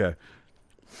voice. Okay.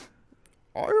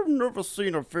 I've never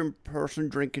seen a thin person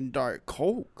drinking Diet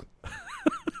Coke.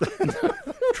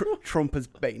 Trump is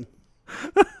Bane.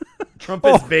 Trump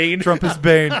is Bane. Trump is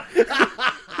Bane.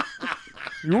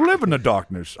 You live in the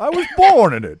darkness. I was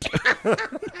born in it.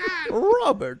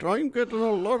 Robert, I'm getting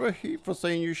a lot of heat for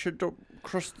saying you should do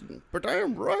Kristen, but I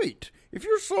am right. If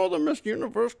you saw the Miss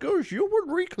Universe goes, you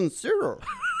would reconsider.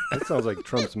 That sounds like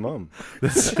Trump's mom.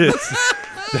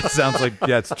 That sounds like,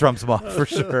 yeah, it's Trump's mom for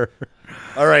sure.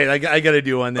 All right, I got to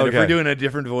do one then. Okay. If we're doing a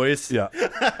different voice. Yeah.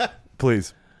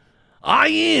 Please. I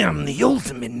am the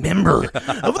ultimate member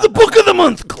of the Book of the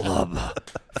Month Club.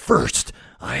 First,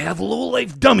 I have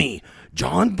lowlife dummy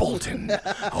John Bolton, a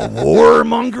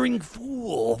warmongering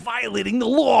fool violating the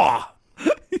law.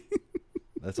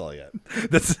 That's all I got.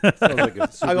 That's Sounds like a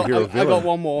superhero I villain. got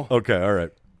one more. okay. All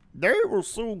right. They will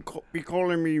soon be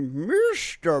calling me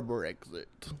Mr. Brexit.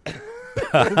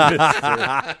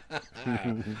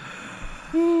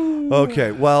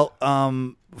 Okay. Well,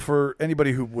 for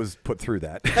anybody who was put through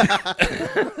that,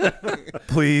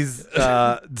 please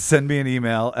send me an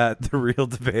email at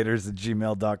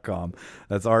therealdebaters@gmail.com.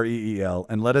 That's REEL,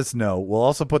 and let us know. We'll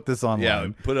also put this online. Yeah,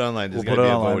 put it online. There's We'll going put to it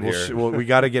be a online. vote here. We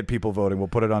got to get people voting. We'll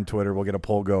put it on Twitter. We'll get a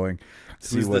poll going.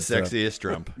 See Who's the what, sexiest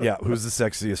Trump? Yeah, who's the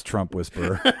sexiest Trump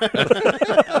whisperer?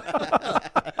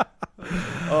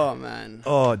 Oh, man.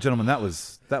 Oh, gentlemen, that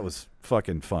was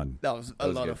fucking fun. That was a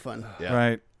lot good. of fun. Yeah.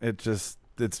 Right? It's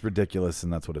ridiculous,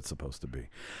 and that's what it's supposed to be.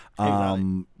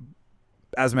 Exactly.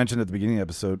 As mentioned at the beginning of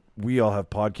the episode, we all have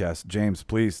podcasts. James,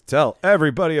 please tell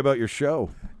everybody about your show.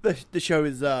 The show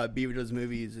is Beaver Does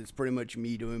Movies. It's pretty much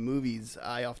me doing movies.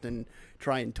 I often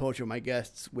try and torture my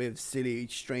guests with silly,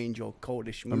 strange, or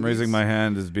coldish movies. I'm raising my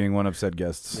hand as being one of said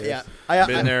guests. Yeah.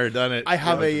 Been there, done it. I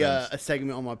have Yeah, a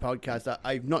segment on my podcast that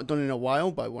I've not done in a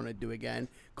while, but I want to do again,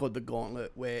 called The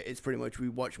Gauntlet, where it's pretty much we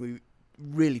watch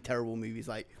really terrible movies,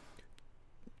 like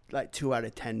 2 out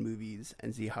of 10 movies,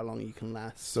 and see how long you can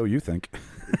last. So you think?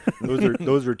 Those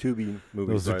are Tubi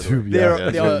movies. Those are by the two. way.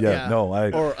 Yeah. No,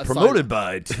 Or promoted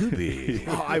by Tubi.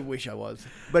 Oh, I wish I was.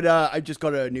 But I just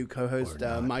got a new co-host,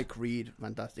 Mike Reed,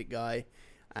 fantastic guy.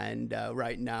 And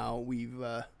right now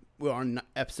we're on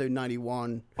episode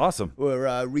 91. Awesome.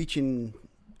 We're reaching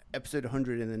episode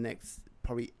 100 in the next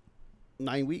probably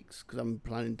 9 weeks, because I'm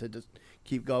planning to just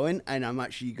keep going. And I'm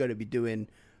actually going to be doing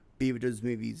Beaver Does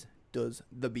Movies Does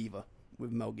The Beaver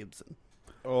with Mel Gibson.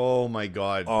 Oh, my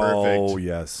God. Oh, Perfect.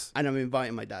 yes. And I'm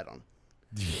inviting my dad on.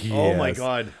 Oh, my Yes.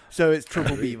 God. So it's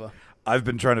Triple Beaver. I've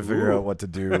been trying to figure out what to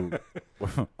do.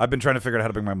 I've been trying to figure out how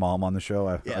to bring my mom on the show.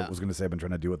 I was going to say I've been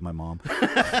trying to do it with my mom.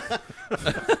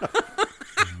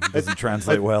 Doesn't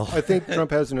translate well. I think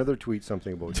Trump has another tweet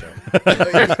something about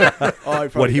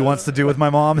that. What he wants to do with my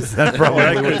mom, is that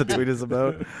probably what the tweet is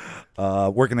about?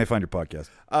 Where can they find your podcast?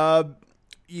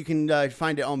 You can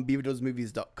find it on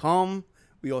beaverdoesmovies.com.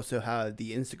 We also have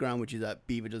the Instagram, which is at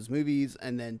beaverdoesmovies,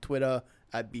 and then Twitter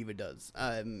at beaverdoes.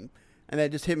 And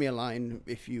then just hit me a line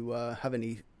if you have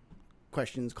any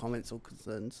questions, comments, or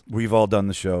concerns. We've all done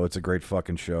the show. It's a great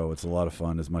fucking show. It's a lot of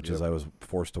fun, as much as I was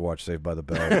forced to watch Saved by the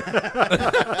Bell.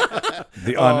 the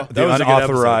was a good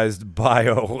unauthorized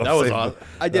bio. Of That was Saved awesome.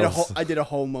 I did a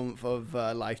whole month of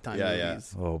Lifetime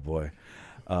movies. Oh, boy.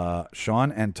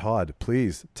 Sean and Todd,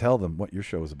 please tell them what your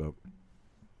show is about.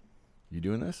 You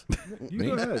doing this? You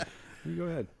go ahead. You go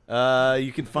ahead.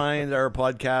 You can find our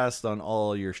podcast on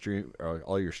all your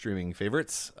streaming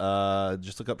favorites.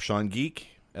 Just look up Sean Geek.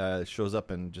 It shows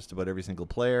up in just about every single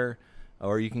player.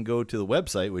 Or you can go to the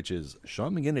website, which is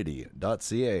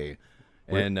seanmcginnity.ca.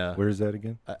 And Where is that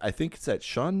again? I think it's at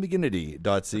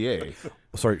seanmcginnity.ca.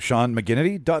 Sorry,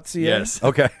 SeanMcGinnity.ca? Yes.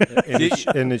 Okay.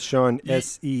 And it's Sean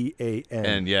SEAN.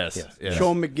 And yes.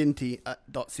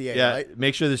 SeanMcGinty.ca, Yeah, right?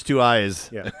 make sure there's 2 eyes.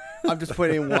 Yeah. I'm just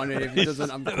putting in one, and if it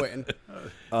doesn't, I'm quitting.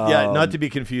 Yeah, not to be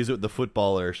confused with the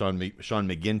footballer Sean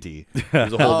McGinty,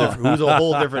 who's a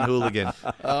whole different hooligan.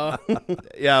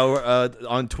 Yeah, we're,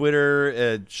 on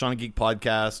Twitter, Sean Geek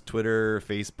Podcast, Twitter,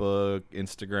 Facebook,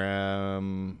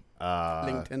 Instagram,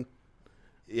 LinkedIn.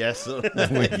 Yes,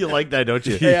 you like that, don't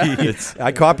you? Yeah.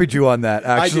 I copied you on that,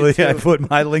 actually. I did I too. put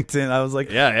my LinkedIn. I was like,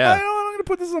 Yeah. I know I'm going to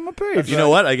put this on my page. You know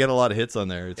what? I get a lot of hits on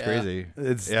there. It's Yeah. crazy.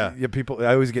 It's Yeah. people.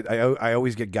 I always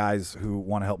get guys who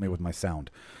want to help me with my sound,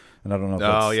 and I don't know. If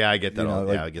Oh, that's, yeah, I get that you know, all-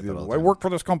 like, yeah, I get that all the I time. work for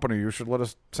this company. You should let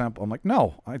us sample. I'm like,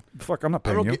 no, I'm not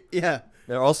paying you. Yeah.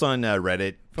 They're also on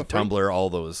Reddit, free? Tumblr, all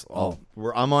those.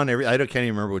 I'm on every. Can't even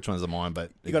remember which ones I'm on,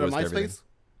 but You it got a goes to everything. MySpace?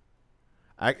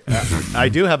 I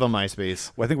do have a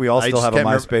MySpace. Well, I think we all still have a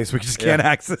MySpace. We just can't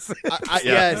accce it. Same.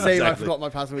 Exactly. I forgot my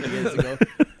password years ago.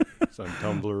 Some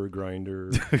Tumblr,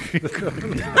 Grinder.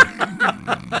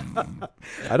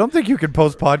 I don't think you can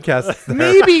post podcasts there.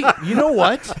 Maybe. You know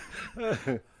what?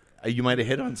 You might have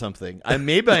hit on something.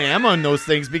 Maybe I am on those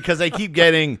things because I keep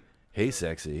getting, "Hey,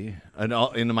 sexy,"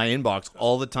 into my inbox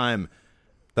all the time.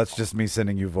 That's just me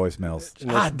sending you voicemails.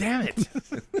 Damn it!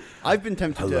 I've been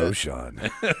tempted. Hello, Sean.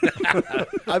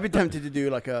 I've been tempted to do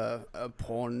like a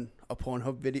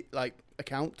Pornhub video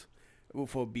account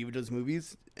for Beaver Does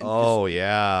Movies. Oh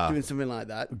yeah, doing something like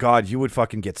that. God, you would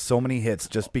fucking get so many hits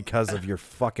just because of your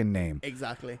fucking name.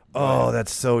 Exactly. Oh,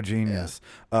 that's so genius.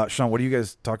 Yeah. Sean, what do you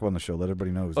guys talk about on the show? Let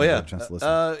everybody know who's had a chance to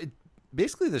listen.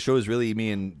 Basically, the show is really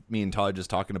me and Todd just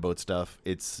talking about stuff.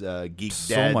 It's geek dads.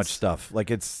 So much stuff.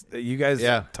 Like it's you guys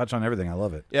touch on everything. I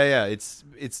love it. Yeah. It's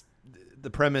the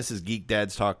premise is geek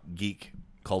dads talk geek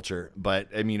culture, but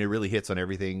I mean it really hits on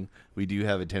everything. We do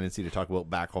have a tendency to talk about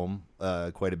back home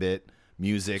quite a bit.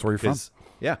 Music. That's where you're from.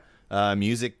 Yeah.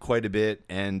 Music quite a bit,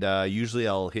 and usually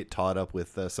I'll hit Todd up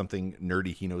with something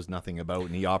nerdy he knows nothing about,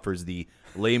 and he offers the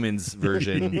layman's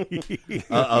version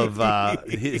of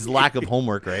his lack of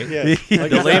homework, right? Yeah.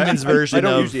 The layman's version of... I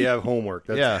don't usually have homework.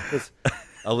 That's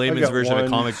a layman's version of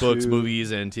comic books,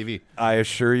 movies, and TV. I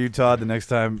assure you, Todd, the next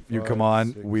time you come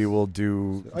on, we will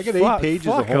do... I got 8 pages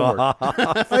of homework.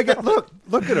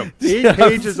 Look at them. 8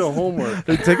 pages of homework.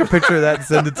 Take a picture of that and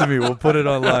send it to me. We'll put it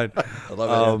online. I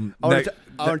love it.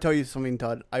 I want to tell you something,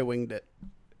 Todd. I winged it.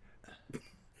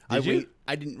 I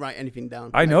didn't write anything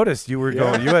down. I noticed you were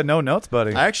going. You had no notes,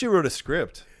 buddy. I actually wrote a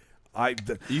script.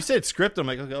 You said script. I'm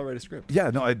like, okay, I'll write a script. Yeah,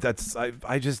 no,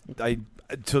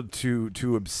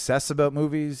 to obsess about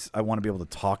movies, I want to be able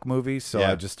to talk movies, so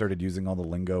I just started using all the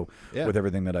lingo with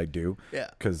everything that I do.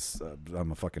 Yeah, because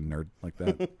I'm a fucking nerd like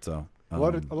that. So. A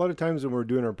lot of times when we're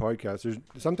doing our podcast,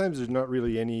 sometimes there's not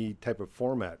really any type of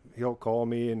format. He'll call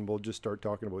me and we'll just start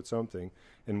talking about something,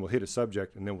 and we'll hit a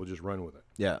subject, and then we'll just run with it.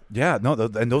 Yeah. No,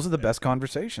 and those are the best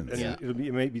conversations. And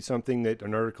it might be something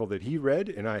an article that he read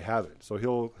and I haven't. So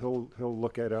he'll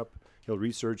look it up, he'll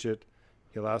research it,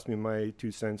 he'll ask me my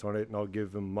 2 cents on it, and I'll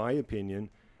give him my opinion.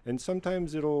 And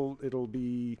sometimes it'll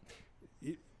be,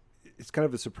 it's kind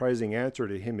of a surprising answer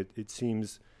to him. It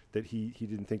seems that he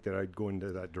didn't think that I'd go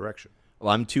into that direction.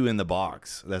 Well, I'm too in the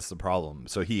box. That's the problem.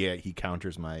 So he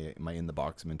counters my in the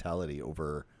box mentality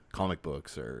over comic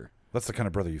books or. That's the kind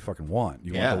of brother you fucking want.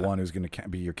 You want the one who's going to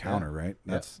be your counter, right?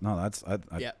 If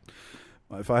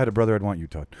I had a brother, I'd want you,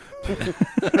 Todd.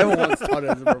 Everyone wants Todd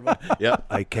as a brother. Yeah,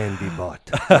 I can be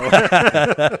bought.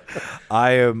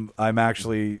 I'm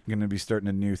actually going to be starting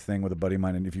a new thing with a buddy of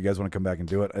mine, and if you guys want to come back and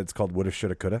do it, it's called Woulda,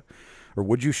 Shoulda, Coulda, or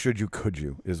Would You, Should You, Could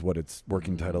You is what its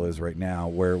working title is right now,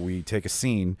 where we take a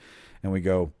scene and we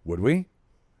go, would we,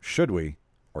 should we,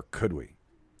 or could we?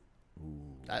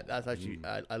 That's actually,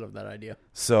 I love that idea.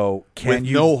 So with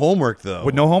no homework though.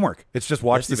 With no homework, it's just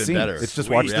watch the scene. Better. It's just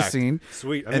watch the scene.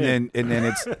 Sweet. And then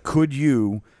it's could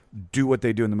you do what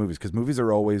they do in the movies, because movies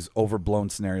are always overblown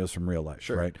scenarios from real life,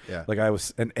 right? Yeah. Like I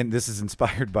was, and this is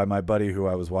inspired by my buddy who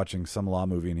I was watching some law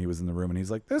movie, and he was in the room, and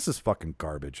he's like, "This is fucking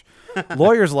garbage.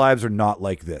 Lawyers' lives are not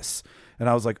like this." And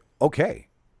I was like, "Okay,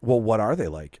 well, what are they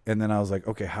like?" And then I was like,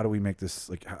 "Okay, how do we make this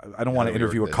like? I don't want to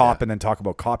interview a cop and then talk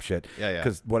about cop shit,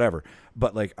 because whatever."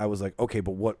 But like, I was like, "Okay,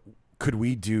 but what could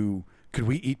we do? Could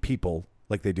we eat people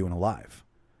like they do in Alive?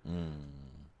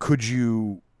 Could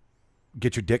you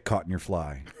get your dick caught in your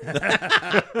fly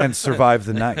and survive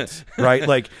the night, right?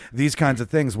 Like these kinds of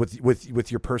things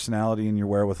with your personality and your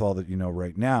wherewithal that you know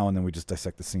right now, and then we just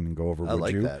dissect the scene and go over. I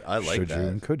like that. I like should that. you,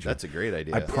 and could you? That's a great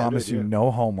idea. I promise you,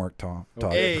 no homework, Tom.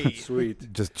 Hey,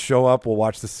 sweet. Just show up. We'll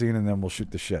watch the scene and then we'll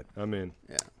shoot the shit. I'm in.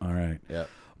 Yeah. All right. Yeah.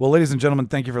 Well, ladies and gentlemen,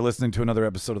 thank you for listening to another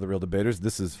episode of The Real Debaters.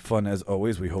 This is fun as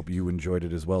always. We hope you enjoyed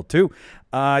it as well, too.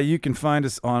 You can find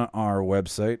us on our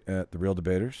website at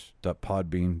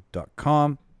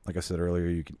therealdebaters.podbean.com. Like I said earlier,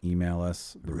 you can email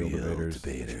us,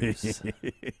 therealdebaters.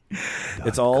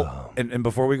 It's all, and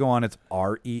before we go on, it's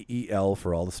REEL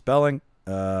for all the spelling.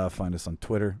 Find us on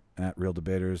Twitter at Real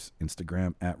Debaters,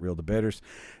 Instagram at Real Debaters,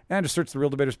 and just search The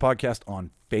Real Debaters Podcast on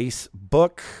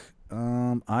Facebook.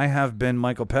 I have been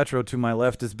Michael Petro. To my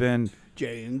left has been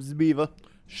James Beaver,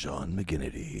 Sean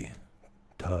McGinnity,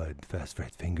 Todd Fast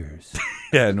Fingers.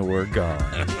 and we're gone.